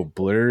so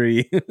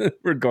blurry.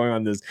 We're going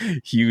on this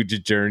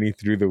huge journey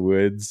through the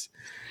woods.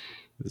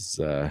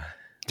 Do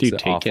you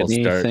take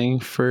anything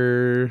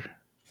for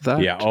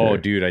that? Yeah. Oh,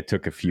 dude, I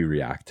took a few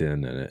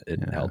Reactin and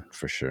it helped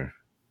for sure.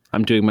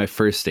 I'm doing my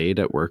first aid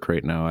at work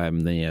right now. I'm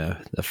the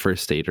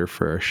first aider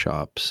for our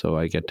shop, so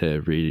I get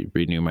to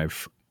renew my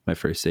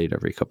first aid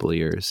every couple of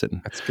years,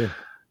 and that's good.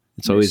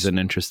 It's always an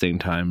interesting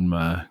time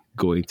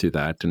going through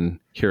that and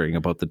hearing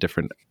about the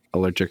different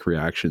allergic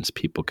reactions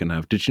people can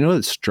have. Did you know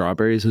that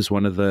strawberries is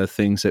one of the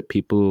things that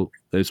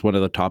is one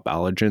of the top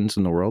allergens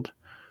in the world?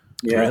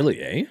 Yeah.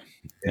 Really, eh?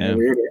 Yeah.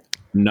 Weird.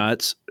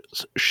 Nuts,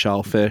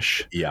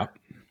 shellfish. Yeah.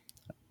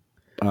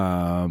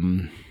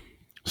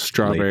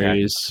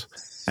 Strawberries. Latex.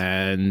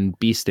 And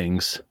bee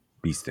stings.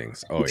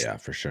 Oh, yeah,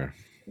 for sure.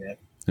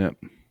 Yeah.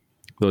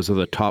 Those are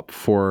the top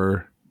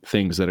 4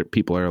 things that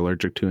people are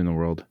allergic to in the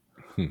world.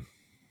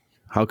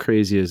 How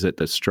crazy is it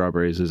that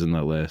strawberries is in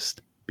that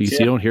list? Because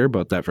you don't hear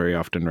about that very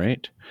often,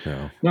 right?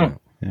 No.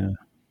 Yeah.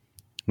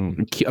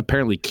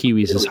 Apparently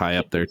kiwis is high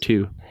up there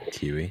too.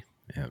 Kiwi.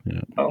 Yeah.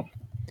 Oh.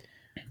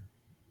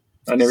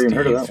 I never even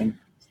heard of that one.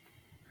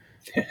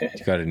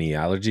 You got any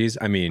allergies?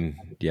 I mean,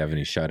 do you have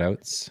any shout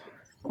outs?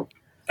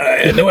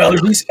 No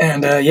allergies.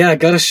 And I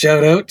got a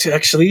shout out,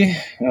 actually.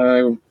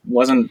 I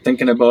wasn't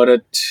thinking about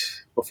it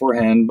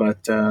beforehand,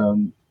 but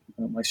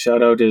my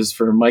shout out is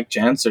for Mike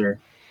Janser.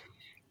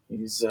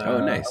 He's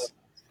nice.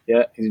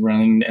 Yeah, he's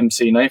running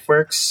MC Knife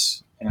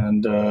Works,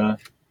 and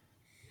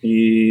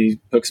he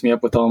hooks me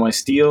up with all my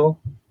steel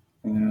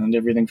and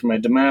everything for my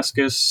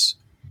Damascus.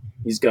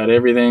 He's got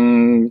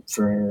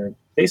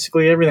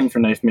basically everything for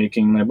knife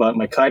making. I bought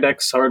my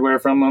Kydex hardware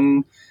from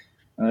him.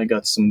 I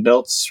got some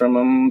belts from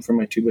him for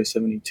my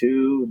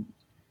 2x72.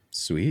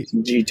 Sweet.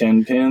 Some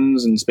G10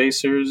 pins and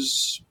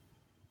spacers.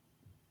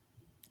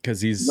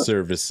 Because he's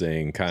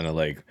servicing kind of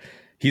like,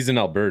 he's in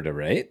Alberta,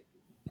 right?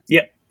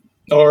 Yeah.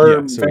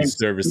 So he's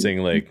servicing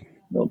like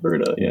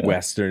Alberta,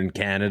 Western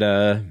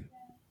Canada.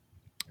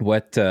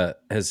 What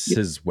has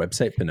his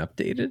website been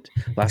updated?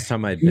 Last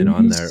time I'd been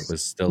on there, it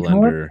was still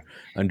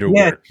under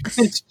works.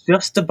 It's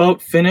just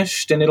about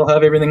finished, and it'll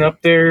have everything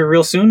up there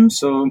real soon.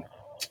 So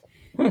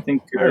I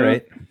think all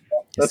right.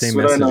 The same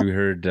message we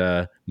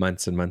heard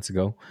months and months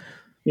ago.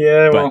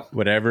 Yeah, but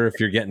whatever.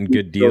 If you're getting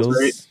good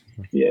deals,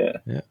 yeah,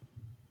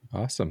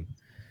 awesome.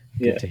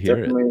 Good to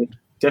hear it.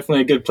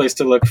 Definitely a good place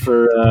to look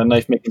for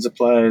knife making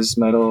supplies,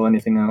 metal,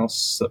 anything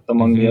else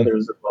among the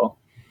others as well.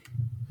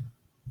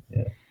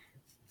 Yeah.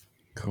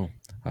 Cool.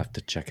 I'll have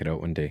to check it out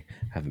one day.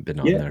 Haven't been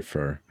on there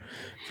for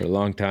a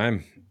long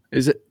time.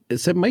 Is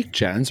it Mike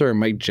Jansen or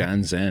Mike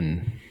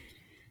Jansen?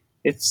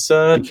 It's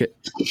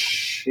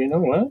you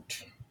know what?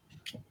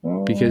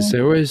 Because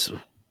there was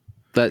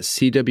that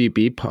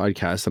CWB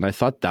podcast, and I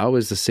thought that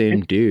was the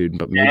same dude,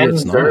 but maybe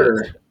it's not.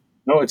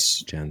 No,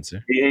 it's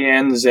Janser.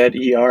 Janzer.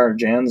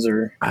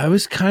 Janser. I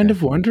was kind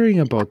of wondering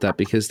about that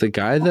because the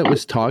guy that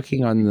was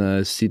talking on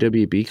the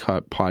CWB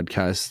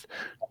podcast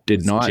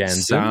did not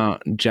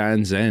sound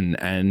Jansen,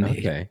 and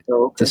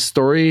the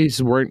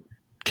stories weren't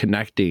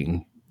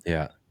connecting.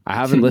 Yeah. I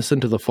haven't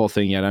listened to the full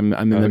thing yet. I'm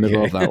in the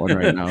middle of that one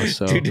right now.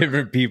 So 2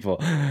 different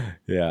people.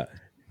 Yeah.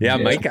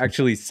 Mike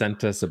actually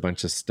sent us a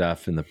bunch of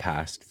stuff in the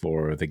past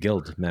for the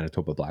guild,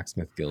 Manitoba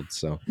Blacksmith Guild.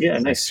 So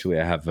nice.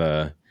 Actually, I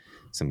have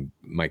some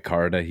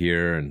micarta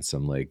here and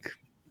some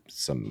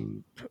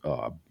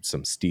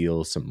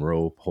steel, some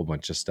rope, whole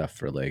bunch of stuff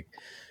for like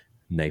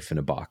knife in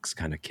a box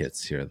kind of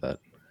kits here that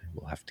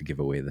we'll have to give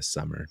away this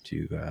summer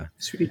to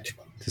sweet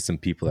to some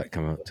people that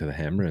come out to the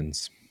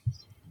Hammerins.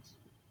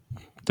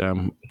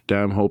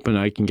 Damn hoping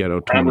I can get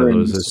out to one of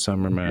those this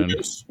summer, man.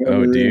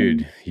 Oh,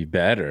 dude, you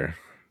better.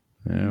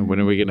 Yeah, when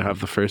are we gonna have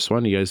the first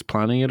one? You guys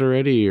planning it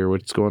already, or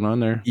what's going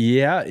on there?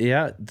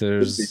 Yeah.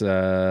 There's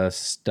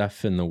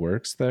stuff in the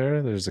works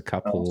there. There's a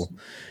couple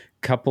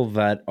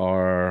that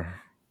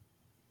are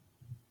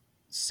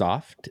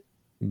soft,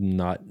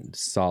 not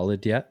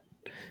solid yet.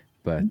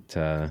 But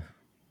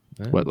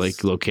what,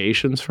 like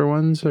locations for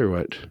ones or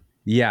what?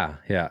 Yeah.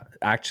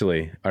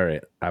 Actually, all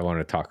right. I want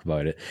to talk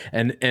about it.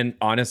 And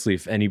honestly,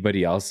 if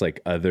anybody else, like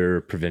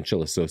other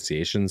provincial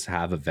associations,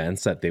 have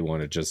events that they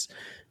want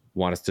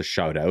us to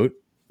shout out,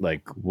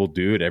 like we'll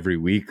do it every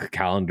week.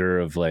 Calendar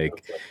of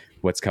like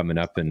what's coming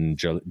up in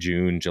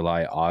June,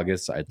 July,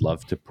 August. I'd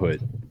love to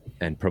put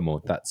and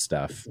promote that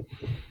stuff.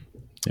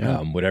 Yeah.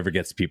 Whatever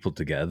gets people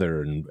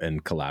together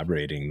and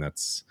collaborating.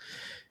 It's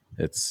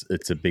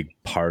a big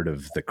part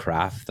of the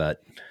craft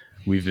that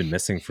we've been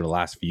missing for the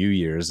last few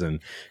years, and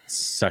it's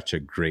such a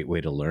great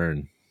way to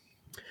learn.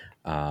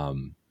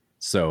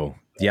 So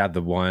yeah,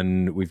 the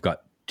one we've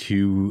got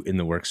 2 in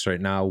the works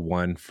right now.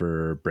 One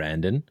for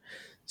Brandon.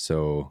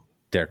 So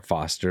Derek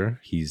Foster,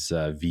 he's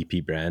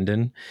VP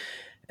Brandon,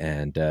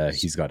 and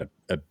he's got a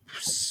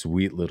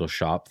sweet little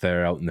shop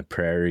there out in the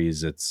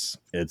prairies. It's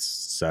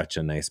such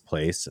a nice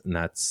place,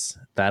 and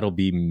that'll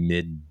be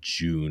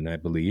mid-June, I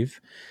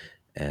believe.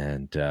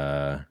 And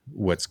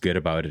what's good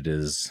about it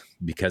is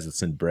because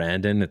it's in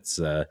Brandon, it's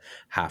a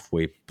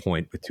halfway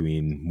point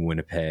between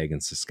Winnipeg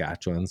and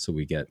Saskatchewan. So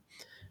we get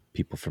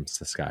people from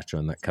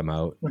Saskatchewan that come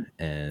out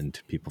and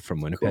people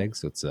from Winnipeg. Cool.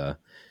 So it's a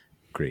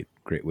great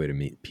way to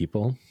meet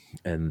people.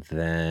 And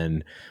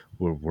then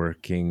we're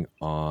working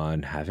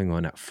on having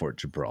one at Fort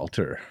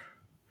Gibraltar.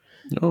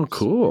 Oh,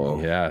 cool.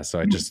 So, yeah. So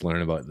I just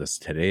learned about this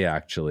today,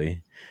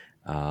 actually,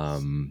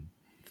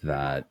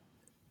 that's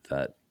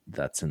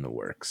in the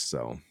works.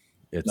 So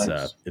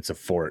it's a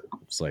fort.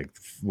 It's like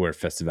where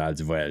Festival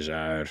du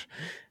Voyageur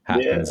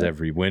happens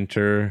every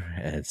winter,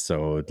 and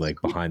so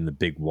like behind the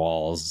big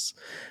walls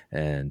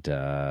and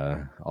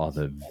all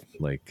the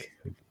like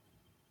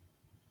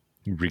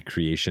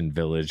recreation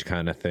village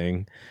kind of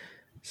thing.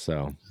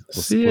 So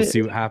we'll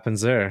see what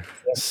happens there.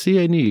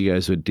 See, I knew you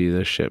guys would do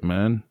this shit,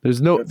 man.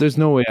 There's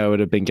no way I would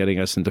have been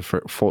getting us into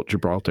Fort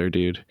Gibraltar,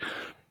 dude.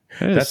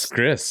 That's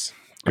Chris.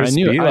 I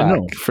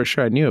know for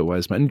sure. I knew it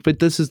was, man. But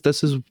this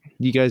is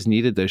you guys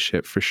needed this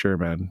shit for sure,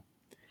 man.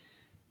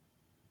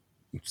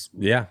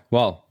 Yeah.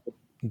 Well,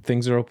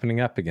 things are opening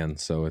up again,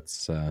 so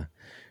it's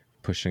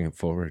pushing it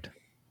forward.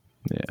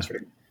 Yeah.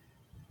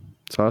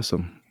 It's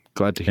awesome.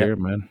 Glad to hear it,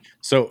 man.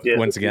 So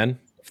once again,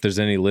 if there's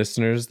any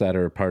listeners that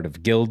are part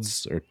of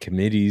guilds or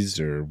committees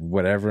or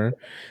whatever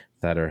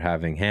that are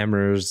having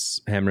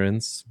hammer-ins,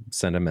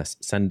 send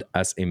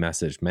us a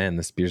message. Man,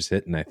 this beer's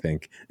hitting, I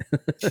think.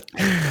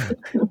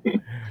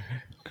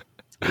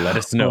 Let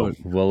us know.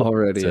 We'll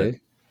already. Eh?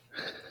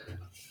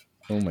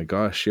 Oh my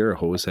gosh, you're a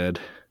hose head.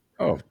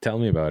 Oh, tell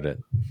me about it.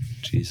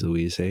 Jeez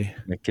Louise, eh?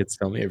 My kids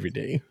tell me every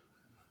day.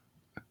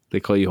 They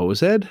call you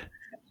hose head?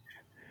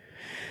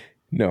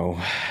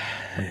 No.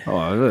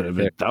 Oh,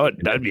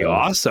 that'd be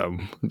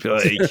awesome. Be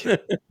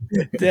like,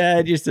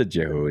 Dad, you're such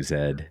a hose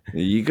head.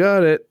 You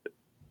got it.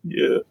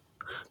 Yeah.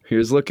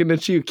 Here's looking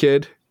at you,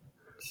 kid.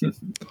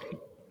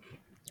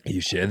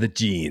 You share the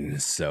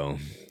genes, so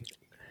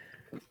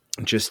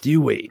just you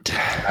wait.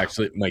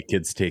 Actually, my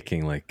kid's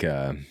taking like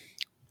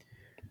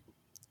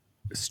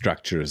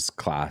structures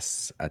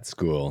class at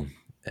school,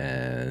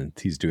 and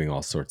he's doing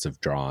all sorts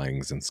of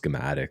drawings and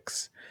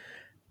schematics.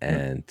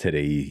 And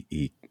today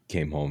he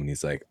came home and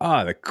he's like,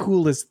 the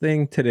coolest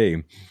thing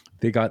today,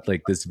 they got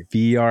like this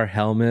VR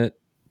helmet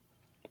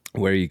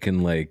where you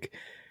can like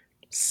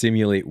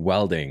simulate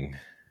welding.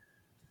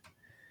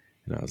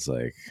 And I was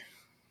like,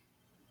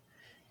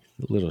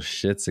 the little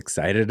shit's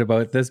excited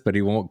about this, but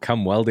he won't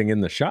come welding in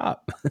the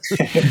shop.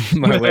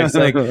 My wife's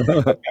like,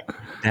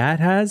 Dad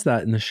has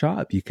that in the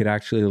shop. You could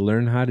actually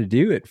learn how to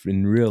do it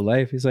in real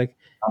life. He's like,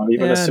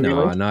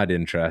 no, not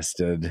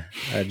interested.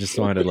 I just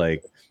want to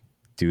like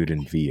do it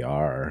in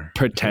VR.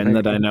 Pretend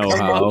that I know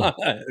how.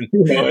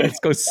 Let's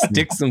go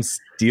stick some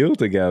steel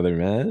together,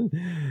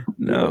 man.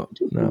 No.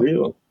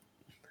 Real.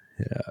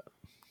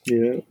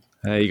 Yeah.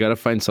 You got to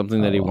find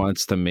something that he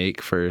wants to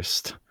make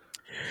first.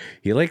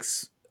 He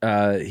likes.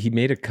 He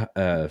made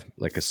a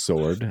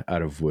sword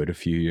out of wood a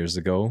few years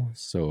ago.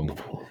 So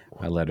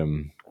I let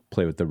him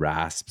play with the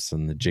rasps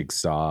and the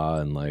jigsaw,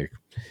 and like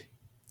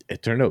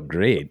it turned out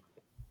great.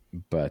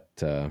 But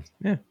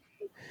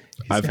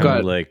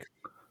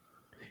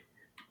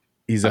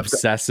he's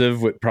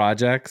obsessive with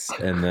projects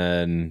and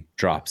then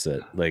drops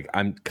it. Like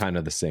I'm kind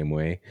of the same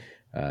way.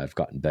 I've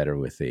gotten better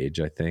with age,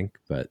 I think,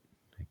 but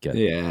I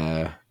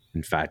get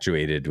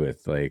infatuated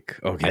with like,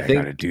 okay, I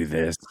gotta do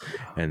this.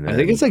 And then, I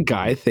think it's a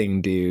guy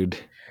thing, dude.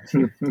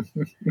 I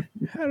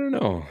don't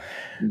know.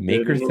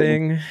 Maker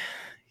thing.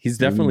 He's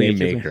definitely a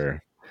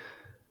maker.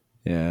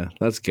 Yeah,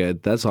 that's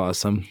good. That's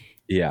awesome.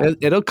 Yeah.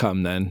 It'll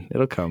come then.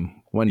 It'll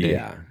come one day.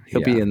 Yeah.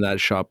 He'll be in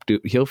that shop.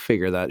 Dude, he'll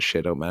figure that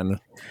shit out, man.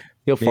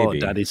 He'll follow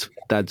dad's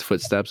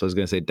footsteps. I was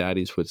going to say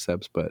daddy's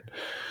footsteps, but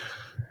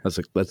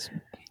That's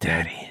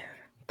Daddy.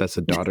 That's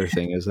a daughter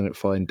thing, isn't it?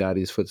 Following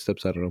daddy's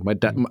footsteps. I don't know. My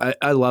dad.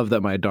 I love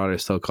that my daughter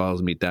still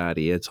calls me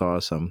daddy. It's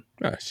awesome.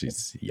 Oh,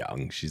 she's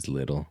young. She's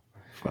little.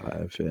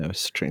 5. Yeah,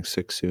 turning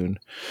 6 soon.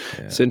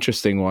 Yeah. It's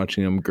interesting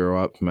watching them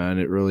grow up, man.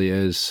 It really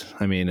is.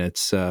 I mean,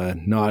 it's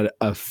not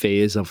a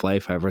phase of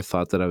life I ever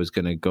thought that I was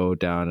going to go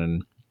down,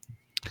 and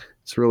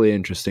it's really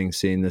interesting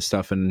seeing this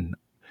stuff. And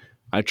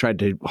I tried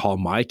to haul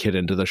my kid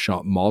into the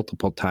shop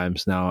multiple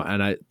times now,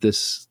 and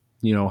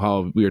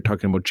how we were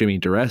talking about Jimmy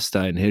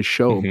DiResta and his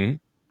show. Mm-hmm.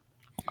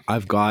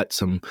 I've got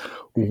some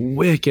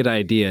wicked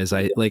ideas.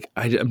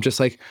 I'm just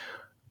like,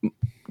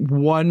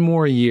 one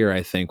more year,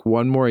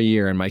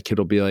 and my kid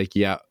will be like,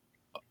 yeah,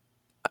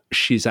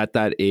 she's at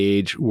that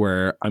age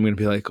where I'm going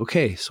to be like,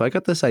 okay, so I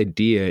got this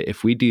idea.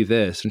 If we do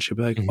this, and she'll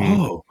be like,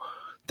 oh,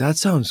 that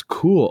sounds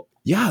cool.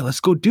 Yeah, let's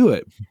go do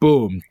it.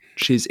 Boom.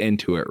 She's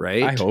into it,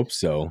 right? I hope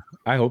so.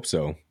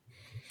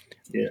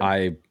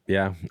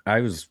 Yeah.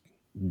 I was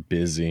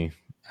busy.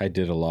 I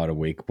did a lot of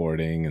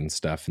wakeboarding and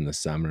stuff in the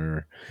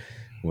summer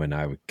when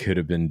I could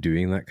have been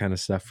doing that kind of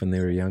stuff when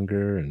they were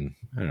younger. And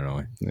I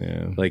don't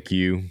know, like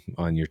you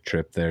on your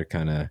trip there,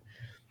 kind of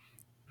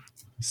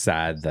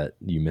sad that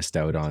you missed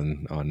out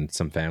on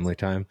some family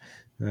time.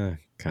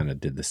 Kind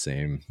of did the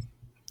same.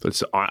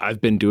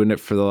 I've been doing it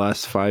for the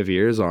last 5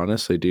 years,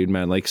 honestly, dude,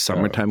 man. Like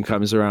summertime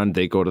comes around,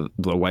 the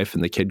wife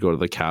and the kid go to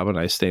the cabin,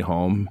 I stay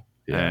home.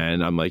 Yeah.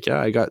 And I'm like,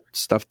 yeah, I got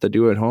stuff to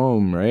do at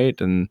home, right?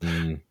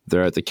 And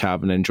they're at the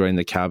cabin, enjoying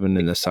the cabin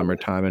in the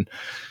summertime. And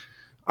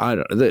I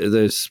don't.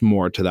 There's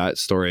more to that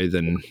story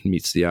than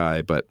meets the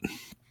eye, but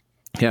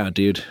yeah,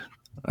 dude,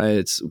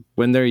 it's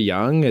when they're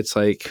young. It's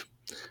like,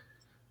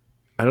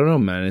 I don't know,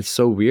 man. It's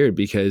so weird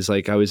because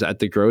like I was at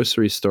the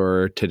grocery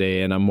store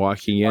today, and I'm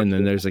walking in,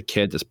 and there's a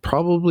kid that's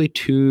probably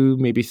 2,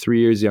 maybe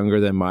 3 years younger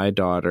than my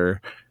daughter,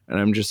 and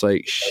I'm just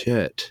like,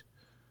 shit.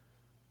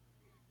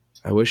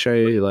 I wish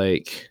I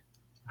like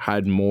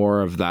had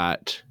more of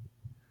that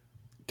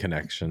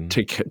connection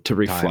to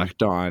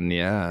reflect on.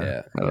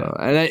 Yeah.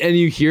 And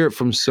you hear it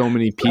from so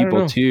many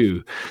people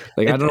too.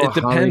 Like I don't know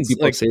how many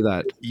people like, say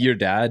that. Your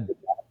dad,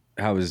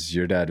 how was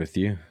your dad with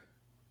you?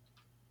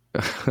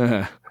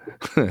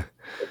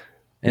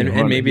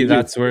 and maybe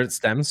that's where it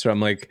stems from.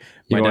 Like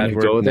my dad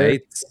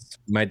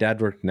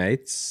worked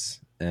nights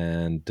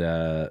and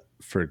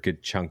for a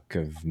good chunk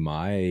of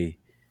my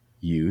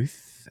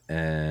youth,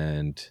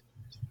 and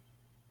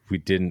we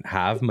didn't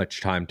have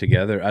much time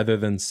together other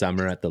than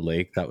summer at the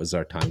lake. That was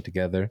our time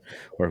together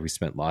where we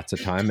spent lots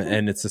of time.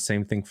 And it's the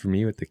same thing for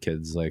me with the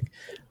kids. Like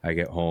I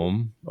get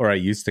home, or I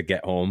used to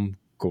get home,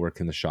 go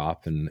work in the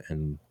shop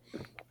and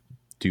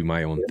do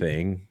my own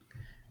thing.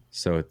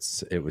 So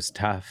it was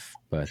tough,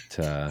 but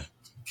I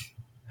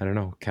don't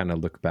know, kind of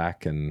look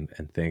back and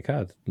think,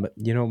 I'm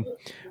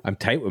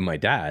tight with my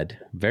dad,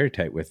 very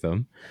tight with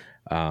him.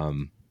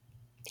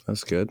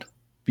 That's good.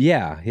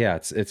 Yeah.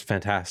 It's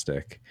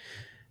fantastic.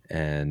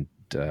 And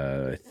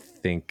I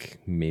think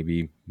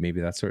maybe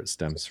that's where it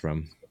stems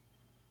from.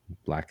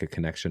 Lack of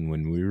connection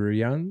when we were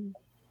young.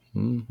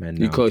 And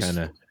you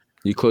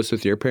close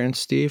with your parents,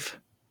 Steve?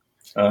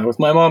 With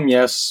my mom,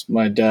 yes.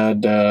 My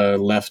dad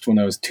left when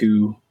I was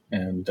 2,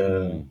 and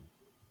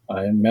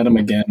I met him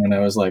again when I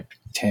was like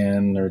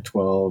 10 or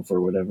 12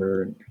 or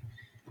whatever.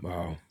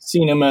 Wow.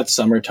 Seen him at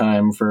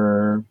summertime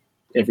for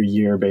every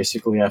year,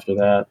 basically, after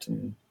that.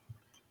 And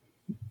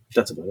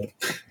that's about it.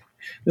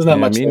 There's not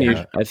much.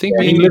 I think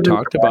we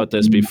talked about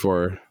this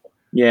before.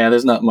 Yeah,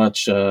 there's not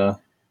much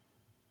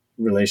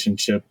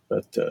relationship,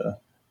 but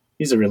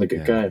he's a really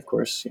good guy, of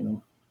course,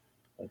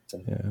 But,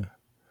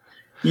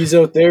 he's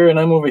out there and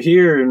I'm over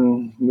here,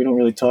 and we don't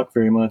really talk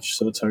very much,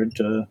 so it's hard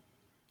to.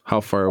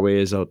 How far away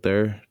is out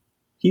there?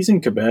 He's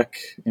in Quebec.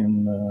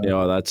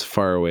 That's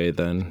far away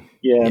then.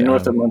 Yeah,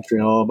 north of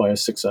Montreal by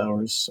 6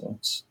 hours. So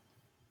it's.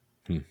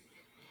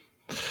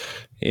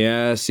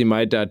 Yeah, see,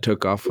 my dad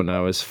took off when I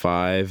was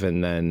 5,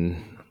 and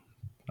then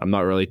I'm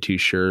not really too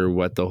sure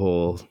what the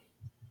whole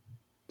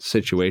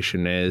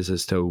situation is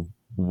as to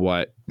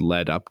what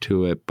led up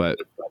to it, but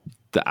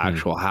the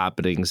actual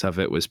happenings of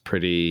it was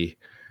pretty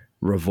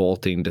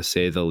revolting, to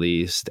say the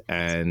least.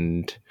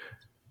 And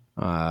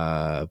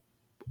as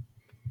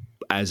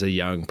a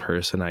young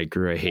person, I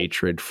grew a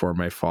hatred for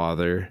my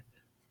father,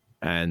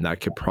 and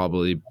that could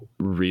probably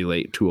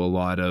relate to a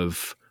lot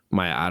of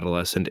my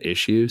adolescent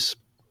issues.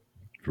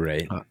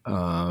 Right.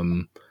 I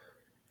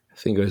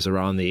think it was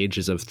around the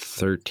ages of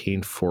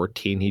 13,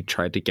 14. He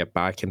tried to get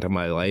back into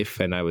my life,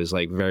 and I was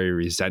like very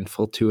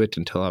resentful to it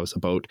until I was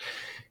about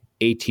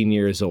 18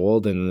 years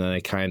old. And then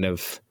I kind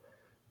of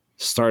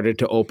started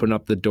to open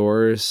up the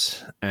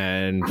doors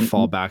and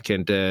fall back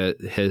into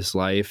his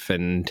life.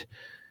 And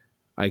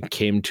I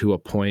came to a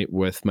point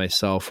with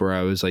myself where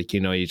I was like,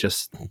 you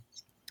just,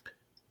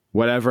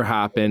 whatever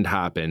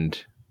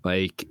happened.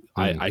 Like,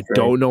 I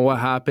don't know what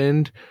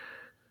happened.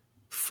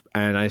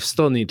 And I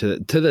still need to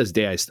this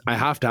day, I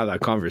have to have that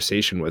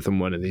conversation with him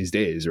one of these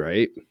days,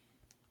 right?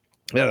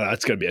 Yeah,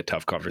 that's going to be a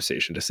tough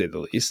conversation, to say the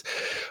least.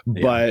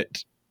 Yeah.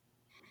 But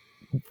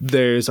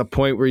there's a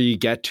point where you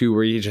get to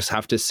where you just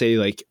have to say,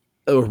 like,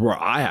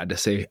 where I had to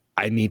say,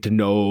 I need to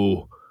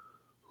know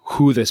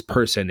who this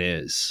person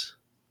is.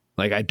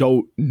 Like, I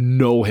don't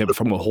know him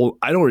from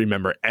I don't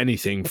remember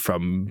anything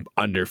from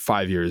under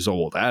 5 years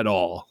old at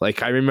all.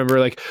 Like, I remember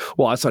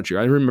well, that's not true.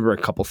 I remember a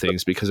couple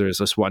things because there was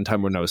this one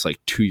time when I was like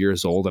 2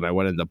 years old and I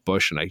went in the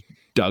bush and I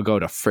dug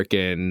out a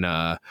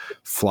freaking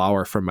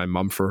flower from my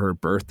mom for her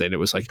birthday. And it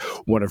was like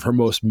one of her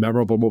most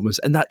memorable moments.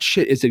 And that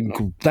shit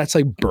that's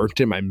like burnt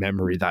in my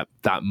memory, that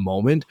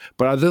moment.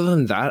 But other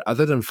than that,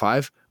 other than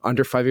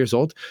under 5 years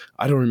old,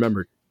 I don't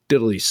remember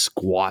diddly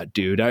squat,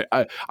 dude.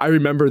 I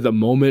remember the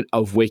moment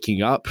of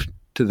waking up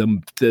to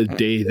the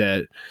day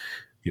that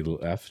you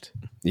left.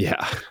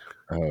 Yeah.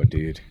 Oh,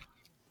 dude.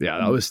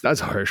 Yeah, that's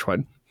a harsh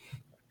one.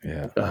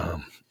 Yeah.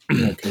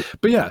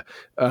 But yeah,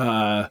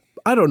 I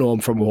don't know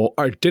him from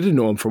or didn't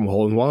know him from a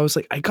hole in the wall. I was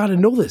like, I gotta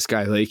know this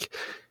guy. Like,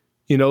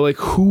 like,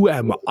 who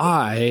am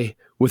I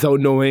without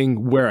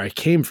knowing where I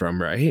came from,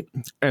 right?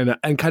 And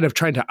kind of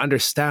trying to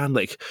understand,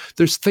 like,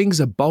 there's things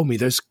about me.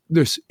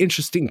 There's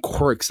interesting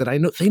quirks that I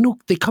know.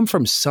 They come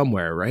from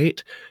somewhere,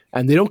 right?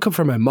 And they don't come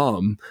from my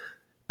mom.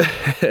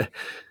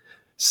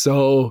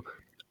 So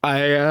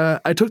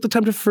I took the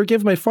time to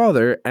forgive my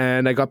father,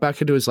 and I got back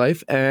into his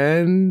life,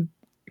 and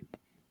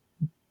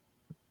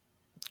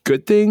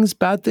good things,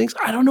 bad things,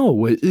 I don't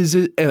know. Is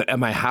it?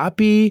 Am I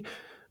happy?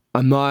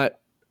 I'm not.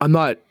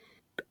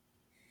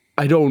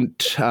 I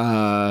don't.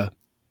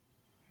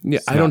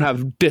 I don't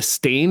have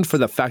disdain for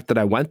the fact that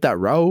I went that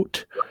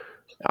route.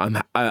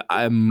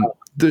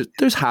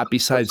 There's happy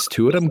sides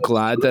to it. I'm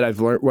glad that I've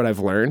learned what I've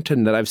learned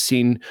and that I've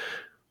seen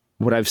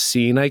what I've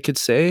seen. I could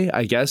say,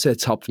 I guess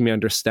it's helped me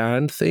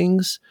understand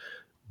things,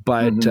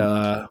 but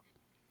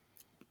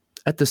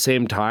at the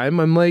same time,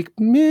 I'm like,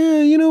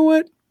 yeah, you know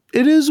what?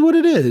 It is what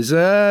it is.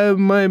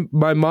 My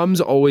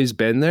mom's always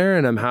been there,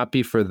 and I'm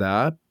happy for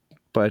that.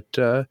 But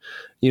I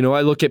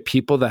look at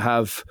people that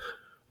have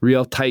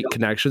real tight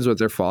connections with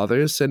their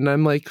fathers, and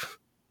I'm like,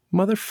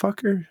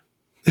 motherfucker.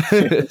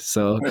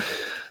 So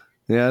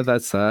yeah,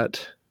 that's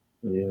that.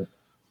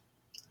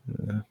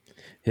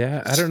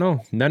 Yeah, I don't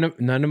know. None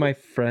of my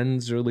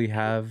friends really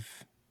have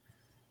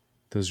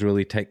those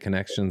really tight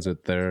connections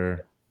with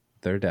their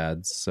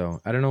dads. So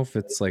I don't know if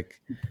it's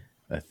like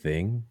a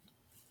thing,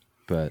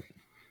 but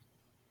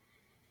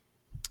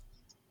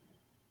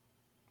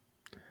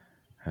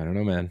I don't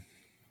know, man.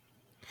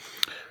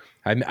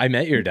 I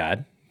met your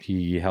dad.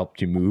 He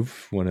helped you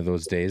move one of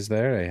those days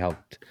there. I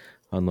helped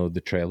unload the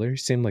trailer. He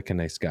seemed like a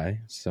nice guy.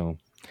 So,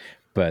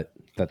 but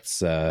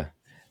that's a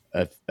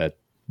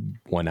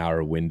 1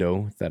 hour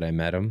window that I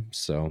met him.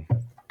 So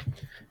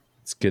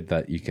it's good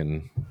that you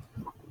can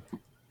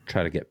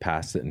try to get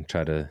past it and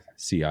try to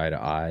see eye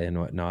to eye and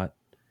whatnot.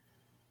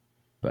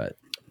 But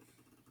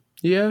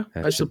yeah,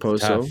 I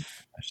suppose so. That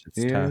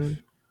shit's tough.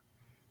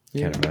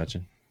 Can't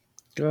imagine.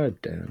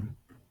 God damn.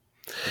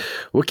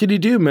 What can you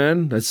do,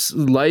 man? That's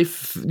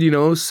life.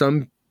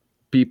 Some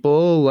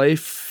people,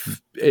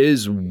 life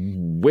is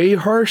way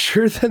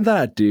harsher than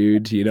that,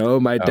 dude.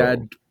 My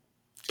dad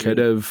could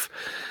have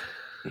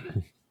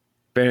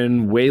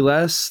been way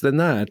less than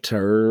that,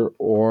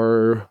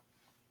 or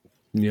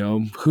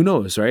who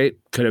knows, right?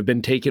 Could have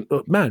been taken.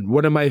 Oh, man,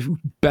 one of my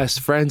best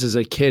friends as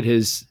a kid,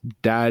 his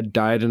dad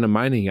died in a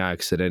mining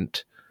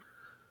accident.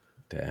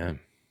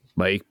 Damn.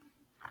 Like,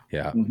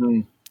 yeah.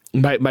 Mm-hmm.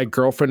 My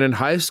girlfriend in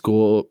high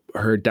school,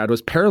 her dad was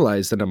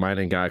paralyzed in a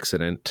mining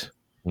accident.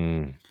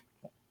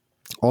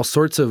 All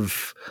sorts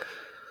of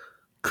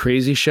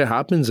crazy shit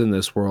happens in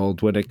this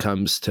world when it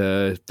comes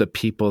to the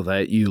people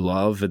that you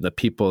love and the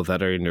people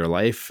that are in your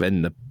life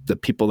and the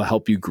people that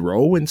help you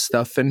grow and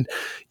stuff. And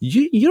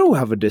you don't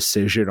have a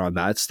decision on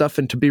that stuff.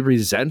 And to be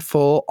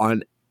resentful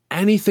on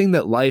anything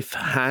that life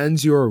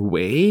hands your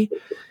way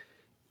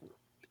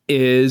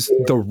is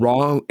the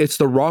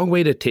wrong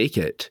way to take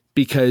it,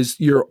 because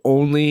you're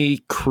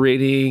only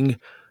creating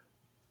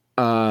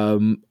a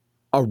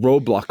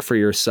roadblock for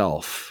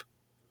yourself.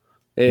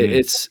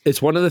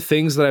 It's one of the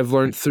things that I've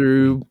learned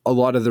through a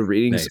lot of the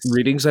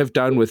readings I've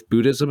done with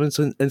Buddhism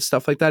and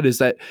stuff like that, is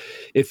that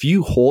if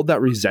you hold that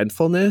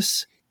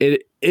resentfulness,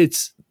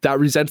 it's that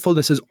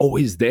resentfulness is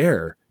always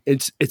there.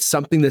 It's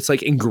something that's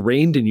like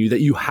ingrained in you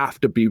that you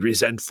have to be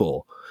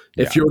resentful.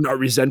 Yeah. If you're not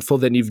resentful,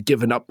 then you've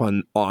given up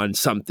on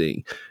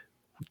something.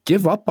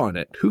 Give up on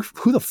it.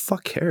 Who the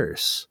fuck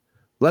cares?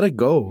 Let it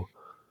go.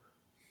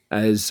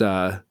 As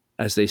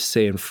they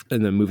say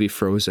in the movie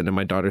Frozen, and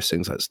my daughter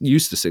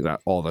used to sing that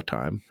all the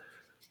time.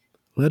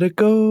 Let it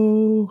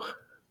go.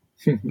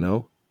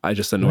 No, I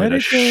just annoyed a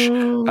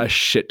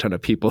shit ton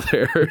of people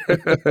there.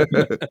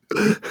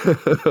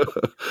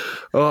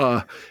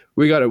 Oh,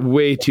 we got it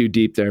way too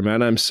deep there,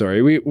 man. I'm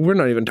sorry. We're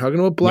not even talking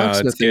about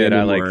blacksmithing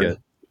anymore.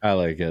 I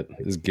like it.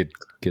 It's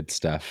good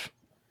stuff.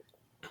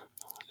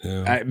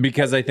 Yeah.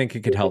 Because I think it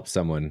could help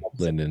someone,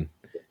 Lyndon.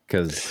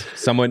 Because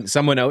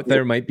someone out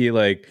there might be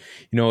like,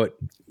 you know what?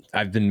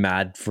 I've been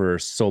mad for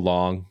so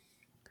long,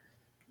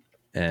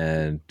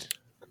 and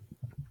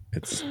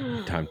it's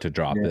time to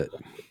drop it.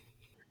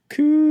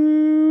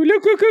 Cool.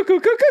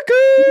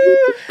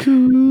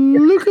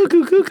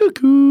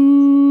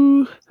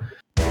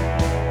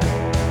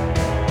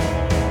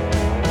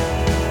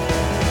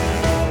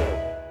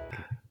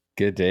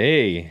 Good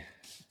day.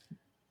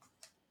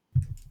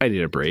 I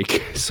need a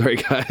break. Sorry,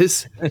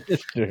 guys.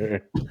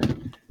 Sure.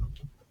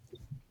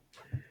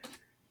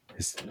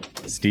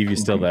 Steve, you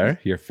still there?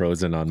 You're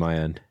frozen on my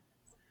end.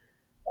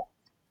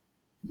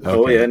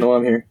 Oh yeah, no,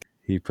 I'm here.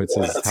 He puts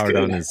his heart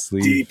good. on his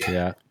sleeve. Deep.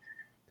 Yeah.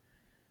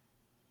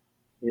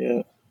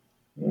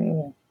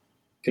 Can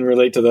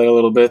relate to that a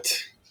little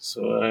bit,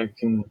 so I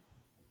can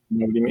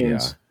know what he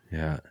means.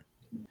 Yeah.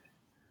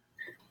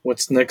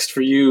 What's next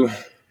for you?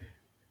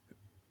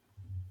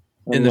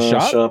 In the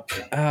shop?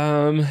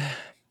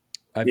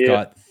 I've Yeah.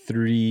 got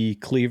 3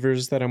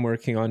 cleavers that I'm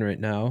working on right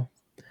now.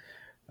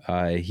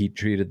 I heat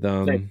treated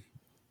them, Nice.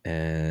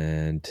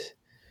 and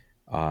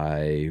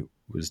I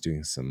was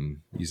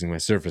using my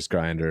surface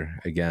grinder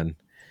again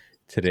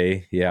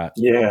today. Yeah.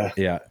 I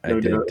No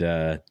did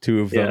doubt.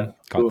 2 of them. Yeah,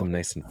 Got them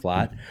nice and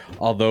flat.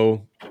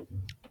 Although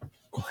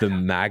the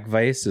mag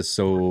vise is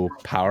so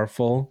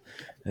powerful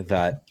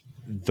that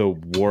the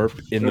warp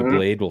in the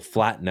blade will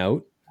flatten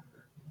out,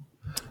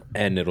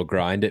 and it'll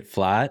grind it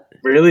flat.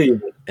 Really?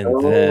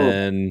 And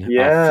then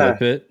I'll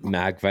flip it,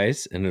 mag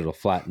vise, and it'll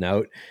flatten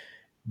out.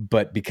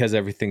 But because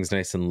everything's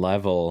nice and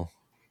level,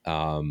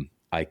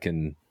 I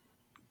can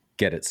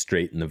get it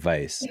straight in the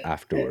vise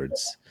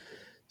afterwards.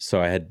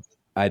 So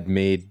I'd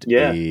made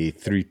a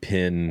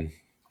 3-pin.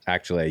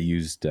 Actually, I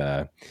used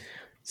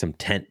some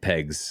tent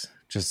pegs.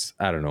 Just,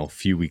 I don't know,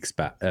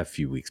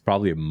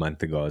 probably a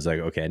month ago. I was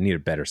like, okay, I need a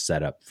better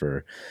setup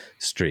for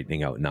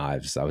straightening out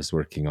knives. I was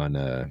working on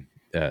an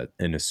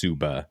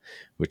Asuba,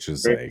 which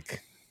was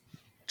like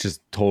just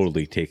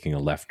totally taking a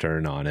left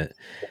turn on it,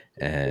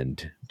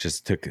 and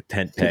just took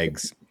tent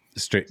pegs,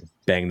 straight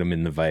banged them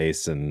in the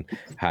vise and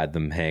had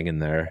them hanging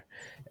there.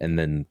 And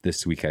then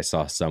this week I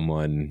saw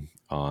someone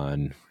I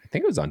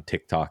think it was on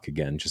TikTok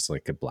again, just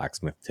like a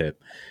blacksmith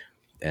tip,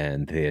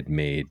 and they had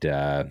made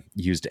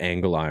used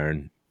angle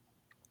iron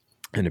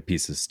and a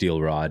piece of steel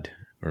rod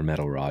or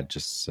metal rod,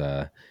 just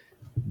so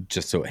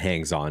it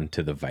hangs on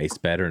to the vise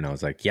better. And I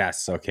was like,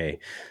 yes, okay.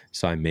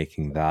 So I'm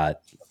making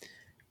that,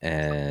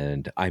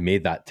 and I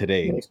made that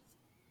today. Nice.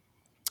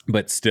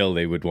 But still,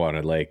 they would want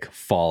to like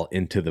fall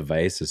into the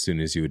vise as soon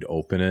as you would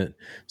open it.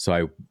 So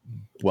I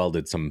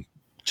welded some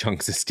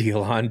chunks of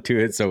steel onto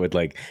it so it would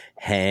like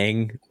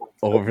hang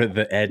over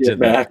the edge of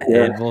the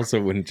anvil so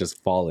it wouldn't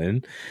just fall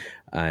in.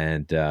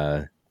 And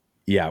it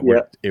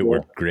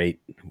worked great.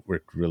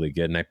 Worked really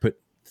good. And I put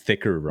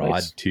thicker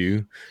rod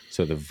too,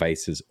 so the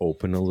vise is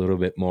open a little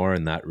bit more,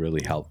 and that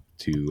really helped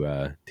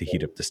to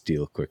heat up the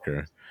steel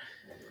quicker.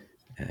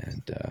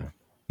 And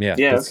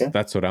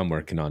that's what I'm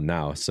working on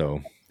now.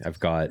 So I've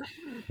got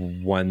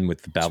one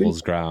with the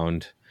bevels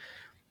ground.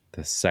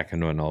 The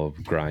second one I'll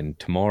grind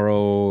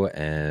tomorrow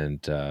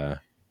and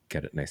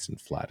get it nice and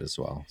flat as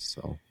well.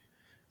 So,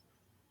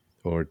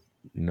 I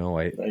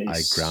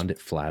ground it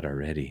flat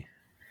already.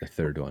 The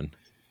third one.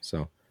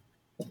 So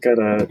I've got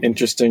an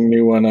interesting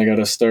new one I got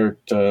to start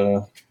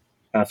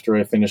after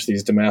I finish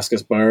these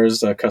Damascus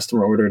bars. A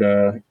customer ordered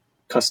a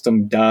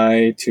custom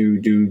die to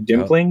do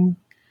dimpling.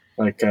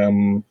 Like,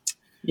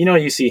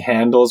 you see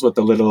handles with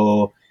the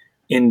little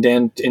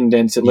indents.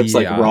 It looks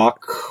like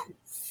rock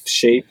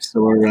shapes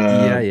or...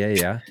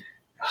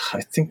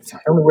 I think the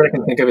only word I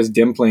can think of is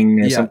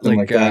dimpling or something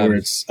like that, where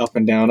it's up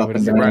and down, up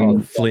and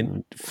down.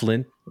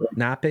 Flint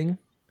napping?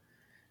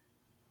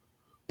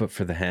 But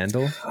for the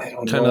handle? I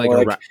don't know.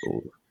 Like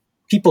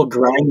people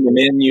grind them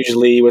in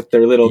usually with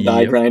their little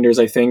die grinders,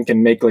 I think,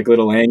 and make like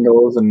little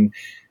angles. And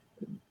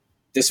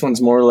this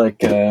one's more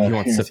like... he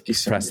wants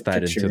to press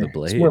that into the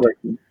blade. It's more like...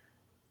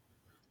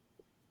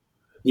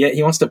 Yeah,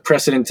 he wants to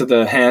press it into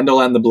the handle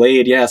and the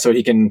blade, so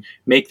he can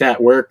make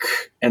that work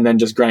and then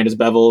just grind his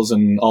bevels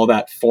and all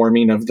that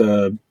forming of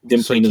the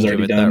dimpling is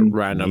already done. That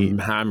random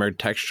hammered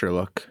texture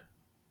look.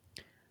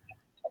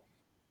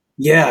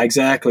 Yeah,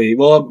 exactly.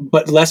 Well,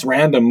 but less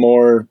random,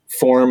 more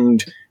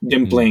formed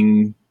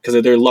dimpling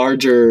because they're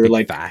larger, big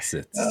like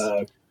facets,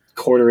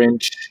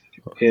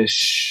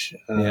 quarter-inch-ish.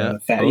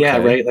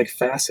 Right, like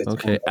facets.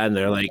 Okay, and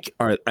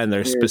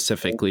they're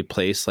specifically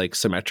placed, like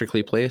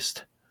symmetrically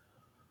placed.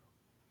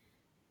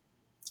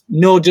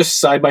 No, just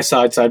side by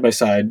side,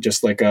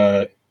 just like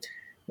a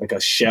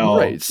shell.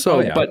 Right.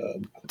 So, but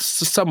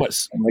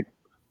somewhat like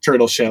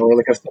turtle shell, or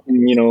like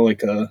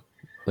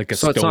a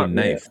stone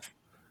knife.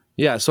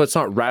 Yeah. So it's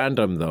not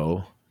random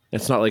though.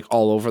 It's not like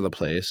all over the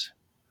place.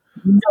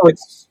 No, it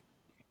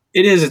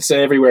is. It's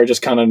everywhere,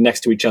 just kind of next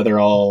to each other,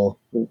 all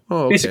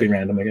basically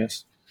random, I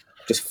guess.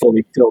 Just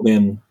fully filled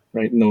in,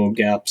 right? No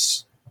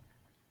gaps.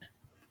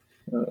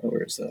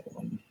 Where's that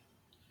one?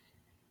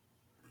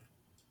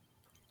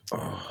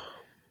 Oh.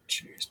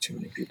 Jeez, too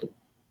many people.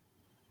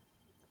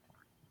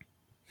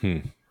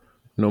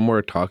 No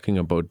more talking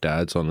about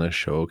dads on this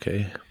show,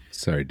 okay?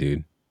 Sorry,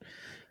 dude.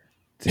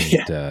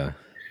 Didn't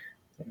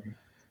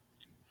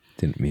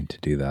mean to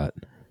do that.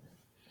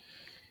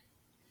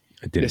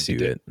 I didn't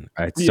do it.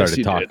 I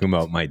started talking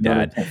about my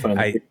dad.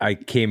 I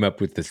came up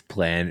with this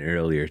plan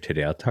earlier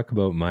today. I'll talk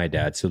about my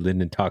dad. So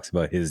Lyndon talks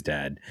about his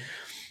dad.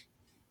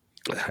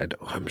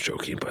 I'm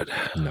joking, but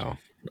no.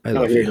 I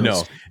love you.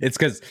 No, it's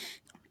because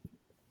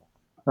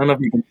I don't know if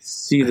you can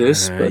see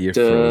this, but you're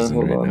frozen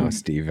hold right on. now,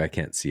 Steve. I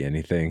can't see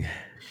anything.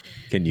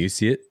 Can you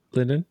see it,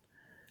 Lyndon?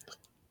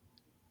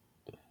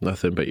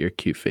 Nothing but your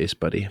cute face,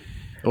 buddy.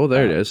 Oh,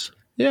 there it is.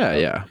 Yeah,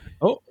 yeah.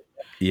 Oh,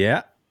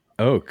 yeah.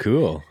 Oh,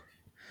 cool.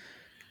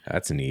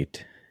 That's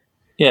neat.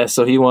 Yeah,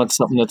 so he wants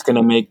something that's going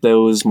to make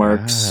those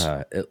marks.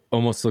 It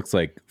almost looks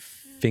like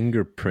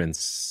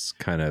fingerprints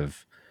kind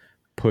of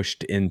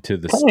pushed into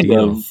the Kind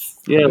steel. of.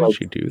 Yeah, How like,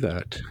 did you do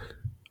that?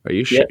 Are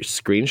you Yeah.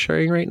 screen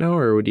sharing right now,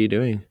 or what are you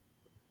doing?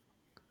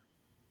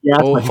 yeah,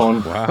 that's Oh. my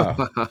phone.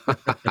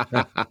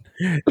 Wow.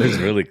 It was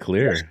really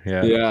clear.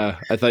 Yeah. Yeah,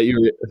 I thought you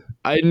were.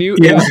 I knew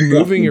Yeah. it was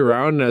moving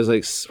around, and I was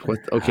like, "What?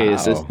 Okay,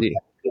 is this How? the?"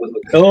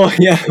 Oh,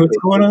 yeah, what's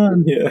going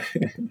on? Yeah.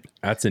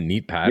 That's a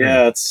neat pattern.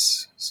 Yeah,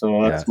 that's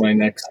my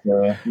next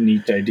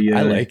neat idea.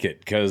 I like it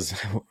because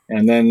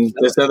And then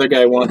this other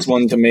guy wants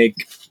one to make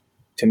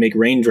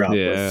raindrop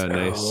Yeah, with.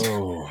 nice.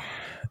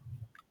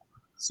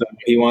 So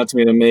he wants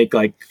me to make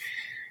like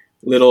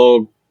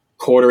little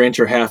 1/4 inch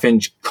or 1/2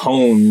 inch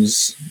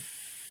cones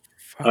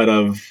out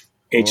of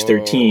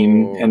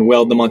H13 and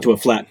weld them onto a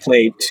flat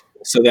plate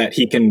so that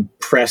he can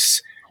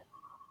press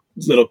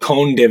little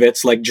cone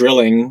divots like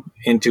drilling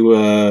into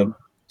a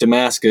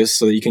Damascus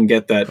so that you can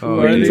get that Oh,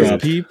 Who are these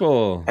raindrop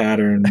people?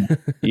 pattern.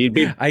 You'd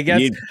be. I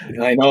guess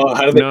I know.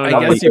 How do they? No, I no,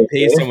 guess you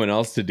pay it. someone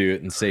else to do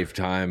it and save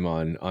time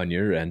on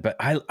your end. But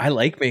I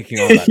like making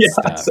all that Yeah,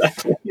 stuff.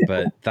 exactly.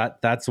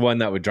 But that's one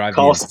that would drive me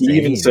Call insane.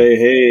 Steve and say,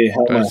 "Hey,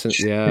 how That's- much?"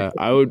 yeah,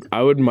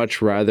 I would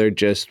much rather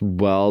just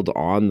weld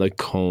on the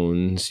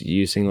cones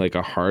using like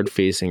a hard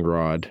facing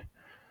rod.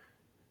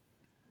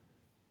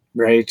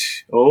 Right.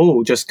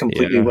 Oh, just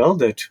completely Yeah.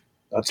 weld it.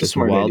 That's Just a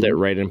smart weld idea. it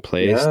right in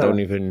place. Yeah. Don't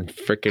even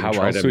freaking How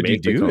try else to would you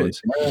make the do it?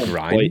 cones.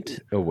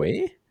 Grind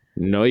away?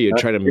 No, you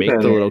That's try to too make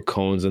bad. the little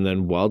cones and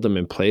then weld them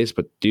in place.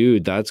 But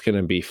dude, that's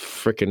gonna be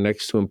freaking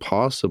next to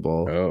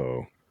impossible.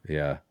 Oh,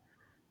 yeah.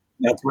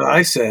 That's what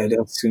I said.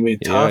 That's gonna be a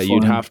Yeah, tough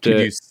you'd one. have Could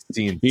to.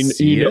 you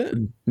see You know, it?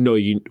 no,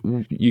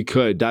 you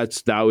could.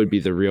 That would be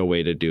the real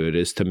way to do it,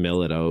 is to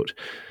mill it out.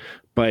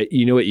 But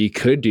you know what you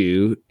could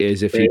do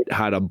is if you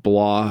had a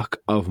block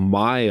of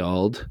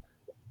mild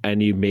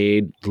and you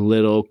made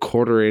little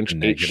 1/4 inch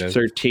Negative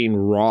H13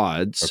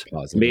 rods, or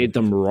positive? made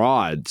them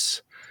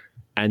rods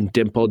and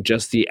dimpled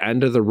just the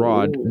end of the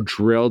rod, Ooh.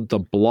 drilled the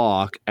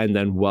block, and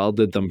then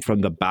welded them from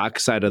the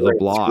backside of the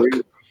block.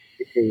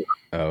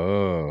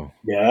 Oh,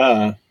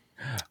 Yeah.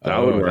 That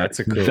would work. That's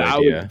a cool that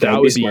idea.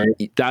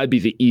 would be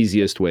the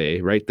easiest way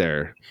right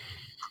there.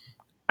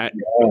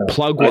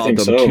 Plug I weld think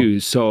them so. too.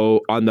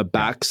 So on the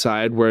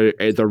backside where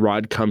the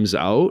rod comes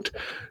out,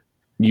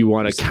 you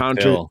want to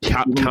Just fill.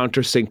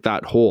 countersink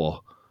that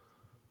hole.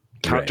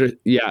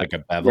 Yeah, Like a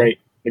bevel. Right.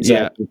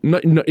 Exactly. yeah.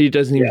 No, it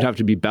doesn't even have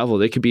to be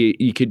beveled. It could be.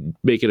 You could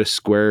make it a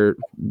square.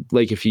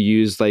 Like if you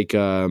use like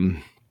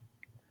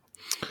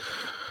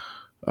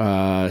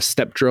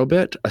step drill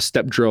bit. A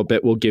step drill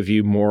bit will give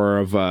you more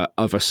of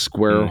a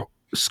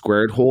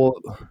squared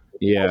hole.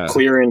 Yeah.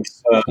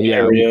 Clearance Yeah.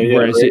 area. Yeah.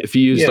 Whereas Right. if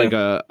you use Yeah. like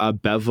a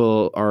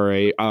bevel or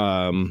a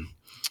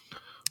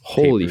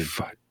holy Tapered.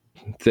 fuck.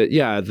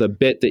 The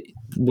bit that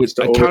with Just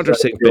to a overcut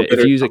countersink it, bit, if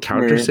better you use a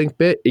customer. countersink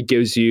bit, it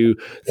gives you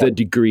the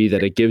degree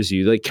that it gives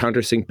you. Like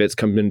countersink bits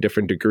come in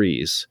different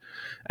degrees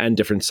and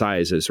different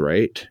sizes,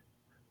 right?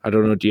 I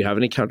don't know. Do you have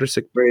any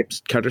countersink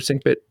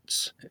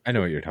bits? I know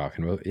what you're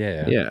talking about.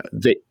 Yeah. Yeah.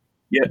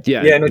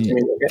 Yeah. I know what you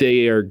mean. Yeah.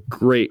 They are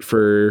great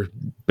for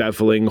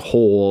beveling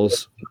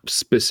holes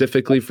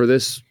specifically for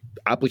this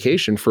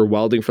application for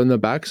welding from the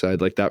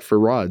backside like that for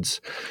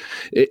rods.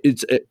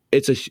 It's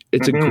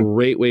a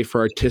great way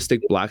for artistic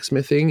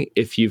blacksmithing.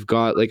 If you've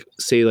got like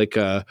say like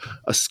a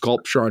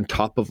sculpture on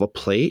top of a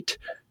plate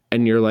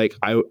and you're like,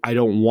 I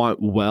don't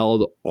want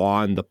weld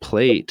on the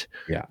plate.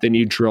 Yeah. Then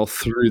you drill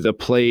through the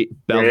plate,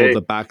 bevel Right.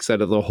 the backside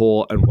of the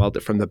hole and weld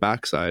it from the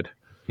backside.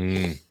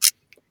 Mm.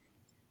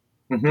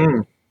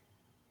 Mm-hmm.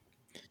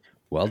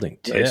 Welding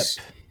tip. Nice.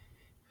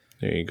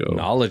 There you go.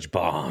 Knowledge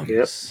bombs.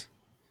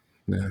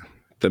 Yep. Yeah.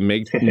 The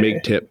MIG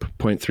tip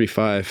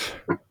 0.35.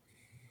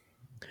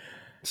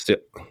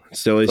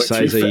 Still a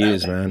size I 0.35.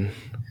 use, man.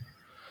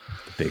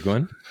 The big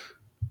one.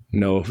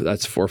 No,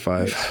 that's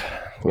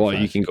 4.5. Well,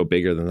 you can go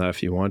bigger than that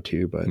if you want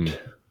to, but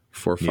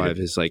 4.5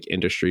 is like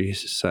industry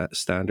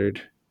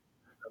standard.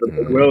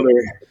 Welder.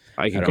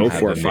 I can I go don't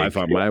have a 4.5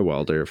 on my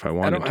welder if I I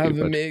wanted don't to. have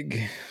a but-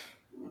 MIG.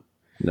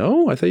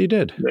 No, I thought you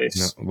did.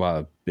 Nice. No,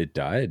 well, it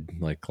died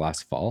like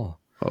last fall.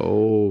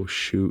 Oh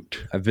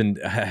shoot! I've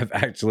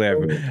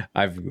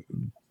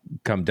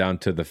come down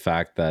to the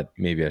fact that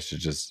maybe I should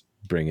just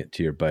bring it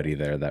to your buddy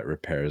there that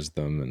repairs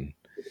them, and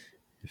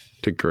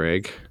To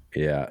Greg.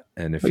 yeah,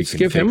 and if Let's you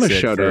can give him fix a it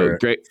shout for, out.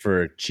 Greg.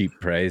 for a cheap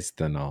price,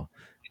 then I'll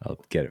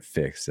get it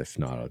fixed. If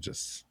not, I'll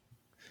just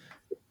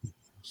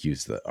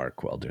use the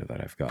arc welder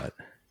that I've got.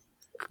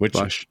 Which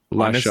Last shout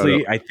honestly,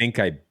 out. I think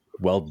I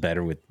weld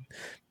better with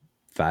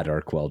that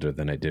arc welder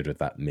than I did with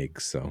that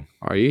MIG. So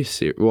Are you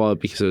serious? Well,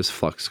 because it was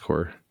flux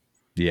core.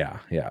 yeah.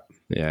 Yeah.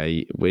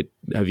 Wait,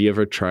 have you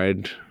ever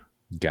tried?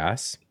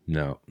 Gas?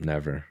 No,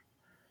 never.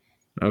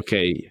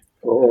 Okay.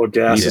 Oh,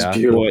 gas is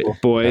beautiful.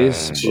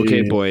 Boys.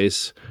 Okay, Jeez.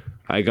 boys.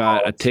 I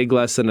got a TIG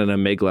lesson and a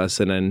MIG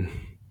lesson, and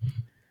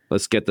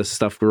let's get this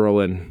stuff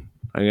rolling.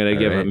 I'm going to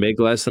give a MIG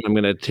lesson. I'm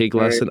going to TIG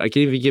lesson. I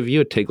can even give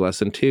you a TIG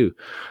lesson too.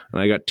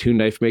 And I got 2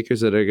 knife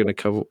makers that are going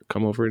to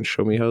come over and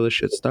show me how this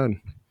shit's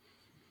done.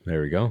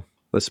 There we go.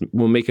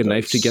 We'll make a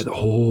knife together.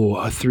 Oh,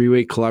 a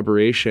 3-way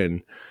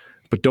collaboration.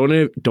 But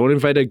don't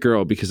invite a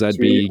girl because that'd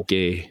be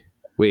gay.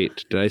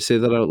 Wait, did I say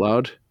that out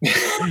loud?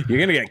 You're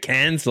going to get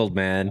canceled,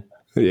 man.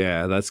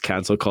 Yeah, that's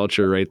cancel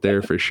culture right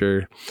there for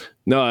sure.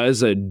 No, it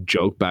was a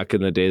joke back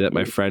in the day that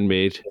my friend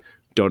made.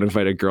 Don't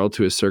invite a girl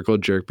to a circle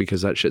jerk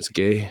because that shit's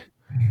gay.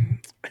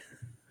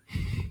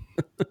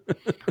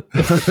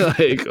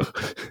 Like,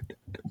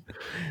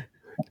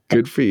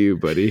 good for you,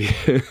 buddy.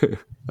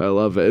 I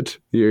love it.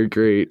 You're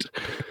great.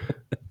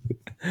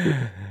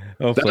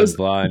 Oh, that was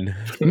fun.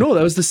 No,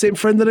 that was the same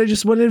friend that I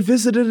just went and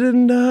visited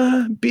in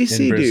BC,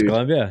 in British dude.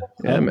 Columbia.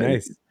 Yeah, Oh, man.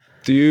 Nice.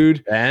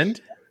 Dude.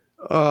 And?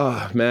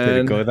 Oh, man. Did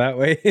it go that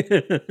way?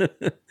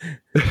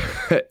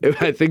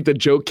 I think the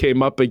joke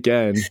came up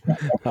again.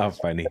 How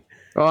funny.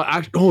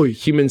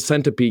 Human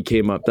Centipede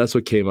came up. That's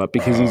what came up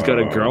because he's got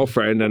a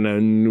girlfriend, and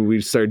then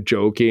we started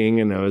joking,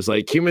 and I was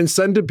like, Human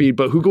Centipede,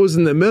 but who goes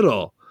in the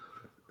middle?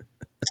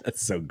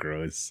 That's so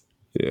gross.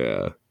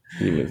 Yeah.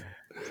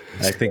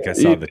 I think I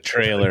saw the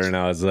trailer and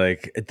I was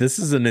like, this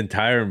is an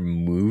entire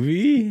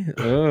movie?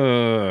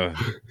 No,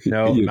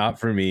 not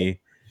for me.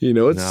 You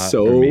know, it's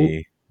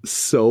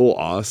so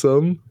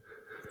awesome.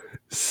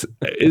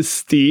 Is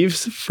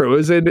Steve's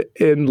frozen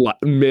in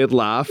mid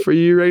laugh for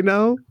you right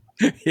now?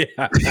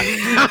 Yeah.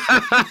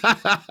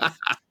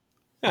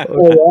 That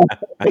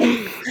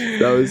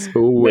was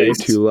way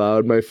too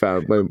loud. My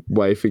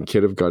wife and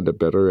kid have gone to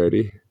bed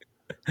already.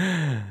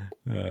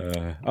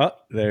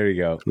 There you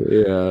go.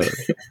 Yeah.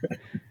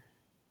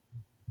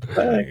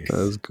 Nice.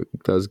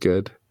 That was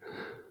good.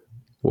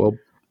 Well,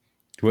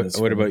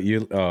 what about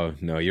you? Oh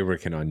no, you're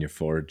working on your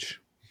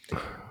forge.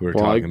 We were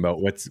talking about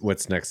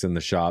what's next in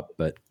the shop,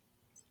 but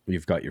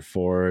you've got your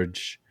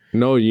forge.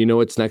 No, you know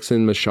what's next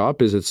in the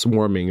shop is it's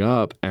warming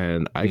up,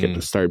 and I get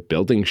to start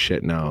building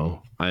shit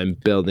now. I'm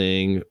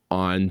building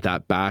on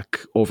that back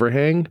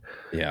overhang.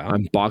 Yeah,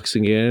 I'm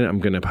boxing in. I'm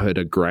gonna put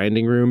a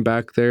grinding room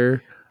back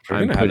there.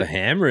 We're gonna have a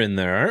hammer in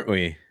there, aren't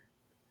we?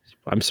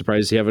 I'm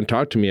surprised you haven't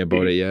talked to me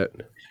about it yet.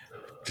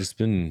 Just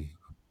been.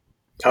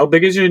 How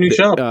big is your new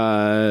shop?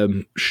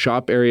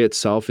 Shop area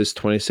itself is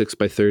 26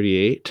 by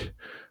 38.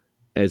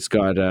 It's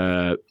got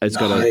a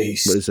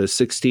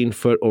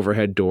 16-foot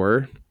overhead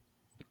door.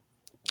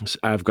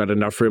 I've got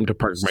enough room to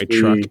park my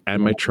truck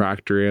and my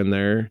tractor in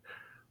there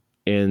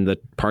in the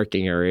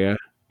parking area.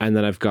 And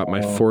then I've got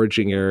my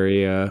forging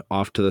area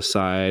off to the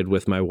side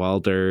with my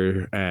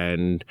welder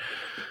and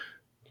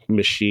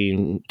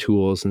machine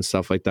tools and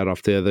stuff like that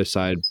off the other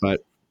side. But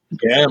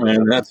yeah,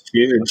 man, that's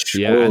huge.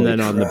 Yeah, holy and then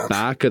on the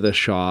back of the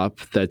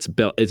shop it's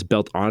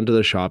built onto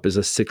the shop is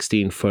a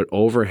 16-foot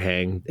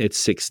overhang. It's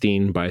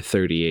 16 by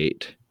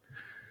 38.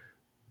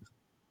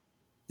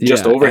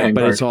 Just overhang,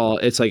 but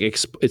it's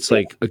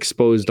like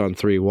exposed on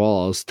 3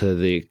 walls to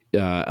the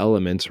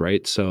elements,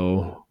 right?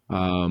 So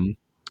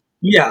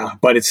yeah,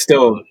 but it's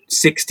still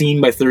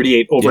 16 by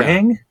 38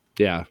 overhang.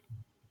 Yeah.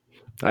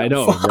 I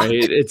know, right?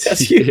 It's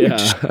huge.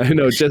 Yeah, I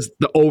know. Just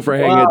the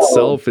overhang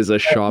itself is a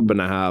shop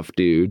and a half,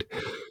 dude.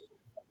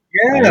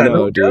 Yeah,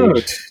 no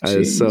doubt.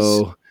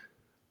 So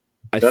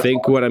I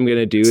think what I'm going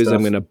to do is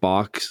I'm going to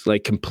box,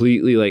 like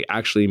completely, like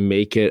actually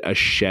make it a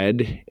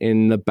shed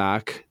in the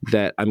back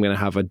that I'm going to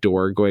have a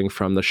door going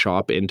from the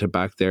shop into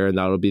back there. And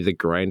that'll be the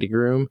grinding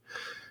room.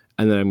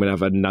 And then I'm going to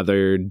have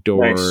another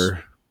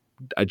door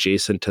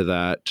adjacent to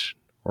that,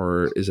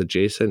 or is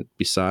adjacent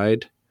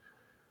beside.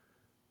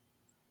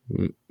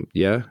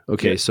 Yeah.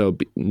 Okay. Yeah. So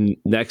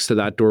next to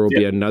that door will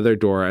be another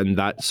door, and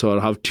so I'll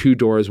have 2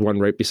 doors, one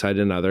right beside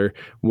another.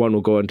 One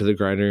will go into the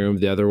grinding room.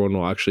 The other one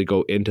will actually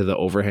go into the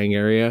overhang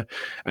area.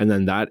 And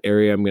then that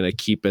area I'm going to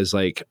keep as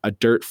like a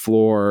dirt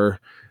floor.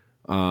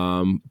 But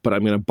I'm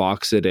going to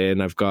box it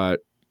in. I've got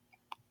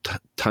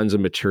tons of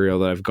material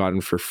that I've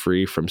gotten for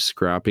free from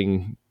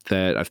scrapping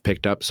that I've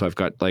picked up. So I've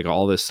got like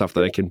all this stuff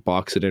that I can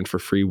box it in for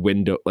free.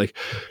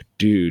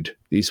 Dude,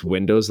 these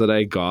windows that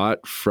I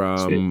got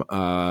from,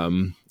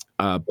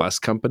 bus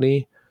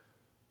company,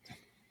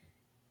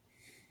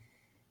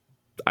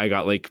 I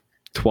got like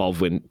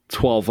 12 like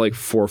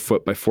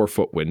 4-foot by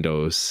 4-foot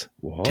windows.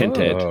 Whoa.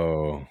 Tinted.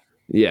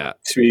 Yeah.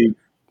 Sweet.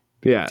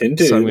 Yeah.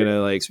 Tinted. So I'm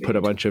gonna put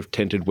a bunch of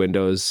tinted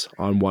windows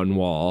on one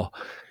wall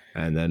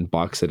and then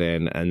box it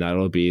in, and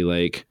that'll be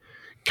like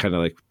kind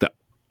of like the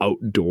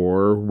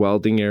outdoor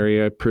welding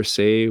area per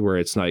se, where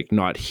it's like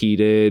not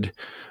heated.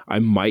 I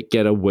might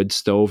get a wood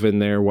stove in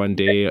there one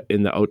day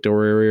in the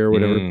outdoor area or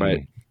whatever, but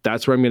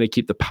that's where I'm going to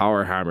keep the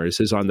power hammers,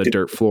 is on the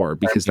dirt floor,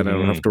 because then I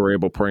don't have to worry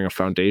about pouring a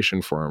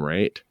foundation for them,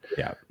 right?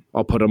 Yeah.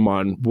 I'll put them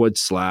on wood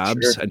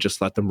slabs and just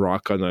let them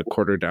rock on the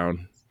quarter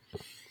down.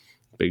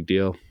 Big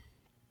deal.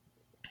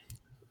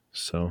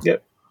 So.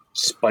 Yep.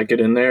 Spike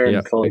it in there.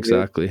 Yeah,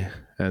 exactly.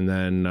 And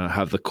then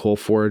have the coal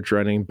forge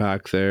running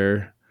back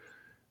there.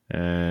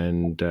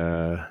 And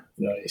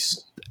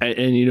Nice.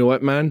 and you know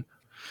what, man?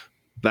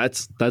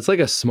 That's like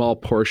a small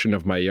portion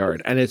of my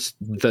yard, and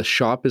the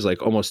shop is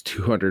like almost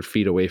 200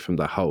 feet away from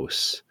the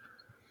house.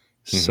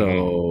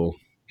 So,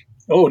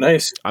 oh,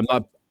 nice. I'm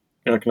not.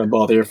 You're not going to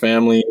bother your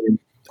family.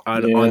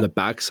 On the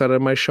back side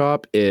of my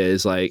shop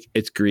is like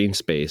it's green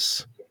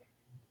space.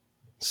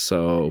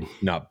 So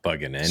not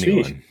bugging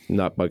anyone.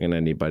 Not bugging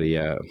anybody.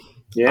 Yeah.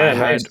 Yeah. I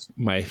had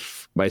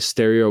my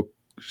stereo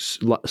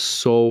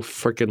so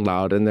freaking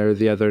loud in there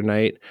the other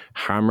night,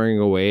 hammering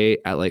away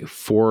at like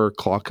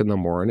 4:00 in the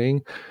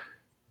morning.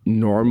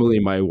 Normally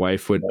my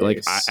wife would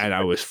and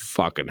I was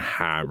fucking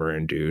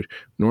hammering, dude.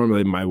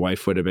 Normally my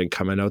wife would have been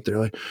coming out there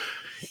like,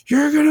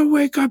 "You're gonna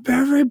wake up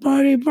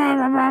everybody, blah,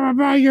 blah, blah, blah,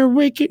 blah. You're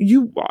waking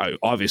you." I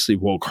obviously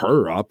woke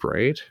her up,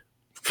 right?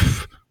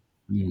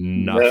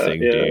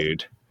 Nothing,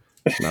 dude.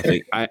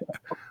 Nothing.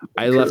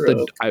 I left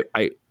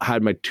I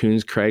had my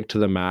tunes cranked to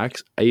the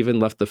max. I even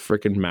left the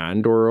freaking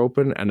man door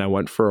open, and I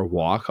went for a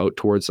walk out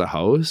towards the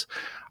house.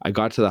 I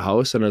got to the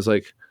house and I was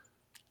like,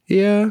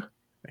 yeah,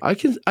 I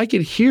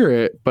can hear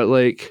it, but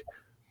like,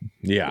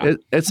 yeah,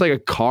 it's like a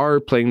car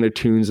playing their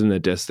tunes in the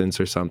distance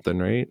or something,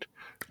 right?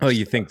 Oh,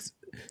 you think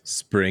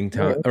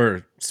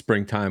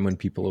springtime when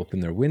people open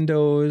their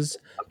windows,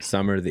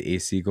 summer the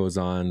AC goes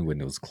on,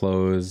 windows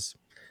close.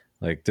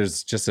 Like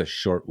there's just a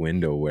short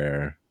window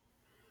where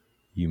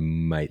you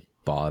might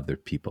bother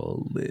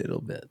people a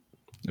little bit.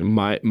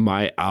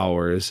 My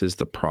hours is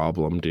the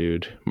problem,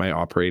 dude. My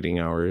operating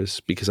hours,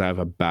 because I have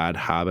a bad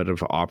habit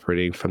of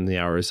operating from the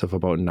hours of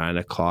about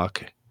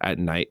 9:00 at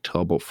night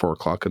till about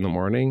 4:00 in the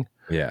morning.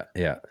 Yeah.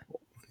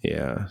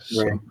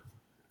 So right.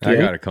 I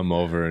gotta come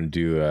over and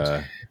do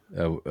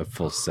a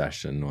full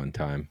session one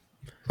time,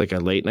 like a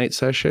late night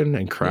session,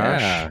 and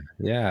crash.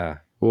 Yeah.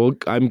 Well,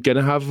 I'm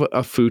gonna have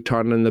a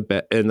futon in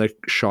the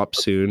shop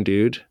soon,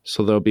 dude.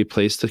 So there'll be a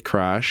place to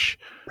crash.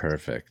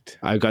 Perfect.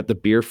 I've got the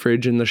beer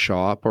fridge in the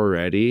shop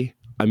already.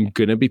 I'm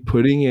gonna be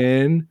putting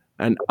in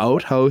an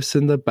outhouse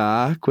in the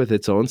back with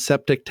its own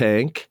septic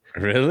tank.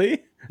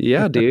 Really?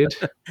 Yeah, dude.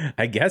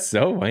 I guess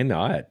so. Why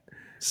not?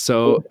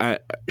 So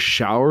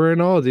shower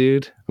and all,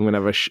 dude. I'm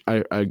gonna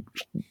have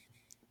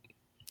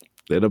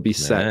it'll be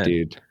set,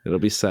 dude. It'll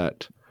be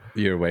set.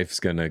 Your wife's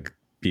gonna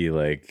be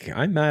like,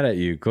 "I'm mad at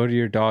you. Go to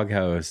your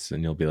doghouse,"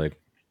 and you'll be like,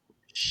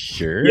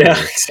 "Sure."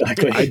 Yeah,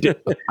 exactly.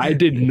 I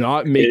did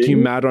not make you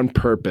mad on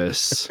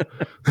purpose.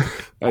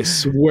 I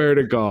swear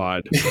to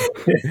God.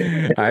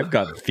 I've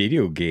got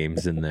video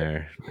games in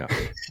there. No.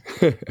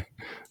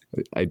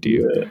 I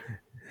do.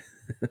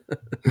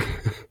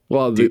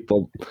 Well,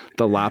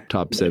 the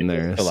laptop's in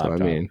there. The laptop.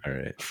 So I mean, all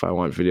right. If I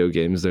want video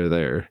games, they're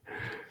there.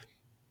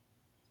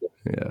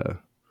 Yeah.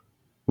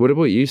 What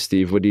about you,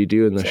 Steve? What do you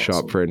do in the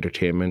shop for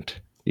entertainment?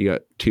 You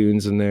got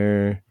tunes in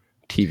there,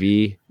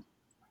 TV?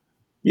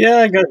 Yeah,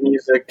 I got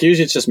music.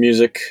 Usually it's just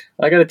music.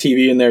 I got a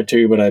TV in there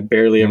too, but I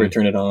barely ever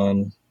turn it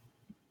on.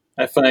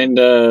 I find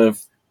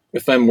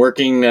if I'm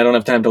working, I don't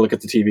have time to look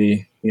at the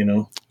TV, you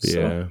know?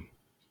 Yeah.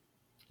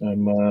 So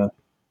I'm,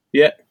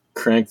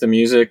 crank the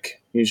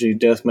music, usually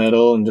death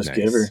metal, and just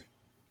give her.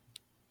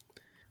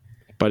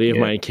 Buddy of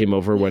mine came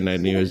over when I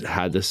knew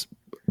had this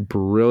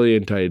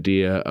brilliant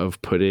idea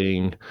of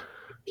putting,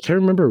 I can't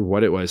remember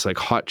what it was, like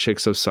hot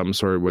chicks of some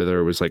sort, whether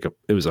it was like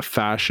it was a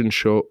fashion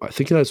show. I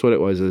think that's what it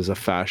was. It was a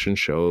fashion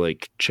show,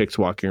 like chicks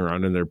walking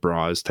around in their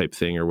bras type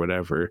thing or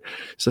whatever.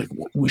 It's like,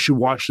 we should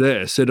watch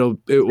this. It will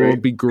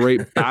be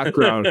great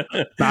background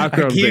I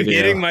keep video.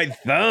 hitting my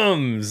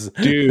thumbs,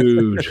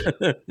 dude.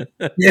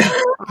 Yeah,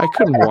 I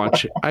couldn't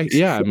watch it. I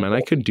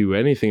couldn't do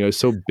anything. I was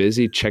so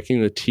busy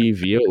checking the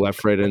TV out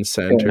left, right, and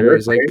center. I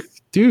was like,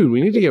 dude,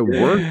 we need to get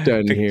work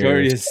done here.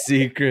 Victoria's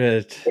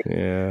Secret.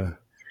 Yeah.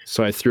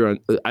 So I threw on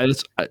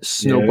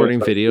snowboarding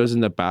videos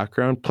in the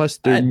background. Plus,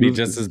 that'd be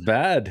just as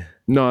bad.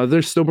 No,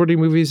 there's snowboarding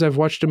movies I've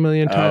watched a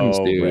million times,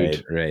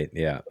 dude. Right,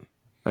 yeah.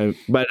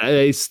 But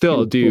I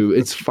still do.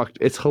 It's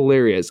It's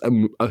hilarious. A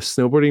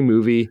snowboarding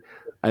movie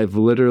I've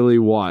literally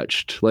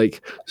watched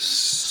like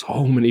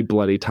so many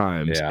bloody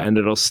times, and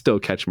it'll still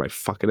catch my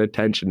fucking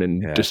attention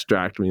and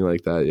distract me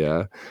like that.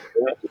 Yeah.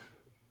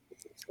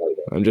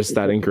 I'm just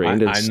that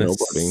ingrained in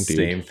snowboarding, dude.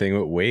 Same thing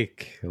with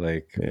Wake,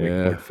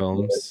 wakeboard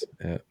films.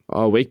 Yeah.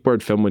 Oh,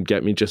 wakeboard film would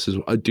get me just as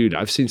dude.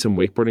 I've seen some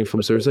wakeboarding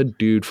films. There's a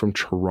dude from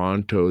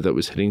Toronto that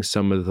was hitting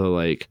some of the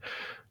like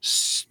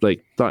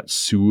not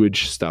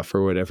sewage stuff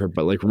or whatever,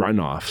 but like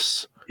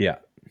runoffs. Yeah,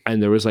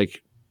 and there was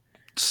like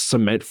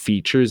cement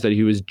features that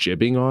he was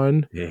jibbing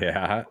on.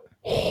 Yeah.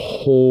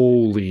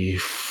 Holy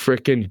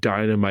freaking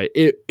dynamite!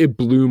 It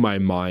blew my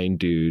mind,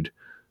 dude.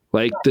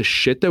 Like the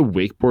shit that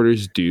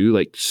wakeboarders do,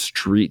 like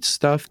street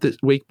stuff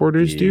that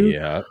wakeboarders do.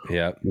 Yeah.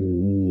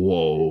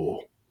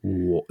 Whoa.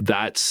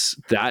 That's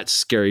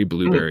scary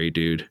blueberry,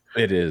 dude.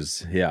 It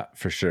is. Yeah,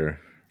 for sure.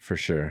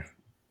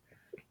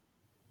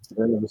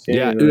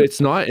 Yeah,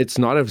 it's not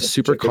a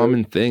super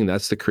common thing.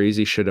 That's the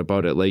crazy shit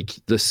about it. Like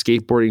the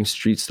skateboarding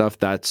street stuff,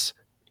 that's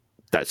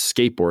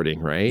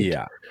skateboarding, right?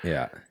 Yeah.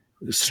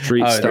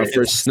 Street stuff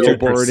for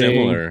snowboarding.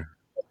 Similar.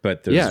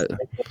 but there's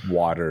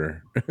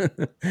water.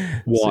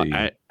 Well,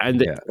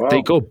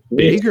 they go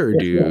bigger,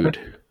 dude.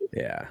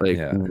 Yeah.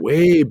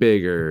 Way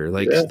bigger.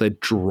 The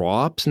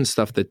drops and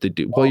stuff that they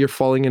do. Well, you're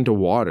falling into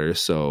water,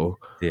 so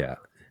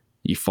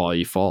you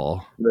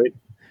fall. Right.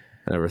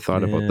 I never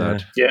thought about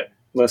that. Yeah.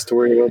 Less to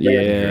worry about.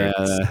 It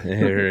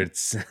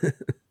hurts.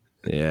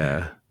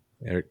 Yeah.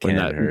 It can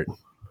hurt.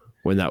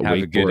 When that have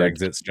a good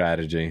exit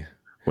strategy.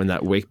 When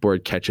that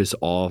wakeboard catches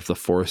all of the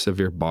force of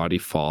your body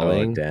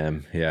falling. Oh,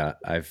 damn. Yeah.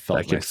 I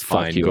felt my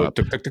spine go up.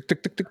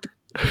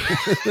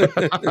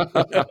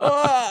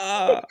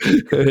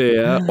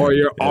 Yeah. Or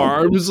your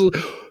arms.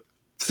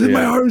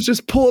 My arms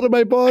just pull out of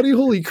my body.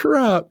 Holy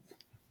crap.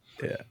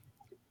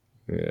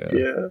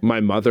 Yeah. My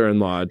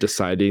mother-in-law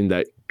deciding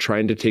that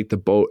trying to take the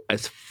boat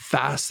as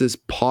fast as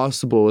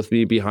possible with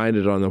me behind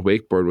it on the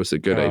wakeboard was a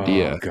good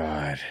idea. Oh,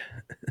 God.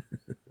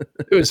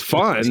 It was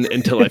fun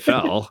until I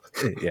fell.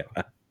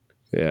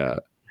 Yeah.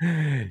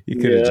 You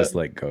could have just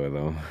let go,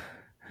 though.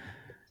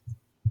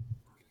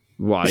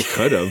 Well, I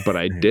could have, but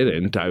I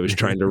didn't. I was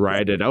trying to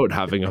ride it out,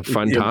 having a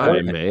fun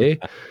time, eh?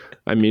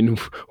 I mean,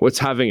 what's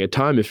having a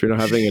time if you're not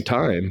having a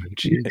time?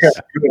 Jeez.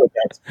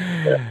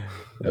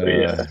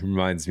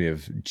 Reminds me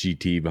of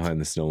GT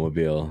behind the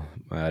snowmobile.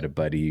 I had a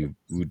buddy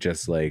who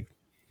just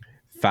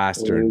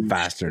faster and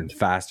faster and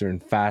faster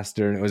and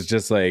faster. And it was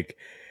just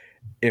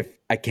if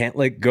I can't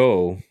let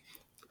go,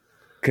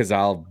 because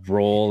I'll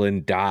roll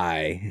and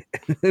die.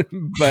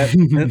 But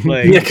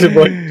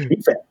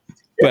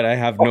but I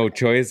have no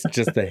choice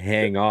just to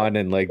hang on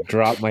and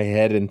drop my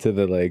head into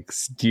the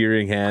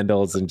steering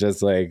handles and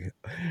just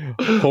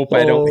hope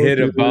I don't hit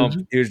a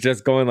bump. It was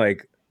just going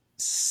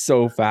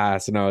so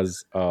fast, and I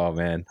was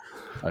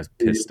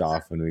pissed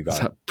off when we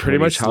got pretty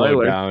much how I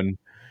learned down.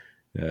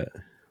 Yeah,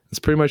 that's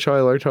pretty much how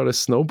I learned how to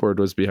snowboard,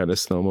 was behind a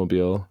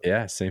snowmobile.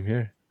 Yeah, same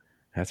here.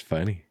 That's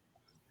funny.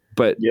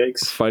 But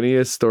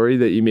funniest story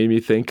that you made me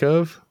think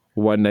of,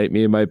 one night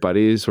me and my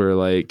buddies were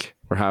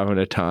we're having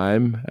a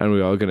time, and we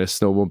all going to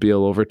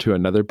snowmobile over to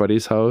another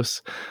buddy's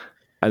house,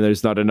 and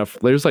there's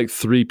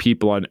 3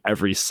 people on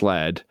every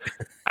sled,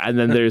 and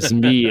then there's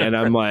me, and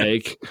I'm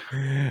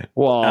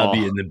well, I'll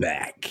be in the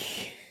back.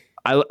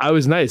 I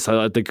was nice. I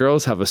let the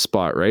girls have a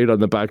spot right on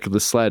the back of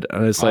the sled,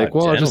 and it's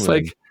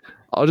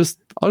I'll just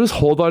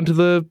hold onto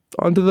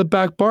the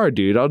back bar,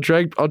 dude. I'll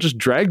just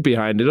drag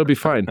behind it. It'll be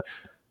fine.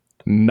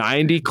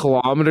 90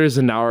 kilometers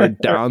an hour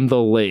down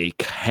the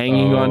lake,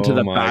 hanging onto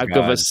the back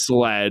of a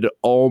sled.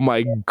 Oh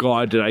my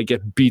God, did I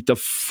get beat the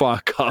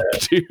fuck up,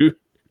 dude?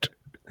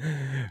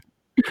 On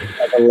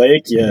the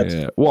lake,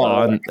 yeah. Well,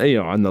 on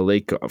the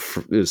lake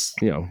is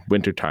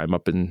wintertime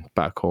up and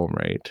back home,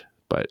 right?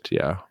 But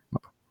yeah.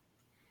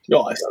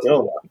 No,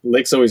 still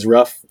lake's always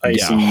rough,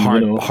 icy,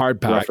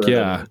 hard pack.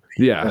 Yeah.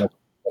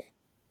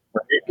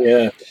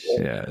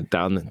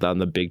 Down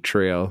the big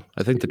trail.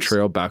 I think the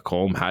trail back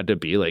home had to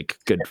be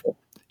good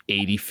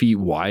 80 feet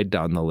wide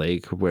down the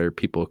lake, where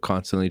people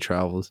constantly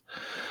travels.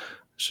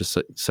 It's just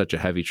such a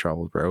heavy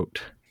traveled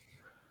route.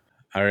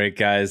 All right,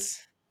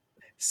 guys.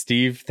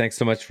 Steve, thanks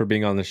so much for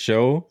being on the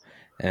show,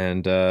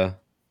 and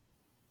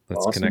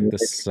let's connect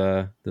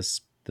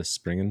this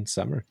spring and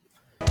summer.